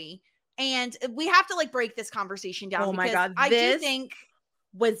and Joey. And we have to like break this conversation down. Oh my God. I do think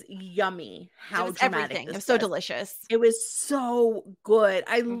was yummy. How it was dramatic everything. It was was so delicious. It was so good.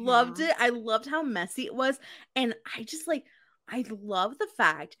 I loved it. I loved how messy it was. And I love the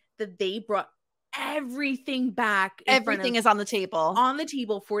fact that they brought everything back. Everything is on the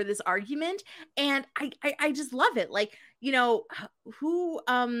table for this argument. And I just love it. Like, you know,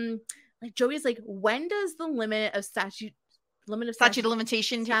 like Joey's like, when does the statute of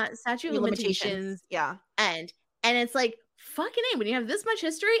limitations yeah end? And it's like, fucking A, when you have this much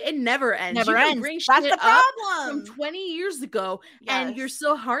history, it never ends. Never ends. Bring That's shit the problem from 20 years ago, and you're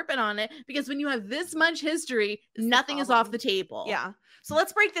still harping on it because when you have this much history, nothing is off the table. Yeah. So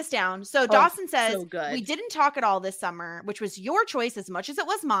let's break this down. So Dawson says, so good. We didn't talk at all this summer, which was your choice as much as it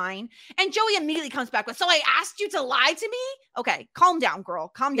was mine. And Joey immediately comes back with, so I asked you to lie to me? Okay, calm down, girl.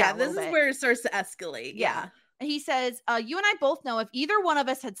 Calm down. Yeah, this is where it starts to escalate. Yeah. He says, you and I both know if either one of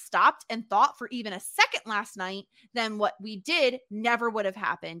us had stopped and thought for even a second last night, then what we did never would have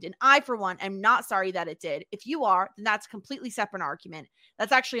happened. And I, for one, am not sorry that it did. If you are, then that's a completely separate argument.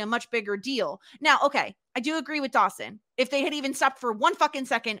 That's actually a much bigger deal. Now, okay, I do agree with Dawson. If they had even stopped for one fucking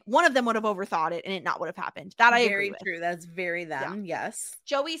second, one of them would have overthought it and it not would have happened. That I agree with. Very true. That's very them. Yeah. Yes.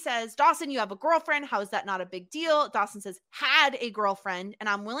 Joey says, Dawson, you have a girlfriend. How is that not a big deal? Dawson says, had a girlfriend. And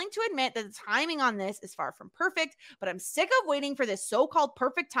I'm willing to admit that the timing on this is far from perfect, but I'm sick of waiting for this so-called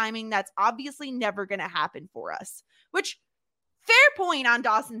perfect timing that's obviously never going to happen for us. Which, fair point on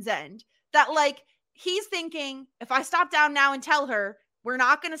Dawson's end. That like, he's thinking, if I stop down now and tell her, we're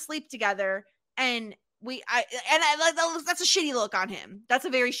not going to sleep together and that's a shitty look on him. That's a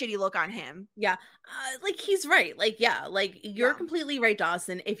very shitty look on him. Yeah. Like he's right. Like, yeah, like you're completely right,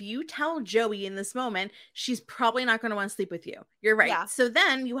 Dawson. If you tell Joey in this moment, she's probably not going to want to sleep with you. You're right. Yeah. So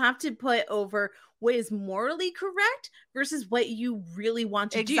then you have to put over what is morally correct versus what you really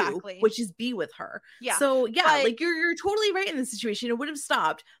want to do, which is be with her. Yeah. So yeah, like you're totally right in this situation. It would have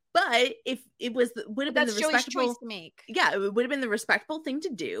stopped. But if it would have been the respectable choice to make. Yeah, it would have been the respectable thing to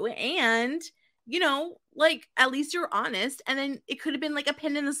do. And you know, like at least you're honest, and then it could have been like a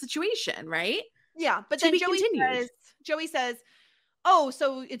pin in the situation, right? Yeah, but then Joey says, oh,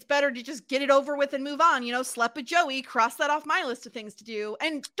 so it's better to just get it over with and move on. You know, slept with Joey, cross that off my list of things to do.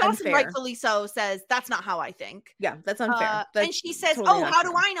 And Dawson, rightfully so, says, that's not how I think. Yeah, that's unfair. And she says, totally how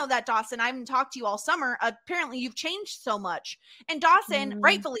do I know that, Dawson? I haven't talked to you all summer. Apparently you've changed so much. And Dawson,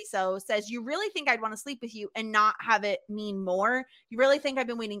 rightfully so, says, you really think I'd want to sleep with you and not have it mean more? You really think I've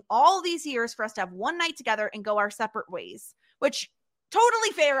been waiting all these years for us to have one night together and go our separate ways? Which,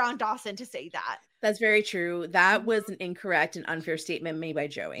 totally fair on Dawson to say that. That's very true. That was an incorrect and unfair statement made by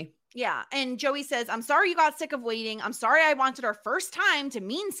Joey. Yeah. And Joey says, I'm sorry you got sick of waiting. I'm sorry I wanted our first time to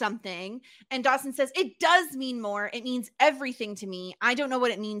mean something. And Dawson says, it does mean more. It means everything to me. I don't know what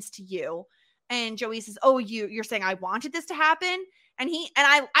it means to you. And Joey says, oh, you're saying I wanted this to happen? And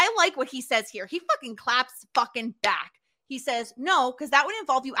I like what he says here. He fucking claps fucking back. He says, no, because that would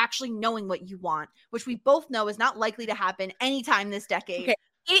involve you actually knowing what you want, which we both know is not likely to happen anytime this decade. Okay.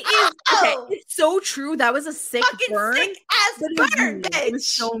 It is okay. It's so true. That was a sick fucking burn. Sick ass burn, bitch. It was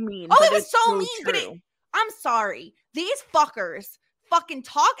so mean. Oh, it was so mean. True. But I'm sorry. These fuckers fucking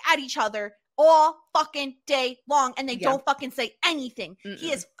talk at each other all fucking day long, and they don't fucking say anything.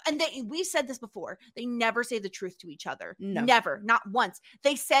 He is, and we've said this before, they never say the truth to each other. Never, not once.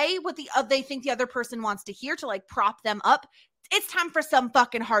 They say what they think the other person wants to hear to like prop them up. It's time for some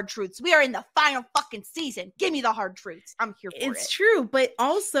fucking hard truths. We are in the final fucking season. Give me the hard truths. I'm here for it. It's true, but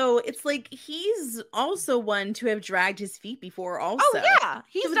also it's like he's also one to have dragged his feet before also. Oh yeah,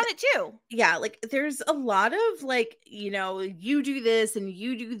 he's done it too. Yeah, like there's a lot of like, you know, you do this and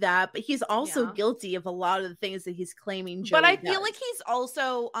you do that, but he's also guilty of a lot of the things that he's claiming Joey But I feel like he's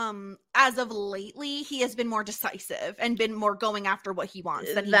also as of lately he has been more decisive and been more going after what he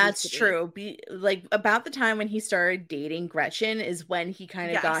wants than he That's used to true. Like about the time when he started dating Gretchen is when he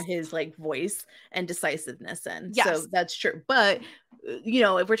kind of got his like voice and decisiveness in. So that's true. But you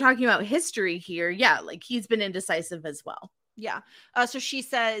know, if we're talking about history here, like he's been indecisive as well. Yeah. So she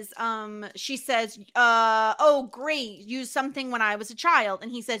says, oh, great. Use something when I was a child.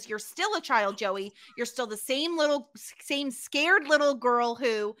 And he says, you're still a child, Joey. You're still the same scared little girl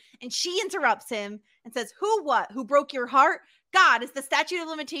who, and she interrupts him and says, who broke your heart? God, is the statute of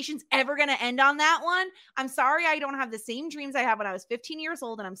limitations ever going to end on that one? I'm sorry I don't have the same dreams I had when I was 15 years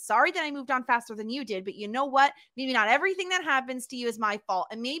old, and I'm sorry that I moved on faster than you did, but you know what? Maybe not everything that happens to you is my fault,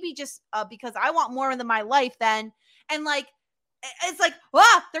 and maybe just because I want more than my life then, and like, it's like,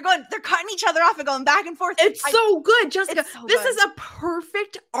 they're cutting each other off and going back and forth. It's so good, Jessica. This is a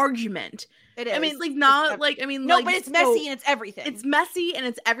perfect argument. It is. I mean, like, not like, I mean, no, like, but it's messy and it's everything. It's messy and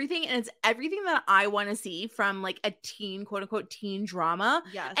it's everything. And it's everything that I want to see from like a teen, quote unquote, teen drama.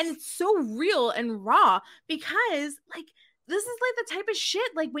 Yes. And it's so real and raw because like, this is like the type of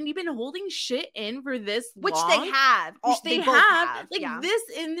shit, like when you've been holding shit in for this which long, they have, they have like this,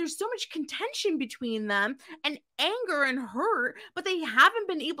 and there's so much contention between them and anger and hurt, but they haven't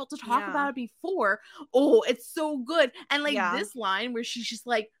been able to talk about it before. Oh, it's so good. And like this line where she's just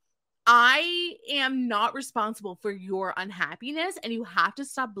like, I am not responsible for your unhappiness and you have to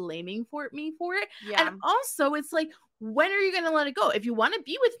stop blaming me for it. And also it's like, when are you going to let it go? If you want to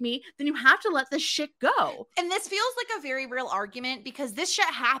be with me, then you have to let this shit go. And this feels like a very real argument because this shit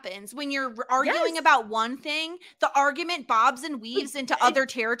happens when you're arguing about one thing. The argument bobs and weaves into other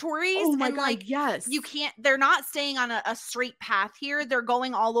territories. Oh my and God, like, yes. You can't, they're not staying on a straight path here. They're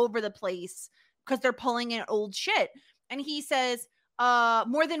going all over the place because they're pulling in old shit. And he says,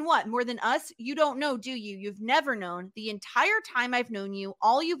 more than what? More than us? You don't know, do you? You've never known. The entire time I've known you,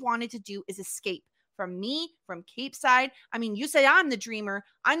 all you've wanted to do is escape. From me, from Cape Side. I mean, you say I'm the dreamer.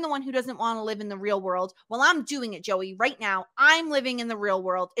 I'm the one who doesn't want to live in the real world. Well, I'm doing it, Joey. Right now, I'm living in the real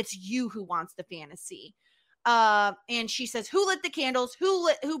world. It's you who wants the fantasy. And she says, who lit the candles?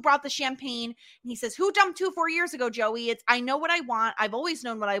 Who brought the champagne? And he says, who dumped 4 years ago, Joey? I know what I want. I've always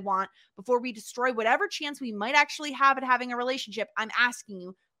known what I want. Before we destroy whatever chance we might actually have at having a relationship, I'm asking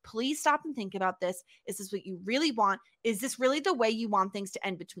you, please stop and think about this. Is this what you really want? Is this really the way you want things to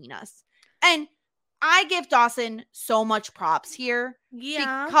end between us? And I give Dawson so much props here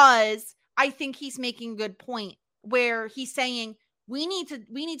because I think he's making a good point where he's saying we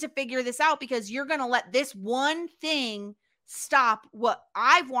need to figure this out because you're going to let this one thing stop what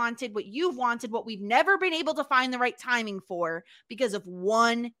I've wanted, what you've wanted, what we've never been able to find the right timing for because of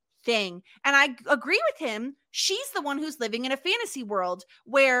one thing. And I agree with him. She's the one who's living in a fantasy world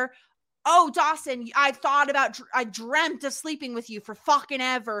where, oh, Dawson, I dreamt of sleeping with you for fucking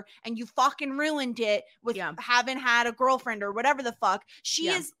ever, and you fucking ruined it with having had a girlfriend or whatever the fuck. She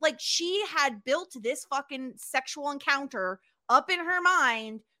is like, she had built this fucking sexual encounter up in her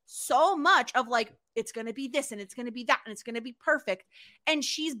mind so much of like, it's going to be this and it's going to be that and it's going to be perfect. And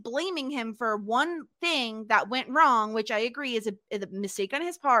she's blaming him for one thing that went wrong, which I agree is a mistake on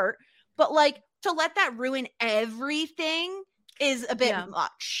his part. But like, to let that ruin everything is a bit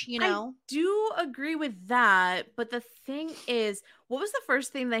much, you know? I do agree with that, but the thing is, what was the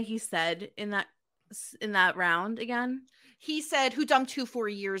first thing that he said in that round again? He said, who dumped 4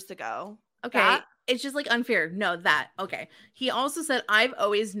 years ago? Okay. It's just like unfair. No, that. Okay. He also said, I've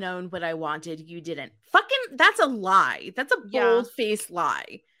always known what I wanted. You didn't. Fucking, that's a lie. That's a bold-faced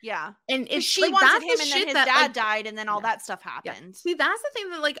lie. Yeah. And if she like, wanted that's him the and shit then his that dad like, died and then all that stuff happened. See, that's the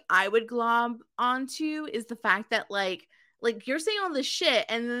thing that like I would glob onto is the fact that like you're saying all this shit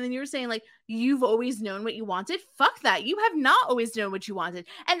and then you're saying like you've always known what you wanted. Fuck that. You have not always known what you wanted.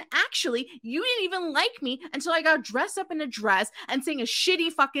 And actually, you didn't even like me until I got dressed up in a dress and sang a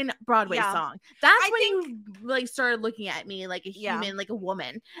shitty fucking Broadway song. That's when you like started looking at me like a human, like a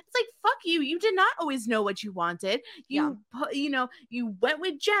woman. It's like, fuck you. You did not always know what you wanted. You know, you went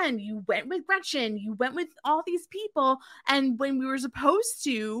with Jen, you went with Gretchen, you went with all these people. And when we were supposed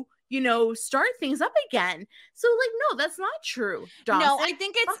to, start things up again. So like, no, that's not true, Dawson. No, I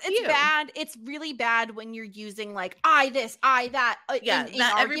think it's bad. It's really bad when you're using like I this, I that. Yeah, in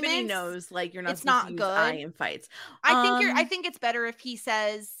that arguments. Everybody knows like you're not It's supposed not to use good. I in fights. I think it's better if he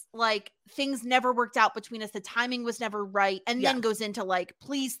says like things never worked out between us, the timing was never right, and then goes into like,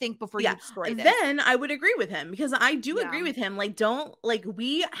 please think before you destroy this. Then I would agree with him, because I do agree with him. Like,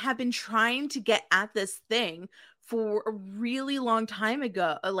 we have been trying to get at this thing for a really long time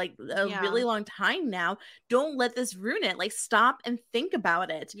ago, really long time now. Don't let this ruin it. Like, stop and think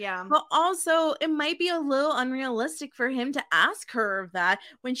about it. Yeah. But also, it might be a little unrealistic for him to ask her that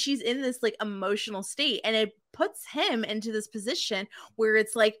when she's in this like emotional state, and it puts him into this position where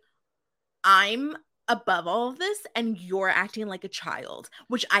it's like, I'm above all of this and you're acting like a child,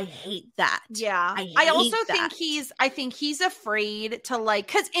 which I hate that. Yeah. I also think he's afraid to like,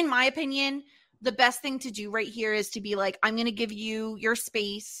 because in my opinion, the best thing to do right here is to be like, I'm going to give you your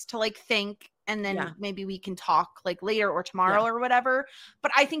space to like think, and then maybe we can talk like later or tomorrow or whatever.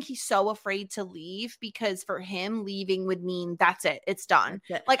 But I think he's so afraid to leave, because for him, leaving would mean that's it. It's done.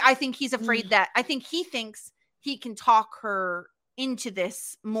 That's it. Like, I think he's afraid that, I think he thinks he can talk her into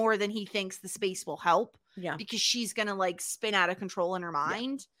this more than he thinks the space will help. Yeah. Because she's going to like spin out of control in her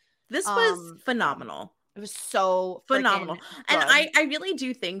mind. Yeah. This was phenomenal. It was so phenomenal. And I really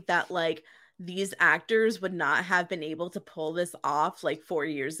do think that like, these actors would not have been able to pull this off like 4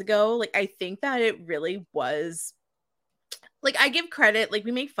 years ago. Like, I think that it really was like, I give credit, like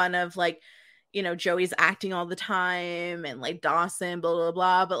we make fun of like, Joey's acting all the time and like Dawson, blah, blah,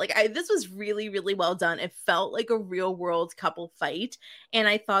 blah. But like, this was really, really well done. It felt like a real world couple fight. And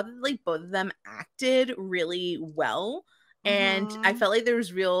I thought that like both of them acted really well. And I felt like there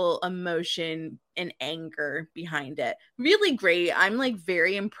was real emotion and anger behind it. Really great. I'm like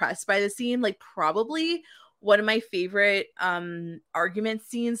very impressed by the scene. Like, probably one of my favorite argument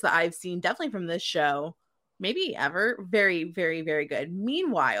scenes that I've seen, definitely from this show, maybe ever. Very, very, very good.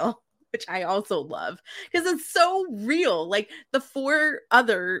 Meanwhile, which I also love because it's so real. Like, the 4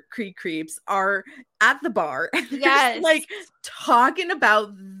 other creeps are at the bar. Yes. Like, talking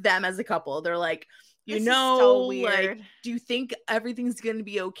about them as a couple. They're like, so weird. Like, do you think everything's going to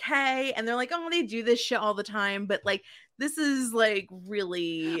be okay? And they're like, oh, they do this shit all the time. But like, this is like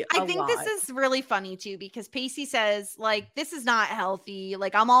really, I think this is really funny too, because Pacey says like, this is not healthy.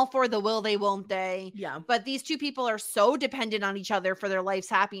 Like, I'm all for the will they, won't they. Yeah. But these two people are so dependent on each other for their life's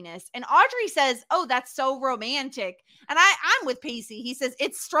happiness. And Audrey says, oh, that's so romantic. And I'm with Pacey. He says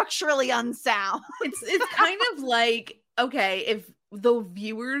it's structurally unsound. It's kind of like, okay, if the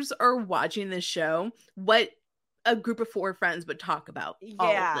viewers are watching this show, what a group of 4 friends would talk about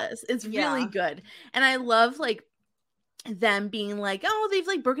all of this. It's really good. And I love like them being like, oh, they've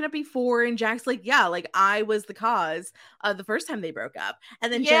like broken up before, and Jack's like, yeah, like I was the cause of the first time they broke up.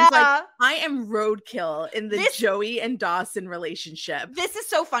 And then Jen's like, I am roadkill in the Joey and Dawson relationship. This is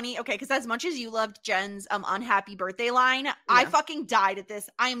so funny. Okay, because as much as you loved Jen's unhappy birthday line, I fucking died at this.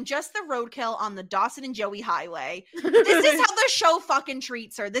 I am just the roadkill on the Dawson and Joey highway. This is how the show fucking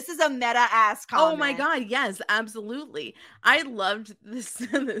treats her. This is a meta ass comment. Oh my god, yes, absolutely. I loved this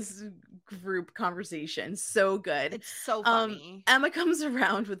group conversation. So good. It's so funny. Emma comes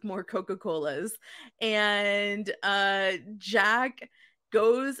around with more Coca-Colas, and Jack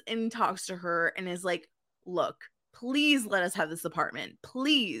goes and talks to her and is like, look, please let us have this apartment,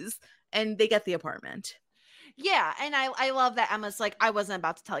 please. And they get the apartment. Yeah, and I love that Emma's like, I wasn't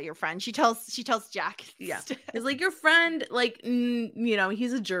about to tell your friend. She tells Jack. Yeah, it's like, your friend, like,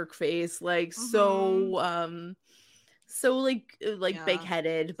 he's a jerk face, like, so like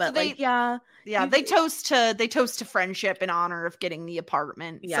big-headed, but so they toast to friendship in honor of getting the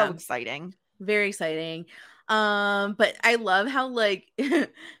apartment. So exciting, very exciting. But I love how like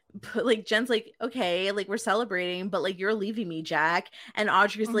like Jen's like, okay, like we're celebrating, but like you're leaving me, Jack. And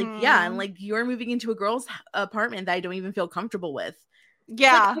Audrey's like, yeah, and like you're moving into a girl's apartment that I don't even feel comfortable with.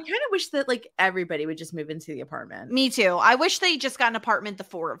 Yeah, like, I kind of wish that like everybody would just move into the apartment. Me too. I wish they just got an apartment, the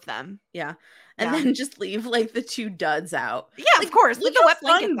 4 of them. Yeah. And then just leave like the 2 duds out. Yeah, like, of course. Look how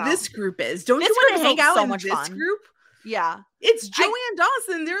fun this group is. Don't you want to hang out in this group? Yeah. It's Joey and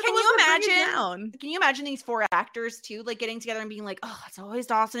Dawson. They're the ones that bring it down. Can you imagine these 4 actors too, like getting together and being like, oh, it's always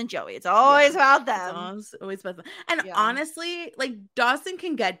Dawson and Joey. It's always about them. It's always about them. And honestly, like Dawson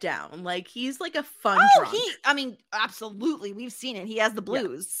can get down. Like he's like a fun drunk. Absolutely. We've seen it. He has the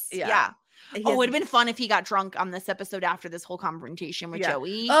blues. Yeah. It would have been fun if he got drunk on this episode after this whole confrontation with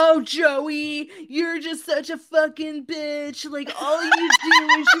Joey. Oh, Joey, you're just such a fucking bitch. Like, all you do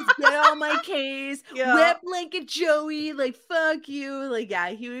is just get on my case. Wet blanket Joey. Like, fuck you. Like,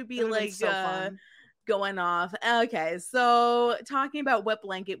 yeah, he would be like, so fun. going off. Okay, so talking about wet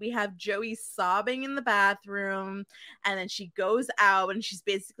blanket, we have Joey sobbing in the bathroom, and then she goes out, and she's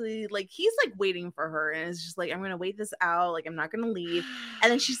basically like, he's like waiting for her, and it's just like, I'm gonna wait this out, like I'm not gonna leave.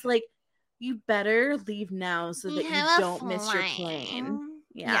 And then she's like, you better leave now so that you don't miss your plane.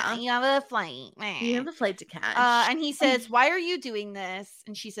 Yeah, you have a flight. You have a flight to catch. And he says, why are you doing this?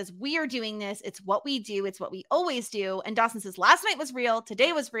 And she says, we are doing this. It's what we do. It's what we always do. And Dawson says, last night was real.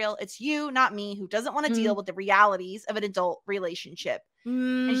 Today was real. It's you, not me, who doesn't want to deal with the realities of an adult relationship.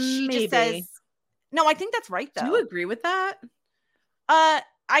 And she just says, no, I think that's right, though. Do you agree with that? I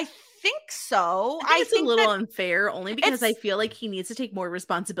think so. I think it's a little unfair, only because I feel like he needs to take more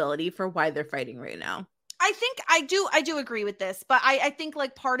responsibility for why they're fighting right now. I think I do agree with this, but I think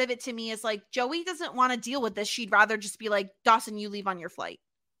like part of it to me is like Joey doesn't want to deal with this. She'd rather just be like, Dawson, you leave on your flight.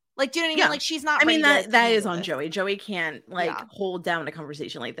 Like, do you know what I mean? Like, she's not. I mean, that is on Joey. Joey can't hold down a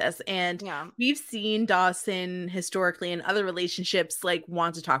conversation like this. And we've seen Dawson historically in other relationships like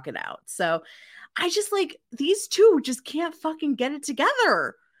want to talk it out. So I just like, these two just can't fucking get it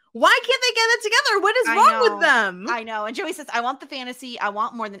together. Why can't they get it together? What is wrong with them? I know. And Joey says, I want the fantasy. I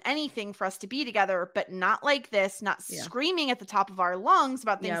want more than anything for us to be together, but not like this, not screaming at the top of our lungs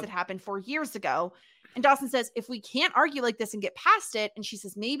about things that happened 4 years ago. And Dawson says, if we can't argue like this and get past it, and she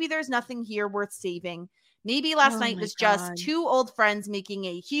says, maybe there's nothing here worth saving. Maybe last night was just two old friends making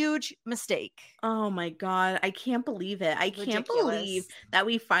a huge mistake. Oh my God. I can't believe it. I can't believe that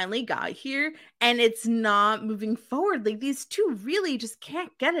we finally got here and it's not moving forward. Like, these two really just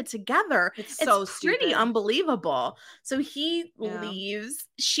can't get it together. It's so pretty unbelievable. So he leaves.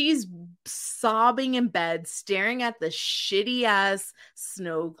 She's sobbing in bed, staring at the shitty ass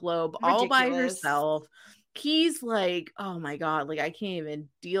snow globe all by herself. He's like, oh my God, like I can't even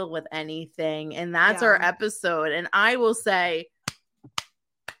deal with anything. And that's our episode. And I will say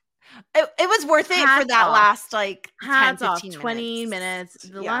it was worth it for that last like 10, 15 20 minutes.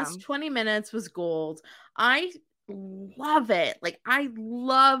 The last 20 minutes was gold. I love it. Like, I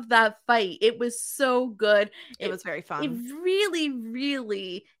love that fight. It was so good. It was very fun. It really,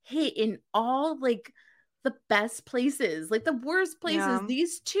 really hit in all like the best places, like the worst places.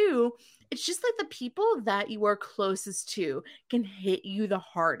 These two, it's just like the people that you are closest to can hit you the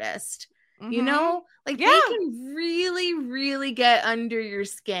hardest. You know, like they can really, really get under your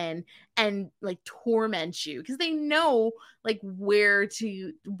skin and like torment you because they know like where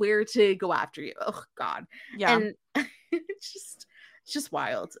to go after you. Oh God. Yeah. And it's just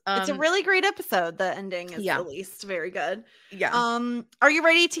wild. It's a really great episode. The ending is released. Very good. Yeah. Are you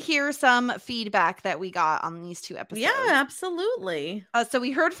ready to hear some feedback that we got on these two episodes? Yeah, absolutely. So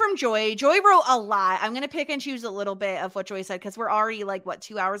we heard from Joy. Joy wrote a lot. I'm going to pick and choose a little bit of what Joy said because we're already like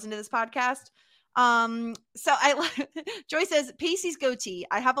 2 hours into this podcast. So Joy says, Pacey's goatee.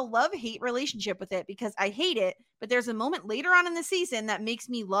 I have a love-hate relationship with it because I hate it, but there's a moment later on in the season that makes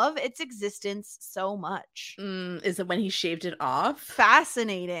me love its existence so much. Is it when he shaved it off?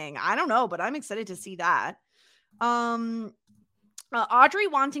 Fascinating. I don't know, but I'm excited to see that. Audrey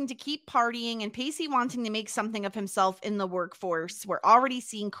wanting to keep partying and Pacey wanting to make something of himself in the workforce. We're already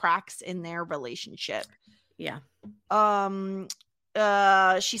seeing cracks in their relationship. Yeah.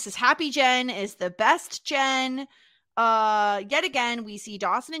 She says happy Jen is the best Jen. Yet again, we see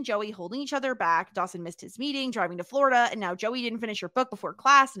Dawson and Joey holding each other back. Dawson missed his meeting, driving to Florida, and now Joey didn't finish her book before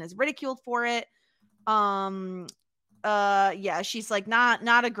class and is ridiculed for it. She's like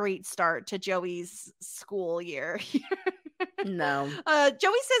not a great start to Joey's school year. No.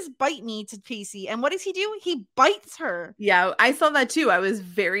 Joey says bite me to Pacey, and what does he do? He bites her. Yeah, I saw that too. I was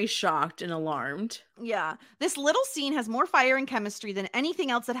very shocked and alarmed. Yeah, this little scene has more fire and chemistry than anything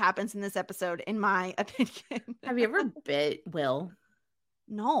else that happens in this episode, in my opinion. Have you ever bit Will?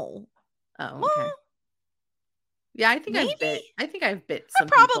 No. Oh, okay. Well, yeah, I think I've bit some I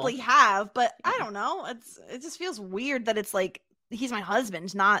probably people. Have, but I don't know. It just feels weird that it's like he's my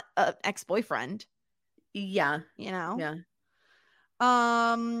husband, not an ex-boyfriend. Yeah. You know? Yeah.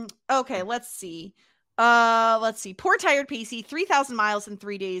 Okay, let's see. Poor tired Pacey, 3,000 miles in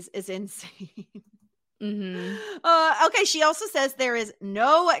 3 days is insane. Okay, she also says there is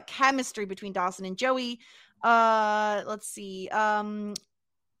no chemistry between Dawson and Joey. Let's see. Joey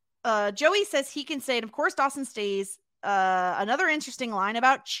says he can say it. Of course, Dawson stays. Another interesting line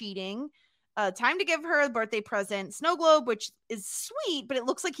about cheating. Time to give her a birthday present. Snow globe, which is sweet, but it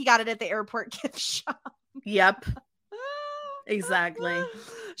looks like he got it at the airport gift shop. Yep. Exactly.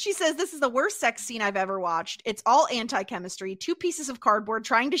 She says this is the worst sex scene I've ever watched. It's all anti-chemistry. 2 pieces of cardboard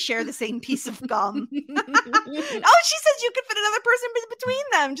trying to share the same piece of gum. Oh, she says you could fit another person between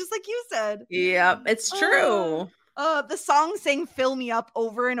them, just like you said. Yep, it's true. The song saying "Fill Me Up"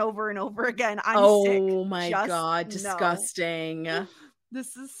 over and over and over again. I'm sick. Oh my Just God, no. disgusting.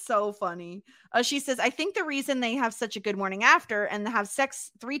 This is so funny. She says, I think the reason they have such a good morning after and have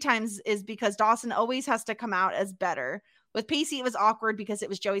sex 3 times is because Dawson always has to come out as better. With Pacey, it was awkward because it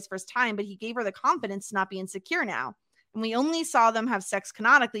was Joey's first time, but he gave her the confidence to not be insecure now. And we only saw them have sex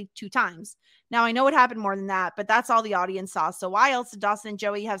canonically 2 times. Now, I know it happened more than that, but that's all the audience saw. So why else did Dawson and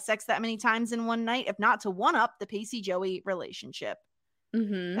Joey have sex that many times in one night, if not to one-up the Pacey-Joey relationship?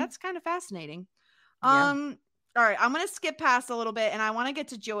 Mm-hmm. That's kind of fascinating. Yeah. All right, I'm going to skip past a little bit, and I want to get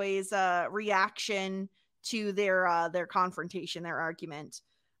to Joey's reaction to their confrontation, their argument.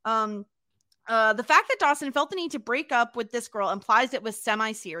 The fact that Dawson felt the need to break up with this girl implies it was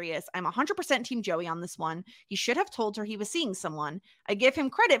semi-serious. I'm 100% Team Joey on this one. He should have told her he was seeing someone. I give him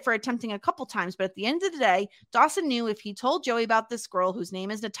credit for attempting a couple times, but at the end of the day, Dawson knew if he told Joey about this girl whose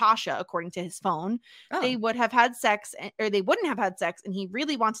name is Natasha, according to his phone, they would have had sex, or they wouldn't have had sex, and he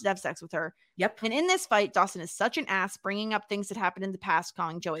really wanted to have sex with her. Yep. And in this fight, Dawson is such an ass, bringing up things that happened in the past,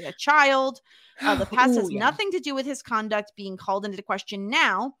 calling Joey a child. The past has nothing to do with his conduct being called into question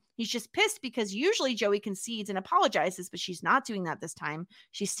now. He's just pissed because usually Joey concedes and apologizes, but she's not doing that this time.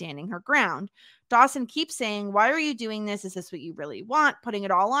 She's standing her ground. Dawson keeps saying, why are you doing this? Is this what you really want? Putting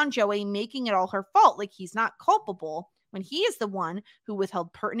it all on Joey, making it all her fault, like he's not culpable when he is the one who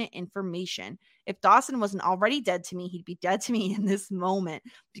withheld pertinent information. If Dawson wasn't already dead to me, he'd be dead to me in this moment,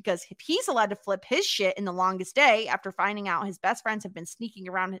 because if he's allowed to flip his shit in the longest day after finding out his best friends have been sneaking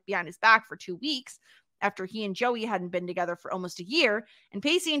around behind his back for 2 weeks, after he and Joey hadn't been together for almost a year, and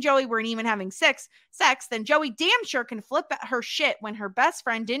Pacey and Joey weren't even having sex, then Joey damn sure can flip her shit when her best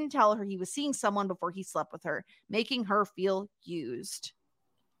friend didn't tell her he was seeing someone before he slept with her, making her feel used.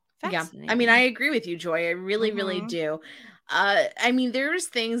 Yeah, I mean, I agree with you, Joy. I really, really do. I mean, there's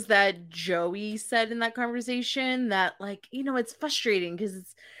things that Joey said in that conversation that, like, you know, it's frustrating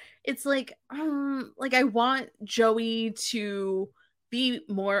because it's like I want Joey to be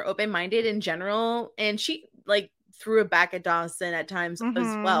more open-minded in general, and she like threw it back at Dawson at times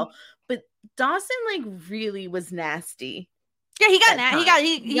as well, but Dawson like really was nasty. Yeah,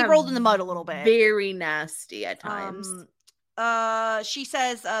 he rolled in the mud a little bit. Very nasty at times. She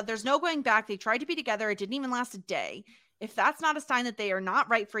says there's no going back. They tried to be together. It didn't even last a day. If that's not a sign that they are not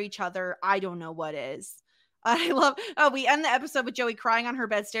right for each other, I don't know what is. I love we end the episode with Joey crying on her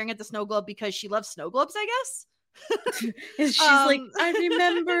bed staring at the snow globe because she loves snow globes, I guess. She's like, I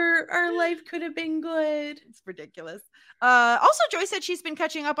remember our life could have been good. It's ridiculous. Also, Joy said she's been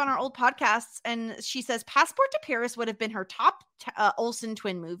catching up on our old podcasts, and she says Passport to Paris would have been her top Olsen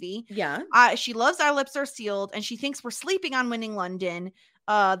twin movie. Yeah. She loves Our Lips Are Sealed, and she thinks we're sleeping on Winning London.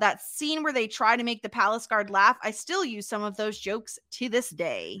 That scene where they try to make the palace guard laugh, I still use some of those jokes to this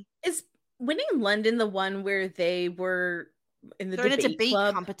day. Is Winning London the one where they were in the debate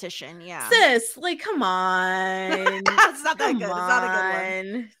club competition? Yeah, sis, like, come on. It's not that good. It's not a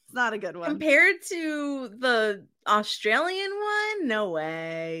good one. It's not a good one compared to the Australian one. No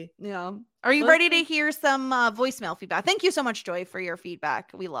way. Yeah. Are you ready to hear some voicemail feedback? Thank you so much, Joy, for your feedback.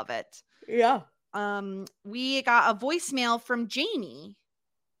 We love it. Yeah. We got a voicemail from Jamie.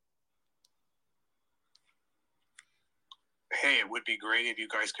 Hey, it would be great if you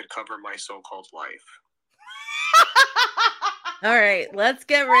guys could cover my so-called life. All right, let's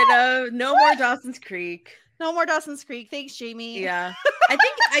get rid of no more Dawson's Creek. No more Dawson's Creek. Thanks, Jamie. Yeah. I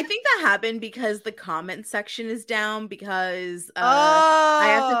think that happened because the comment section is down because I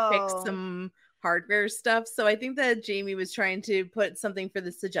have to fix some hardware stuff. So I think that Jamie was trying to put something for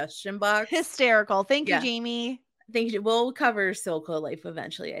the suggestion box. Hysterical. Thank you, Jamie. Thank you. We'll cover So-Called Life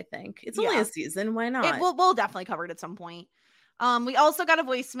eventually, I think. It's only a season. Why not? We'll definitely cover it at some point. We also got a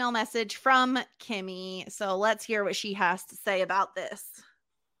voicemail message from Kimmy. So let's hear what she has to say about this.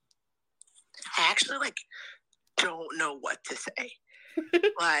 I actually don't know what to say.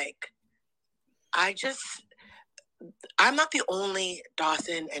 I'm not the only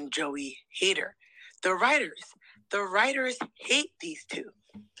Dawson and Joey hater. The writers hate these two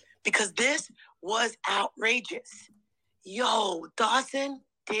because this was outrageous. Yo, Dawson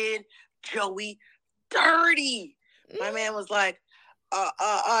did Joey dirty. My man was like, yeah,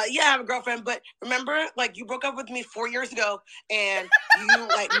 I have a girlfriend, but remember, you broke up with me 4 years ago and you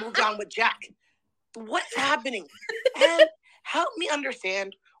moved on with Jack. What's happening? And help me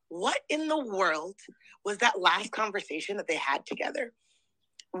understand, what in the world was that last conversation that they had together?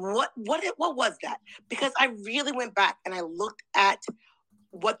 What was that? Because I really went back and I looked at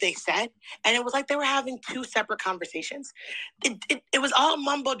what they said, and it was like they were having two separate conversations. It was all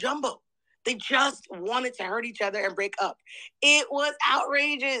mumbo jumbo. They just wanted to hurt each other and break up. It was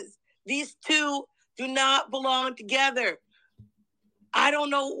outrageous. These two do not belong together. I don't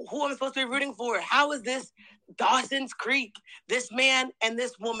know who I'm supposed to be rooting for. How is this Dawson's Creek? This man and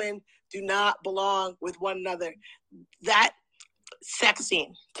this woman do not belong with one another. That sex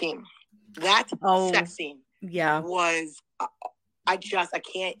scene, team. That sex scene was, I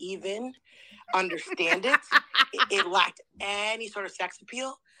can't even understand it. It lacked any sort of sex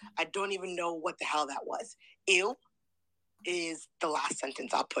appeal. I don't even know what the hell that was. Ew is the last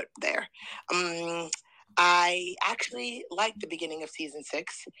sentence I'll put there. I actually like the beginning of season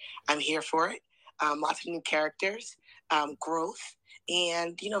 6. I'm here for it. Lots of new characters, growth,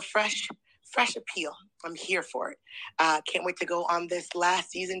 and, fresh appeal. I'm here for it. Can't wait to go on this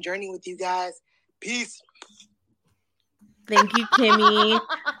last season journey with you guys. Peace. Thank you, Kimmy.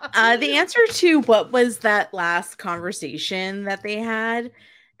 The answer to what was that last conversation that they had,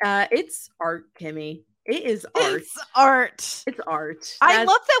 it's art, Kimmy. It is art. It's art. It's art. I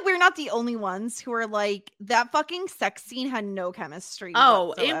love that we're not the only ones who are like, that fucking sex scene had no chemistry.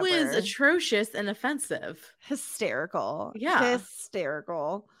 It was atrocious and offensive. Hysterical. Yeah.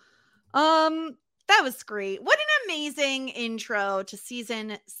 Hysterical. That was great. What an amazing intro to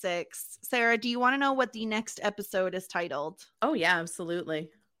season 6. Sarah, do you want to know what the next episode is titled? Oh, yeah, absolutely.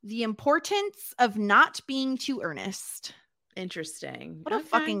 The Importance of Not Being Too Earnest. Interesting. What a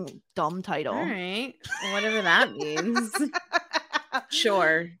fucking dumb title. All right. Whatever that means.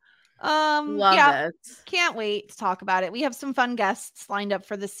 Sure. Love it. Can't wait to talk about it. We have some fun guests lined up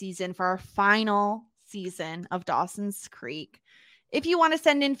for the season for our final season of Dawson's Creek. If you want to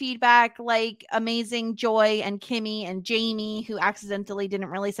send in feedback like amazing Joy and Kimmy and Jamie, who accidentally didn't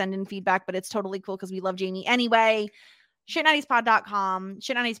really send in feedback, but it's totally cool because we love Jamie anyway. shit90spod.com,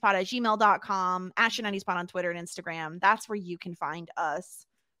 shit90spod@gmail.com, @shit90spod on Twitter and Instagram. That's where you can find us.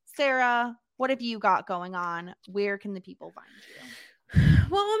 Sarah, what have you got going on? Where can the people find you?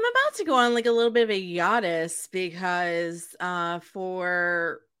 Well, I'm about to go on like a little bit of a hiatus because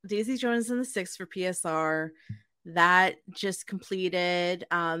for Daisy Jones and the Six for PSR, that just completed.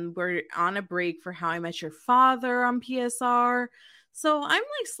 We're on a break for How I Met Your Father on PSR. So I'm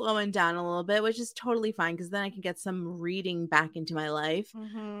like slowing down a little bit, which is totally fine because then I can get some reading back into my life.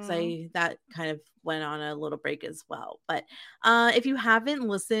 So that kind of went on a little break as well. But if you haven't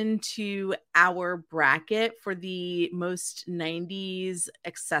listened to our bracket for the most 90s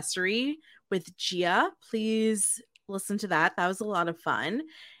accessory with Gia, please listen to that. That was a lot of fun.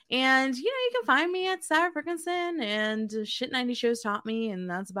 And, you can find me at Sarah Ferguson and Shit 90 Shows Taught Me. And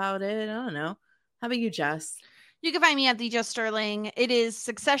that's about it. I don't know. How about you, Jess? You can find me at the Jess Sterling. It is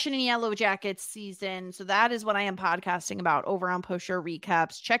Succession and Yellow Jackets season. So that is what I am podcasting about over on Post Show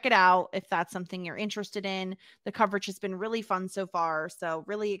Recaps. Check it out if that's something you're interested in. The coverage has been really fun so far. So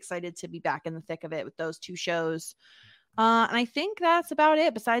really excited to be back in the thick of it with those two shows. And I think that's about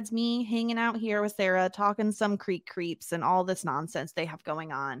it besides me hanging out here with Sarah, talking some Creek creeps and all this nonsense they have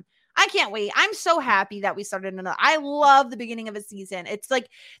going on. I can't wait. I'm so happy that we started another. I love the beginning of a season. It's like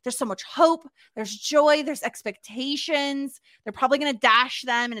there's so much hope. There's joy. There's expectations. They're probably going to dash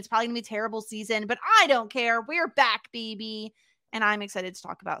them and it's probably going to be a terrible season, but I don't care. We're back, baby. And I'm excited to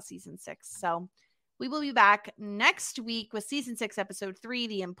talk about season 6. So we will be back next week with season 6, episode 3,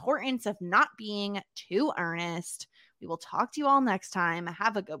 The Importance of Not Being Too Earnest. We will talk to you all next time.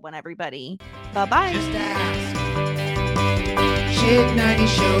 Have a good one, everybody. Bye-bye. Just ask. Shit 90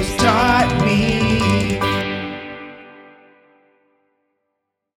 Shows Taught Me.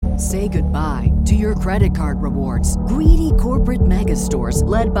 Say goodbye to your credit card rewards. Greedy corporate mega stores,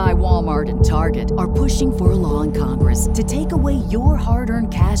 led by Walmart and Target, are pushing for a law in Congress to take away your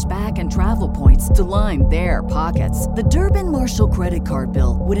hard-earned cash back and travel points to line their pockets. The Durbin-Marshall credit card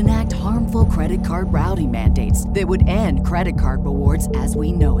bill would enact harmful credit card routing mandates that would end credit card rewards as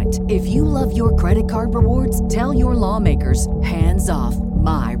we know it. If you love your credit card rewards, tell your lawmakers, hands off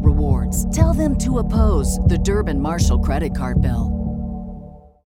my rewards. Tell them to oppose the Durbin-Marshall credit card bill.